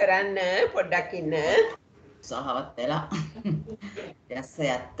ඔගලන් කරන්න පොඩ්ඩක් ඉන්න සහවත් වෙලා යස්ස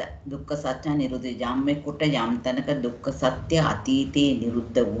යත්ත දුක්ඛ සත්‍ය නිරුද්ධ යම්ෙකුට යම් තැනක දුක්ඛ සත්‍ය අතීතේ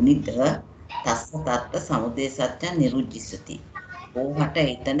නිරුද්ධ වුනිද තස්ස තත්ත සමුදය සත්‍ය නිරුද්ධිසති. ඕකට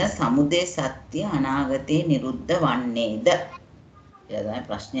එතන සමුදය සත්‍ය අනාගතේ නිරුද්ධ වන්නේද? කියලා තමයි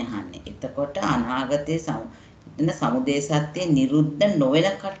ප්‍රශ්නේ අහන්නේ. එතකොට අනාගතේ එතන සමුදය සත්‍ය නිරුද්ධ නොවන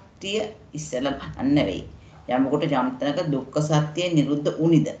කට්ටිය ඉස්සෙල්ලා බලන්න වෙයි. යමකට යම් තැනක දුක්ඛ සත්‍ය නිරුද්ධ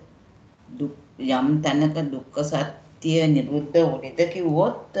වුනිද? යම් තැනක දුක්ඛ සත්‍ය නිරුද්ධ වුනිද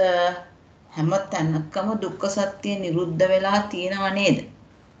කිව්වොත් හැම තැනකම දුක්ඛ සත්‍ය නිරුද්ධ වෙලා තියෙනව නේද?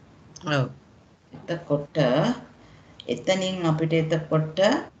 ඔව්. එතකොට එතනින් අපිට එතකොට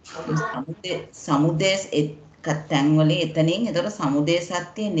සමුදය තැන්වලින් එතනින් එතකොට සමුදය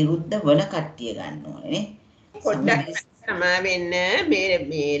සත්‍ය නිරුද්ධ වන කට්ටිය ගන්න ඕනේ නේ. පොඩ්ඩක් සමා වෙන්න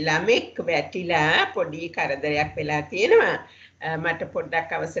මේ ළමෙක් වැටිලා පොඩි කරදරයක් වෙලා තියෙනවා මට පොඩ්ඩක්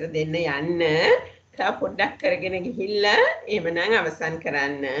අවසර දෙන්න යන්න තව පොඩ්ඩක් කරගෙන ගිහිල්ලා එහෙමනම් අවසන්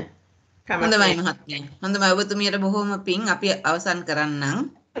කරන්න. හොඳයි මහත්මිය. හොඳයි ඔබතුමියට බොහොම පිං අපි අවසන් කරන්නම්.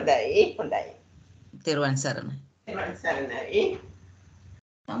 හොඳයි. තෙරුවන් සරණයි.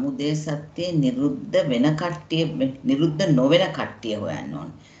 සමුදය සත්‍ය නිරුද්ධ වෙන කට්ටිය නිරුද්ධ නොවන කට්ටිය හොයන්න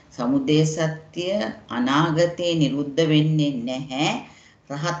ඕනේ. සමුදය සත්‍ය අනාගතේ නිරුද්ධ වෙන්නේ නැහැ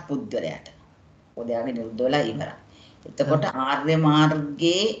රහත් පුද්ගලයාට. ඔයාගේ නිරුද්ධ වෙලා ඉවරයි. එතකොට ආර්ය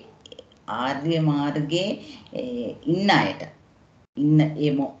මාර්ගයේ ඉන්න අයට ඉන්න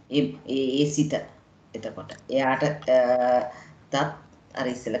ඒ සිත එතකොට එයාට තත් අර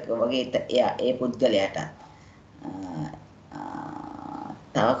ඉස්සෙල්ලා කිව්වා වගේ එයා ඒ පුද්ගලයාට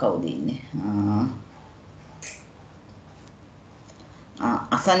තව කවුද ඉන්නේ?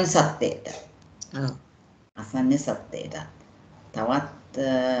 අසන්න සත්‍යයට. ඔව්. අසන්න සත්‍යයට. තවත්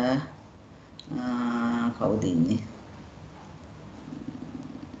කවුද ඉන්නේ?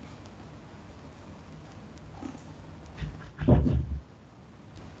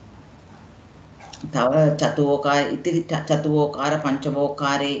 තව චතුෝකාර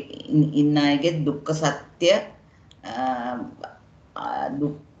පංචමෝකාරේ ඉන්න අයගේ දුක්ඛ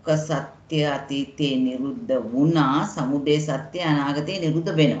සත්‍ය අතීතේ නිරුද්ධ වුණා සමුදය සත්‍ය අනාගතේ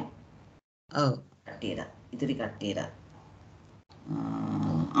නිරුද්ධ වෙනවා. ඔව්. කට්ටියට ඉතිරි කට්ටියට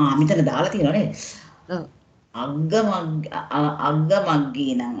මෙතන දාලා තියෙනවා නේද? ඔව්.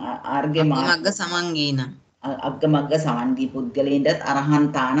 අග්ගමග්ගීනං මග්ග සමංගීනං අග්ගමග්ග සමන්දී පුද්ගලයින්ටත්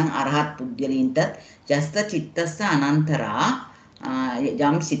අරහන්තානං අරහත් පුද්ගලයින්ටත් යස්ත චිත්තස්ස අනන්තරා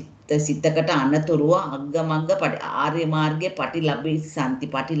යම් සිතකට අනතුරුව අග්ගමග්ග ආර්ය මාර්ගයේ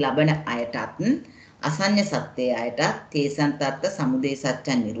පටි ලබන අයටත් අසඤ්ඤ සත්‍යය අයටත් තේසන් තත්ත සමුදය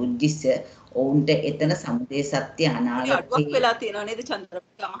සත්‍ය නිරුද්ධිස්ස ඔවුන්ට එතන සමුදය සත්‍ය පොඩි අඩුවක් අනාගතේ වෙලා තියෙනවා නේද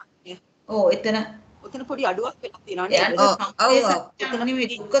චන්ද්‍රප්‍රභා මහත්මිය? ඔව් එතන ඔතන පොඩි අඩුවක් වෙලා තියෙනවා නේද? එයාට ඔව් සමුදය ඔව් සත්‍ය නෙමෙයි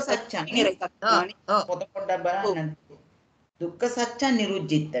දුක්ඛ සත්‍ය නේ. එකක් තියෙනවානේ. ඔව් පොත පොඩ්ඩක් බලන්න. දුක්ඛ සත්‍ය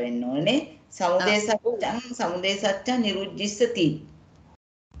නිරුද්ධිත වෙන්න ඕනේ. සමුදය සත්‍ය නිරුද්ධිස්සති.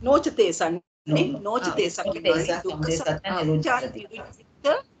 නෝච තේසන් නේ? නෝච තේසන් කියනවානේ. තේසන් දුක්ඛ සමුදය සත්‍ය සත්‍ය නිරුද්ධිස්සති.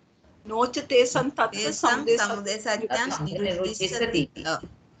 නිරුද්ධිත නෝච තේසන් තත්ත තේසං සමුදය සමුදය සත්‍යං නිරුද්ධිස්සති. ඔව්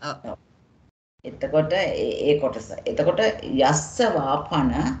ඔව්. එතකොට ඒ කොටස. එතකොට යස්ස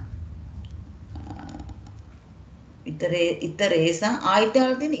වාපන ඉතරේසං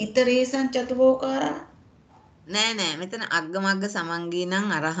ආයතන දින ඉතරේසං චතුෝකාරණ නෑ නෑ මෙතන අග්ගමග්ග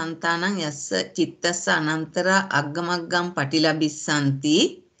සමංගීනං අරහන්තානං යස්ස චිත්තස්ස අනන්තර අග්ගමග්ගම් පටිලබිස්සanti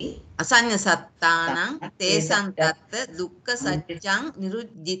අසඤ්ඤ සත්තානං තේසං තත්ත දුක්ඛ සත්‍යං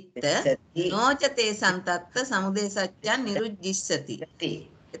නිරුද්ධිත්ත නොච තේසං තත්ත සමුදය සත්‍යං නිරුද්ධිස්සති.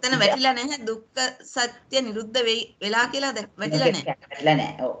 එතන වැටිලා නැහැ දුක්ඛ සත්‍ය නිරුද්ධ වෙලා කියලා වැටිලා නැහැ. වැටිලා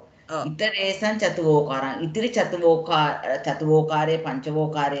නැහැ. ඔව්. ඉතරේසං චතුෝකාරං ඉතිරි චතුෝකාරයේ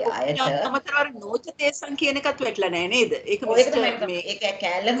පංචවෝකාරයේ අයට අමතරව නෝච තේසන් කියන එකත් වැටලා නැහැ නේද? ඒක මේ ඒක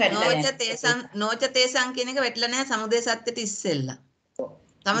කැලලම වැටලා නැහැ. නෝච තේසං කියන එක වැටලා නැහැ සමුදය සත්‍යට ඉස්සෙල්ලා.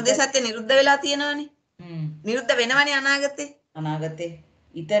 සමුදය සත්‍ය නිරුද්ධ වෙලා තියෙනවනේ. නිරුද්ධ වෙනවනේ අනාගතේ.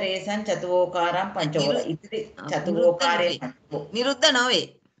 ඉතරේසං චතුෝකාරං පංචවෝකාර ඉතිරි චතුෝකාරයේ නිරුද්ධ නොවේ.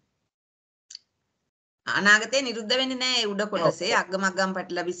 අනාගතේ නිරුද්ධ වෙන්නේ නැහැ උඩ කොටසේ අග්ගමග්ගම්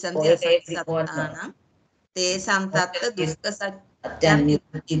පටිලබිස්සanti අසත්තානං තේසං තත්ත දුක්ඛ සත්‍යං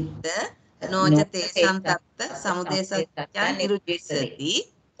නිරුද්ධිත්ත නොච තේසං තත්ත සමුදය සත්‍යං නිරුද්ධිස්සති.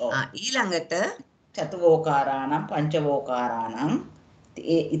 ඊළඟට චතුෝකාරාණං පංචවෝකාරාණං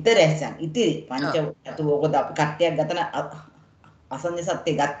ඉතරේසං ඉතිරි පංච චතුෝකද අපි කට්ටියක් ගතන අසඤ්ඤ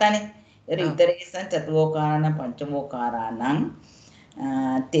සත්‍ය ගත්තානේ. ඉතරේසං චතුෝකාරාණං පංචවෝකාරාණං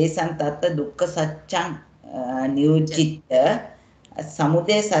තේසං තත්ත දුක්ඛ සත්‍යං නිරුද්ධිත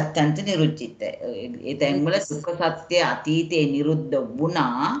සමුදය සත්‍යං නිරුද්ධිත. ඒ තැන් වල දුක්ඛ සත්‍ය අතීතේ නිරුද්ධ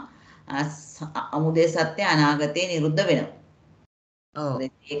වුණා. සමුදය සත්‍ය අනාගතේ නිරුද්ධ වෙනවා. ඔව්.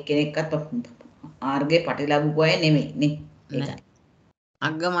 ඒ කෙනෙක්වත් ආර්ගේ පටිලබු අය නෙමෙයි නේ. ඒකයි.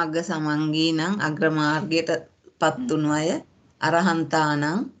 අග්ගමග්ග සමංගීනං අග්‍ර මාර්ගයටපත් වුණු අය අරහන්තානං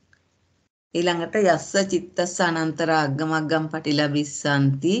ඊළඟට යස්ස චිත්තස්ස අනන්තර අග්ගමග්ගම්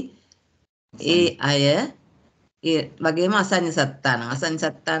පටිලබිස්සanti ඒ අය ඒ වගේම අසඤ්ඤ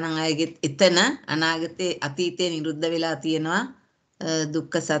සත්තානං අයගේ එතන අනාගතේ අතීතේ නිරුද්ධ වෙලා තියෙනවා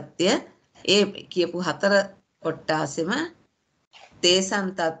දුක්ඛ සත්‍ය. ඒ කියපු හතර කොටාසෙම තේසං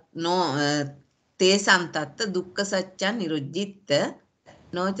තත්ත දුක්ඛ සත්‍යං නිරුද්ධිත්ත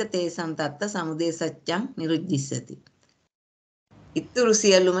නොච තේසං තත්ත සමුදය සත්‍යං නිරුද්ධිස්සති. ඉතුරු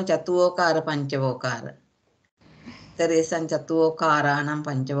සියලුම චතුෝකාර පංචවෝකාර තරේසං චතුෝකාරාණං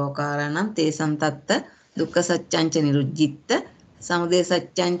පංචවෝකාරාණං තේසං තත්ත දුක්ඛ සත්‍යංච නිරුද්ධිත්ත සමුදය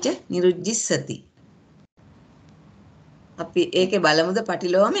සත්‍යංච නිරුද්ධිස්සති. අපි ඒකේ බලමුද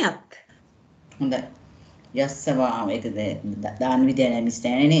පටිලෝමයක්. හොඳයි. යස්සවා ඒකද දාන විද්‍යාව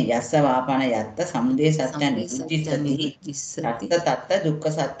නැමිස්තෑනේ යස්ස වාපන යත්ත සමුදය සත්‍යං නිරුද්ධිස්සති තත්ත දුක්ඛ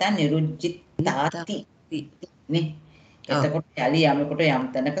සත්‍යං නිරුද්ධිතාති නේ. එතකොට යලි යමකට යම්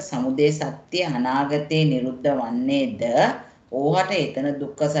තැනක සමුදය සත්‍ය අනාගතේ නිරුද්ධ වන්නේද ඕහට එතන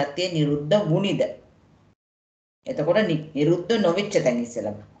දුක්ඛ සත්‍ය නිරුද්ධ වුනිද. එතකොට නිරුද්ධ නොවිච්ච තැන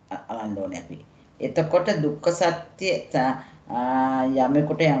ඉස්සලා අලන්න ඕනේ අපි. එතකොට දුක්ඛ සත්‍ය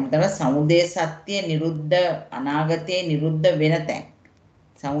යමකට යම් තැනක සමුදය සත්‍ය නිරුද්ධ අනාගතේ නිරුද්ධ වෙන තැන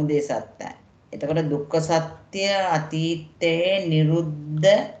සමුදය සත්‍ය. එතකොට දුක්ඛ සත්‍ය අතීතේ නිරුද්ධ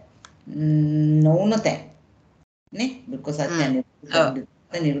නොවුන තැන නේ දුක්ඛ සත්‍ය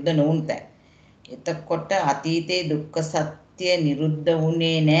නිරුද්ධ නොවුන තැන. එතකොට අතීතේ දුක්ඛ සත්‍ය නිරුද්ධ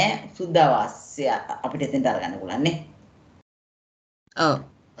වුණේ නැහැ සුද්ධවාස්ය අපිට එතෙන්ට අරගන්න පුළුවන් නේ. ඔව්.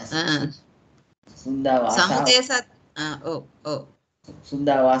 සුද්ධවාස සමුදය සත්‍ය ඔව්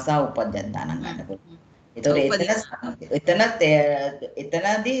සුද්ධවාසා උපජ්ජන්දානං ගන්න පුළුවන්.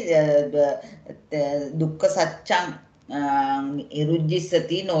 එතනදී දුක්ඛ සත්‍යං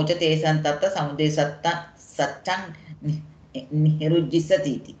නිරුද්ධිස්සති නොච තේසං තත්ත සමුදය සත්‍යං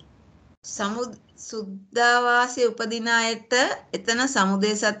නිරුද්ධිස්සති. සුද්ධාවාසයේ උපදින අයට එතන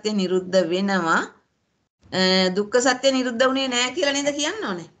සමුදය සත්‍ය නිරුද්ධ වෙනවා. දුක්ඛ සත්‍ය නිරුද්ධ වුණේ නැහැ කියලා නේද කියන්න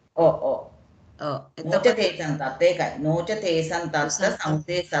ඕනේ. ඔව්. නොච තේසං තත්ත ඒකයි. නොච තේසං තත්ත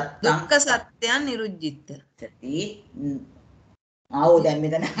සමුදය සත්‍යං දුක්ඛ සත්‍යං නිරුද්ධිත. දැන්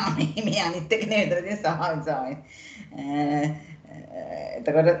මෙතන මේ අනිත් එක නේ විතර තියෙන සමාවෙන්.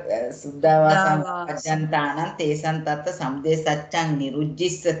 එතකොට සුද්ධාවාසං පජ්ජන්තානං තේසං තත්ත සමුදය සත්‍යං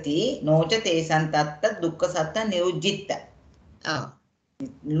නිරුද්ධිස්සති නොච තේසං තත්ත දුක්ඛ සත්‍ය නිරුද්ධිත.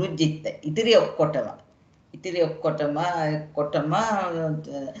 නිරුජ්ජිත ඉතිරි ඔක්කොටම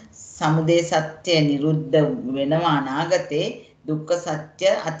සමුදය සත්‍ය නිරුද්ධ වෙනවා අනාගතේ දුක්ඛ සත්‍ය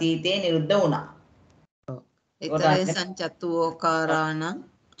අතීතේ නිරුද්ධ වුණා. ඊතරේසං චතුෝකාරාණං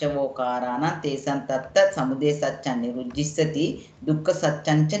චවෝකාරාණං තේසං තත්ත සමුදය සත්‍යං නිරුජ්ජිස්සති දුක්ඛ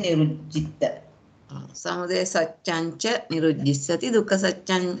සත්‍යංච නිරුජ්ජිත. සමුදය සත්‍යංච නිරුජ්ජිස්සති දුක්ඛ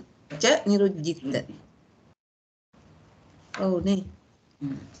සත්‍යංච නිරුජ්ජිත. ඔව්නේ.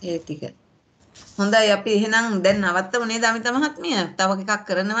 ඒ ටික. හොඳයි අපි එහෙනම් දැන් නවත්තමු නේද අමිත මහත්මිය? තව එකක්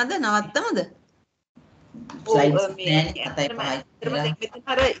කරනවද? නවත්තමුද?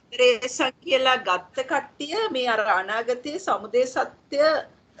 ඉතරේසක් කියලා ගත්ත කට්ටිය මේ අර අනාගතයේ සමුදය සත්‍ය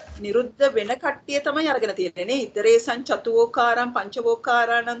නිරුද්ධ වෙන කට්ටිය තමයි අරගෙන තියෙන්නේ නේ. ඉතරේසං චතුෝකාරං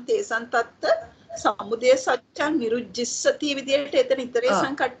පංචවෝකාරාණං තේසං තත්ත සමුදය සත්‍යං නිරුජ්ජිස්සති විදියට එතන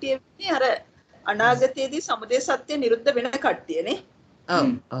ඉතරේසං කට්ටිය වෙන්නේ අර අනාගතයේදී සමුදය සත්‍ය නිරුද්ධ වෙන කට්ටියනේ. ඔව්.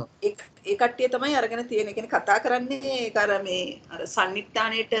 ඒ කට්ටිය තමයි අරගෙන තියෙන්නේ. කියන්නේ කතා කරන්නේ අර මේ අර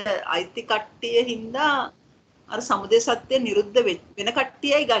සම්නිත්තාණයට අයිති කට්ටිය හින්දා අර සමුදය සත්‍ය නිරුද්ධ වෙන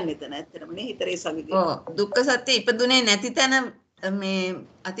කට්ටියයි ගන්න එතන. ඇත්තටම නේ හිතරේ සගිගේ. ඔව්. දුක්ඛ සත්‍ය ඉපදුනේ නැති තැන මේ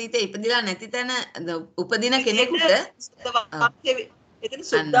අතීතේ ඉපදිලා නැති තැන උපදින කෙනෙකුට එතන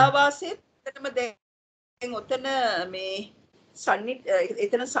සුද්ධාවාසයේ එතනම දැන් ඔතන මේ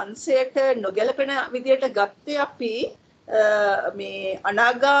එතන සංසයට නොගැලපෙන විදියට ගත්තේ අපි මේ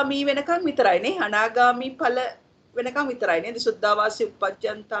අනාගාමී වෙනකන් විතරයි නේ. අනාගාමී ඵල වෙනකන් විතරයි නේද? සුද්ධාවාසී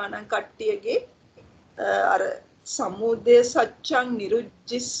උපජ්ජන්තානං කට්ටියගේ අර සමුදය සත්‍යං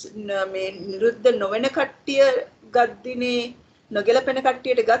මේ නිරුද්ධ නොවන කට්ටිය ගද්දිනේ නොගැලපෙන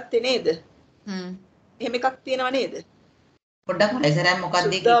කට්ටියට ගත්තේ නේද? එහෙම එකක් තියෙනව නේද? පොඩ්ඩක් ඉස්සරහ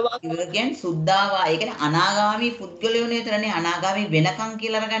මොකක්ද කියන්නේ සුද්ධාවා ඒ කියන්නේ අනාගාමී පුද්ගලයෝ නේතරනේ අනාගාමී වෙනකන්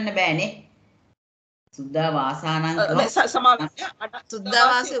කියලා අරගන්න බෑනේ. සුද්ධාවාසානං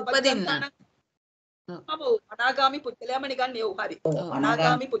සුද්ධාවාසී උපදින්න. අනාගාමී පුද්ගලයාම නිකන්නේ ඔව් හරි.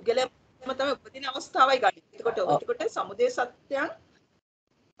 අනාගාමී පුද්ගලයාම තමයි උපදින අවස්ථාවයි ගන්න. එතකොට සමුදය සත්‍යං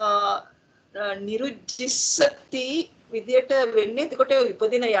නිරුජ්ජිස්සති විදියට වෙන්නේ. එතකොට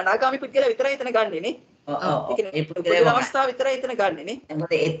උපදින අනාගාමී පුද්ගලයා විතරයි එතන ගන්නෙ නේ. ඒ පුද්ගලයා අවස්ථාව විතරයි එතන ගන්නෙ නේ.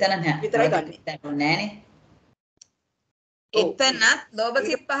 මොකද එතන නෑ. විතරයි ගන්නෙ. නෑනේ. එතනත් ලෝභ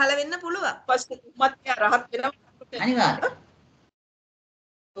සිත් පහළ වෙන්න පුළුවන්. පස්සේ උමත්ය රහත් වෙනවා. අනිවාර්යයෙන්.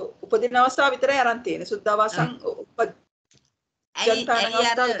 උපදින අවස්ථාව විතරයි අරන් තියෙන්නේ. සුද්ධාවාසං ඇයි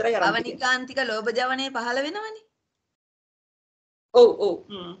අවනිකාන්තික ලෝභ ජවනයේ පහළ වෙනවනේ. ඔව්.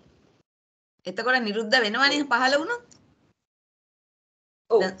 එතකොට නිරුද්ධ වෙනවනේ පහළ වුණොත්.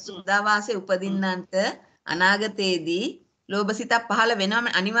 දැන් සුද්ධාවාසයේ උපදින්නන්ට අනාගතයේදී ලෝභ සිතක් පහළ වෙනවම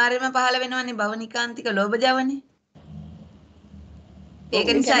අනිවාර්යයෙන්ම පහළ වෙනවනේ භවනිකාන්තික ලෝභ ජවනේ. ඒක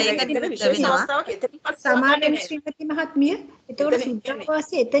නිසා ඒක නිරුද්ධ වෙනවා. සමාන ශ්‍රීමති මහත්මිය. එතකොට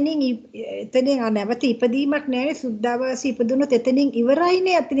සුද්ධාවාසයේ එතනින් නැවත ඉපදීමක් නැහැ. සුද්ධාවාසයේ ඉපදුනොත් එතනින්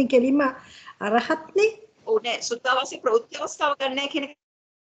ඉවරයිනේ. අතනින් කෙලින්ම අරහත්නේ. ඔව් නෑ සුද්ධාවාසයේ ප්‍රවෘත්ති අවස්ථාව ගන්නෑ කියන එක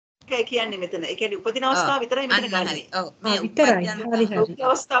කියන්නේ මෙතන. ඒ කියන්නේ උපදින අවස්ථාව විතරයි මෙතන ගන්න. ඔව් මේ විතරයි. ප්‍රවෘත්ති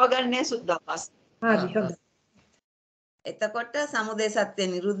අවස්ථාව ගන්නෑ සුද්ධාවාස. හරි හොඳයි. එතකොට සමුදය සත්‍ය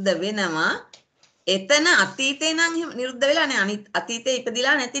නිරුද්ධ වෙනවා. එතන අතීතේ නම් නිරුද්ධ වෙලා නැහැ. අනිත් අතීතේ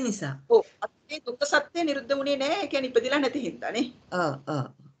ඉපදිලා නැති නිසා. ඔව් අතීතේ දුක්ඛ සත්‍ය නිරුද්ධ වුණේ නැහැ. ඒ කියන්නේ ඉපදිලා නැති හින්දානේ. ඔව්.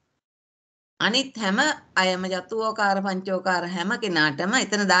 අනිත් හැම අයම යතුෝකාර පංචෝකාර හැම කෙනාටම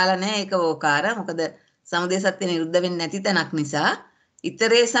එතන දාලා නැහැ ඒක ඕකාර. මොකද සමුදය සත්‍ය නිරුද්ධ වෙන්නේ නැති තැනක් නිසා.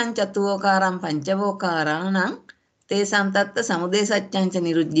 ඉතරේසං චතුෝකාරං පංචවෝකාරාණං තේසං තත්ත සමුදය සත්‍යංච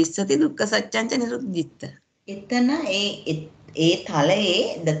නිරුද්ධිස්සති දුක්ඛ සත්‍යංච නිරුද්ධිත්ත. එතන ඒ තලයේ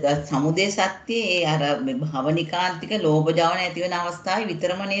සමුදය සත්‍යයේ අර භවනිකාන්තික ලෝභ ජවන ඇති වෙන අවස්ථාවේ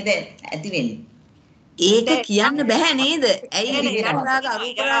විතරම නේද ඇති වෙන්නේ. ඒක කියන්න බෑ නේද? ඇයි රූප රාග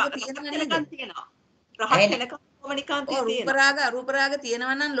අරූප රාග තියෙනව නේද? රහත් වෙනකම් භවනිකාන්තිය තියෙනවා. රූප රාග අරූප රාග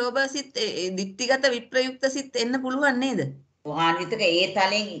තියෙනවා නම් ලෝභ සිත් දික්තිගත විප්‍රයුක්ත සිත් එන්න පුළුවන් නේද? ආන්විතක ඒ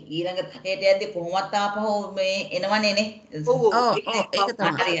තලෙන් ඊළඟ තලයට යද්දි කොහොමවත් ආපහු මේ එනවනේ නේ. ඔව් ඒක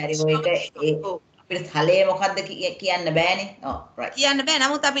තමයි. හරි අපිට තලයේ මොකද්ද කියන්න බෑනේ. ඔව් රයිට්. කියන්න බෑ.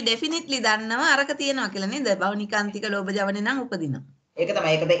 නමුත් අපි ඩෙෆිනිට්ලි දන්නවා අරක තියෙනවා කියලා නේද? භවනිකාන්තික ලෝභ ජවනේ නම් උපදිනවා. ඒක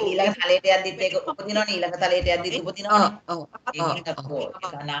තමයි. ඒකද ඊළඟ තලයට යද්දිත් ඒක උපදිනවනේ. ඊළඟ තලයට යද්දිත් උපදිනවනේ. ඔව්. ඒක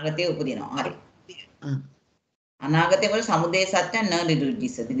අනාගතයේ උපදිනවා. හරි. අනාගතේ වල සමුදය සත්‍ය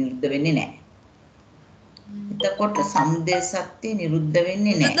නිරුද්ධිස්සති නිරුද්ධ වෙන්නේ නැහැ. එතකොට සමුදය සත්‍ය නිරුද්ධ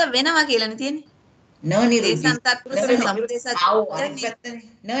වෙන්නේ නැහැ. නිරුද්ධ වෙනවා කියලානේ තියෙන්නේ.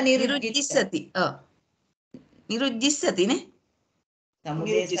 නිරුද්ධිස්සති. ඔව්. නිරුද්ධිස්සති නේ.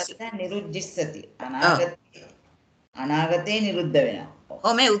 සමුදය සත්‍ය නිරුද්ධිස්සති. අනාගතේ නිරුද්ධ වෙනවා.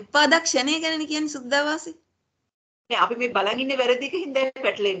 ඔව් මේ උත්පාදක්ෂණය ගැන කියන්නේ සුද්ධාවාසී. අපි මේ බලන් ඉන්නේ වැරදි එක හින්දා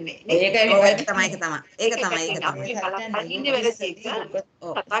පැටලෙන්නේ. ඒක තමයි. ඒක තමයි. අපි බලන් ඉන්නේ වැරදි එක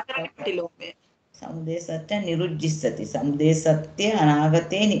කතා කරන්නේ ප්‍රතිලෝමය. සමුදය සත්‍ය නිරුද්ධිස්සති. සමුදය සත්‍ය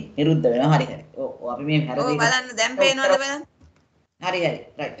අනාගතේ නිරුද්ධ වෙනවා. හරි. ඔව් අපි මේ වැරදි. ඔව් බලන්න දැන් පේනවද බලන්න. හරි.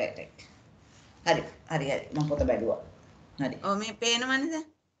 රයිට්. හරි. මම පොත බැලුවා. හරි. ඔව් මේ පේනවනේ දැන්.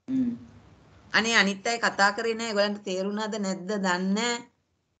 අනේ අනිත් අය කතා කරේ නෑ. ඒගොල්ලන්ට තේරුණාද නැද්ද දන්නේ නෑ.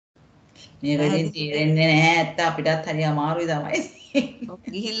 මේ වෙලෙන් තේරෙන්නේ නැහැ. ඇත්ත අපිටත් හරි අමාරුයි තමයි. ඔව්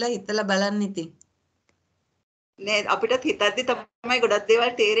ගිහිල්ලා හිතලා බලන්න ඉතින්. නෑ අපිටත් හිතද්දි තමයි ගොඩක්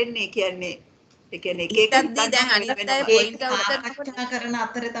දේවල් තේරෙන්නේ කියන්නේ. ඒ කියන්නේ එක දැන් අනිත් අය පොයින්ට් අවුට් කරන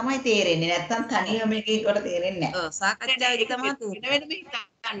අතරේ තමයි තේරෙන්නේ. නැත්තම් තනියම මේකේකට තේරෙන්නේ නැහැ. ඔව් සාකච්ඡාවේ තමයි තේරෙන්නේ. වෙන වෙනම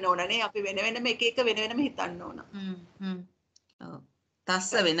හිතන්න ඕනනේ. අපි වෙන වෙනම එක වෙනම හිතන්න ඕන. ඔව්.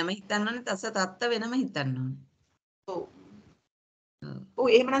 තස්ස වෙනම හිතන්න ඕනේ. තස්ස තත්ත වෙනම හිතන්න ඕනේ. ඔව්. ඔව්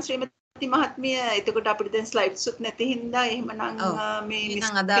එහෙමනම් ශ්‍රීමති මහත්මිය එතකොට අපිට දැන් ස්ලයිඩ්ස් උත් නැති හින්දා එහෙමනම් මේ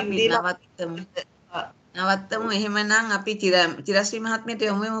එහෙනම් අද අපි නවත්තමු. එහෙමනම් අපි චිරශ්‍රී මහත්මියට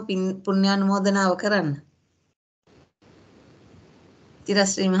යමු පුණ්‍යානුමෝදනාව කරන්න.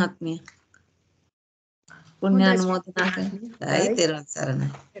 චිරශ්‍රී මහත්මිය පුණ්‍යානුමෝදනා කරන්නයි තෙරුවන්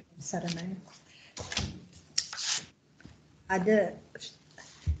සරණයි. අද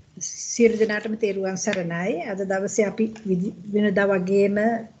සියලු දෙනාටම තෙරුවන් සරණයි. අද දවසේ අපි වෙනදා වගේම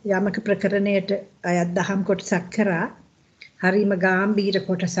යමක ප්‍රකරණයට අයත් දහම් කොටසක් කරා. හරිම ගැඹීර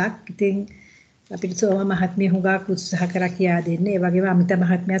කොටසක්. ඉතින් අපිට සෝම මහත්මිය හුඟක් උත්සාහ කරා කියා දෙන්න. ඒ වගේම අමිතා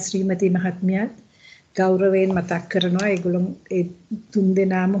මහත්මිය, ශ්‍රීමති මහත්මියත් ගෞරවයෙන් මතක් කරනවා. ඒගොල්ලෝ ඒ තුන්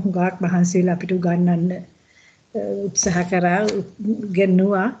දෙනාම හුඟක් මහන්සි වෙලා අපිට උගන්වන්න උත්සාහ කරා,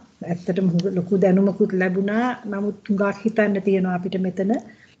 ගෙන්නුවා. ඇත්තටම ලොකු දැනුමකුත් ලැබුණා. නමුත් හුඟක් හිතන්න තියෙනවා අපිට මෙතන.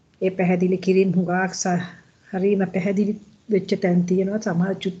 ඒ පැහැදිලි කිරීම හුඟක් හරිම පැහැදිලි වෙච්ච තැන් තියෙනවා.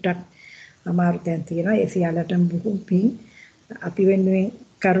 සමහර චුට්ටක් අමාරු තැන් තියෙනවා. ඒ සියල්ලටම බොහොම පිං. අපි වෙනුවෙන්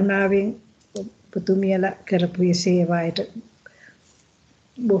කරුණාවෙන් පුතුමියලා කරපු ඒ සේවාවට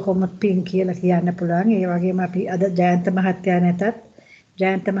බොහොම පිං කියලා කියන්න පුළුවන්. ඒ වගේම අපි අද ජයන්ත මහත්තයා නැතත්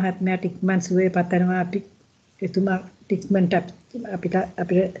ජයන්ත මහත්මයාට ඉක්මන් සුවය පතනවා. අපි එතුමා ඉක්මනට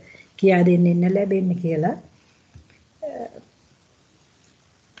අපිට කියා දෙන්න ලැබෙන්නේ කියලා.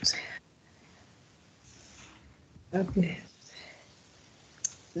 අපි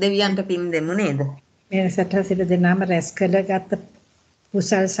දෙවියන්ට පින් දෙමු නේද? මේ සතර දෙනාම රැස් කළගත්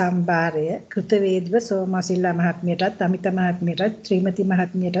කුසල් සම්භාරය කෘතවේදව සෝමසිල්ලා මහත්මියටත් අමිතා මහත්මියටත් ශ්‍රීමති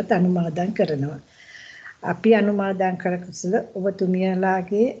මහත්මියටත් අනුමෝදන් කරනවා. අපි අනුමෝදන් කර කුසල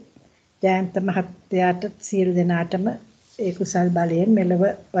ඔබතුමියලාගේ ජයන්ත මහත්තයාට සියලු දෙනාටම ඒ කුසල් බලයෙන් මෙලව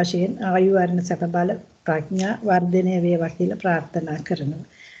වශයෙන් ආයු වර්ණ සැප බල ප්‍රඥා වර්ධනය වේවා කියලා ප්‍රාර්ථනා කරනවා.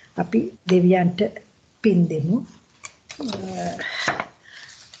 අපි දෙවියන්ට පින් දෙමු.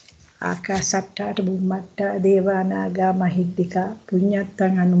 ආකාසට්ටාට බුම්මට්ටා දේවානාගා මහිද්దికා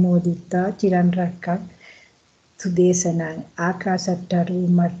පුඤ්ඤත්තං අනුමෝදිත්වා චිරන් රැක්කං සුදේශනං ආකාසට්ටාට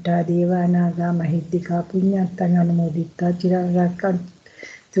බුම්මට්ටා දේවානාගා මහිද්దికා පුඤ්ඤත්තං අනුමෝදිත්වා චිරන් රැක්කං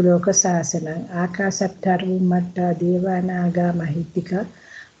තුලෝක සාසනං ආකාසට්ටාට බුම්මට්ටා දේවානාගා මහිද්దికා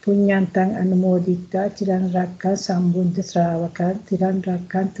පුඤ්ඤත්තං අනුමෝදිත්වා චිරන් රැක්කං සම්බුද්ධ ශ්‍රාවකං චිරන්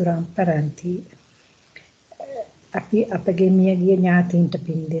රැක්කං තුරන් පරන්ති. අපි අපගේ මියගිය ඥාතීන්ට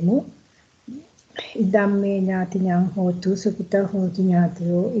පින් දෙමු. ඉදම්මේ ඥාතිඤං හෝතු සුඛිතා හෝතු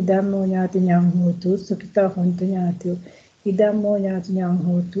ඥාතයෝ ඉදම්මෝ ඥාතිඤං හෝතු සුඛිතා හොන්තු ඥාතයෝ ඉදම්මෝ ඥාතිඤං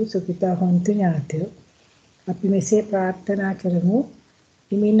හෝතු සුඛිතා හොන්තු ඥාතයෝ. අපි මෙසේ ප්‍රාර්ථනා කරමු.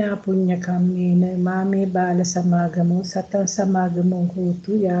 ඉමිනා පුඤ්ඤ කම්මේන මාමේ බාල සමාගමෝ සතං සමාගමෝ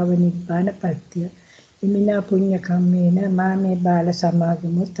හෝතු යාව නිබ්බානපත්තිය. ඉමිනා පුඤ්ඤ කම්මේන මාමේ බාල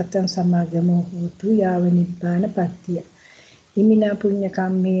සමාගමෝ තතං සමාගමෝ හෝතු යාව නිබ්බානපත්තිය. ඉමිනා පුඤ්ඤ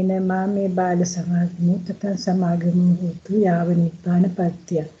කම්මේන මාමේ බාල සමාගමෝ තතං සමාගමෝ හෝතු යාව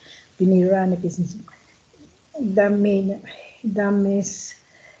නිබ්බානපත්තිය. විනිර්වාණ පිසිසු ධම්මේ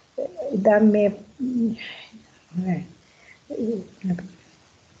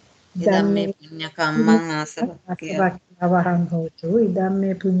ඉදම්මේ පුඤ්ඤ කම්මං ආසවක්ඛ්‍යවහං හෝතු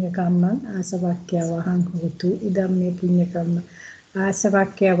ඉදම්මේ පුඤ්ඤ කම්මං ආසවක්ඛ්‍යවහං හෝතු ඉදම්මේ පුඤ්ඤ කම්මං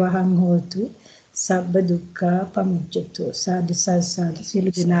ආසවක්ඛ්‍යවහං හෝතු සබ්බ දුක්ඛා පමුච්චතු. සාදු සාදු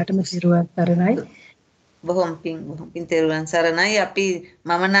සියලු දෙනාටම සිරුවන් තරණයි. බොහොම පින් තෙරුවන් සරණයි. අපි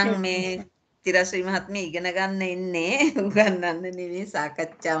මම නම් මේ චිරශ්‍රී මහත්මිය ඉගෙන ගන්න ඉන්නේ උගන්වන්න නෙවෙයි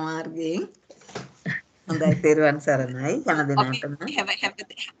සාකච්ඡා මාර්ගයෙන්. හොඳයි තෙරුවන් සරණයි හැම දිනකටම.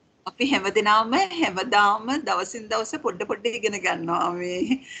 අපි හැමදාම දවසින් දවස පොඩ ඉගෙන ගන්නවා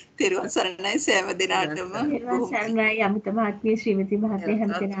මේ තෙරුවන් සරණයි සෑම දිනාටම. සරණයි අමිතා මහත්මිය ශ්‍රීමති මහත්මිය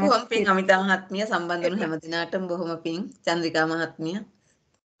හැම දිනාටම. බොහොම පින් අමිතා මහත්මිය සම්බන්ධ වුණු හැම දිනාටම බොහොම පින්. චන්ද්‍රිකා මහත්මිය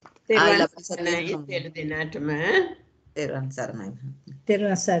ආයි තෙරුවන් ලබන සතියේ සරණයි සියලු දෙනාටම. තෙරුවන් සරණයි.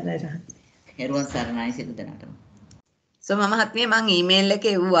 තෙරුවන් සරණයි. හෙරුවන් සරණයි සියලු දෙනාටම. මහත්මිය මං ඊමේල්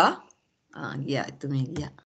එකේ එව්වා. ගියා එතුමිය ගියා.